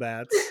baseball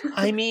bats.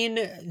 I mean,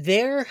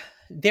 there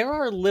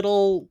are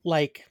little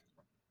like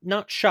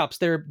not shops.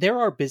 There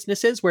are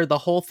businesses where the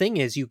whole thing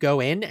is you go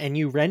in and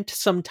you rent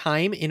some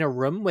time in a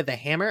room with a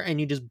hammer and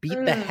you just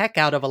beat the heck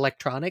out of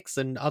electronics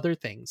and other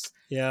things.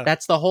 Yeah.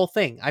 That's the whole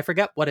thing. I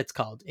forget what it's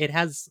called. It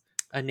has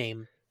a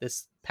name.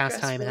 This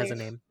pastime Stress has a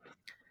relief. name.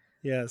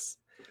 Yes.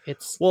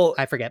 It's Well,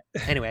 I forget.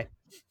 Anyway.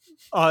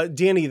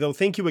 Danny, though,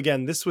 thank you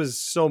again. This was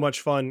so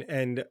much fun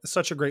and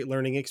such a great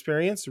learning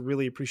experience.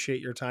 Really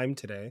appreciate your time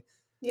today.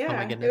 Yeah,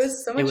 my it goodness.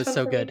 was so It much was fun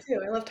so for good. me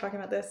too. I love talking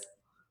about this.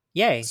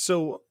 Yay.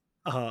 So,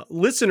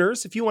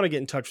 listeners, if you want to get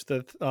in touch with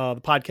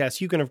the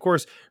podcast, you can, of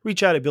course,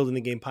 reach out at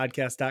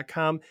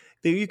buildingthegamepodcast.com.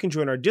 There you can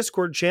join our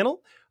Discord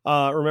channel.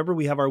 Remember,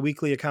 we have our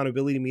weekly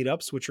accountability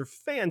meetups, which are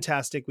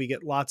fantastic. We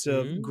get lots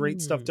of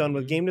great stuff done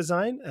with game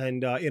design,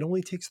 and it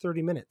only takes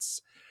 30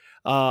 minutes.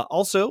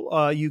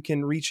 Also, you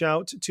can reach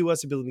out to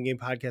us at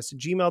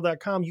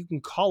buildingthegamepodcast@gmail.com. You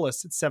can call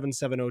us at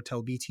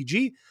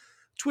 770-TEL-BTG.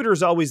 Twitter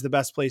is always the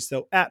best place,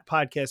 though, at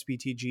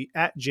podcastbtg,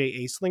 at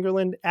JA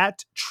Slingerland,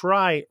 at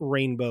Try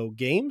Rainbow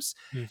Games.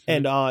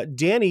 And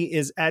Danny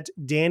is at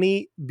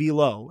Danny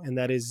Below, and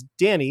that is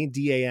Danny,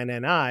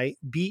 DANNI,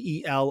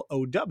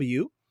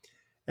 BELOW.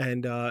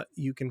 And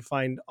you can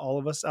find all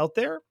of us out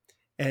there.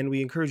 And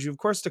we encourage you, of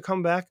course, to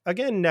come back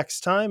again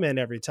next time and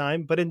every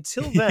time. But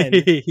until then,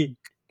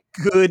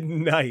 good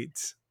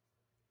night.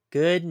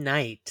 Good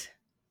night.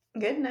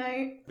 Good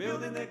night.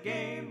 Building the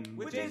game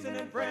with Jason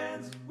and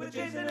friends, with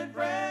Jason and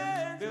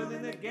friends.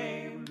 Building the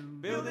game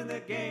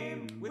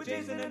with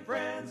Jason and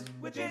friends,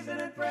 with Jason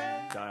and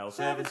friends. Dial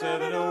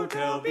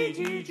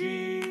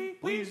 770-TEL-BTG.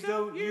 Please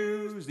don't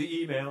use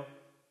the email.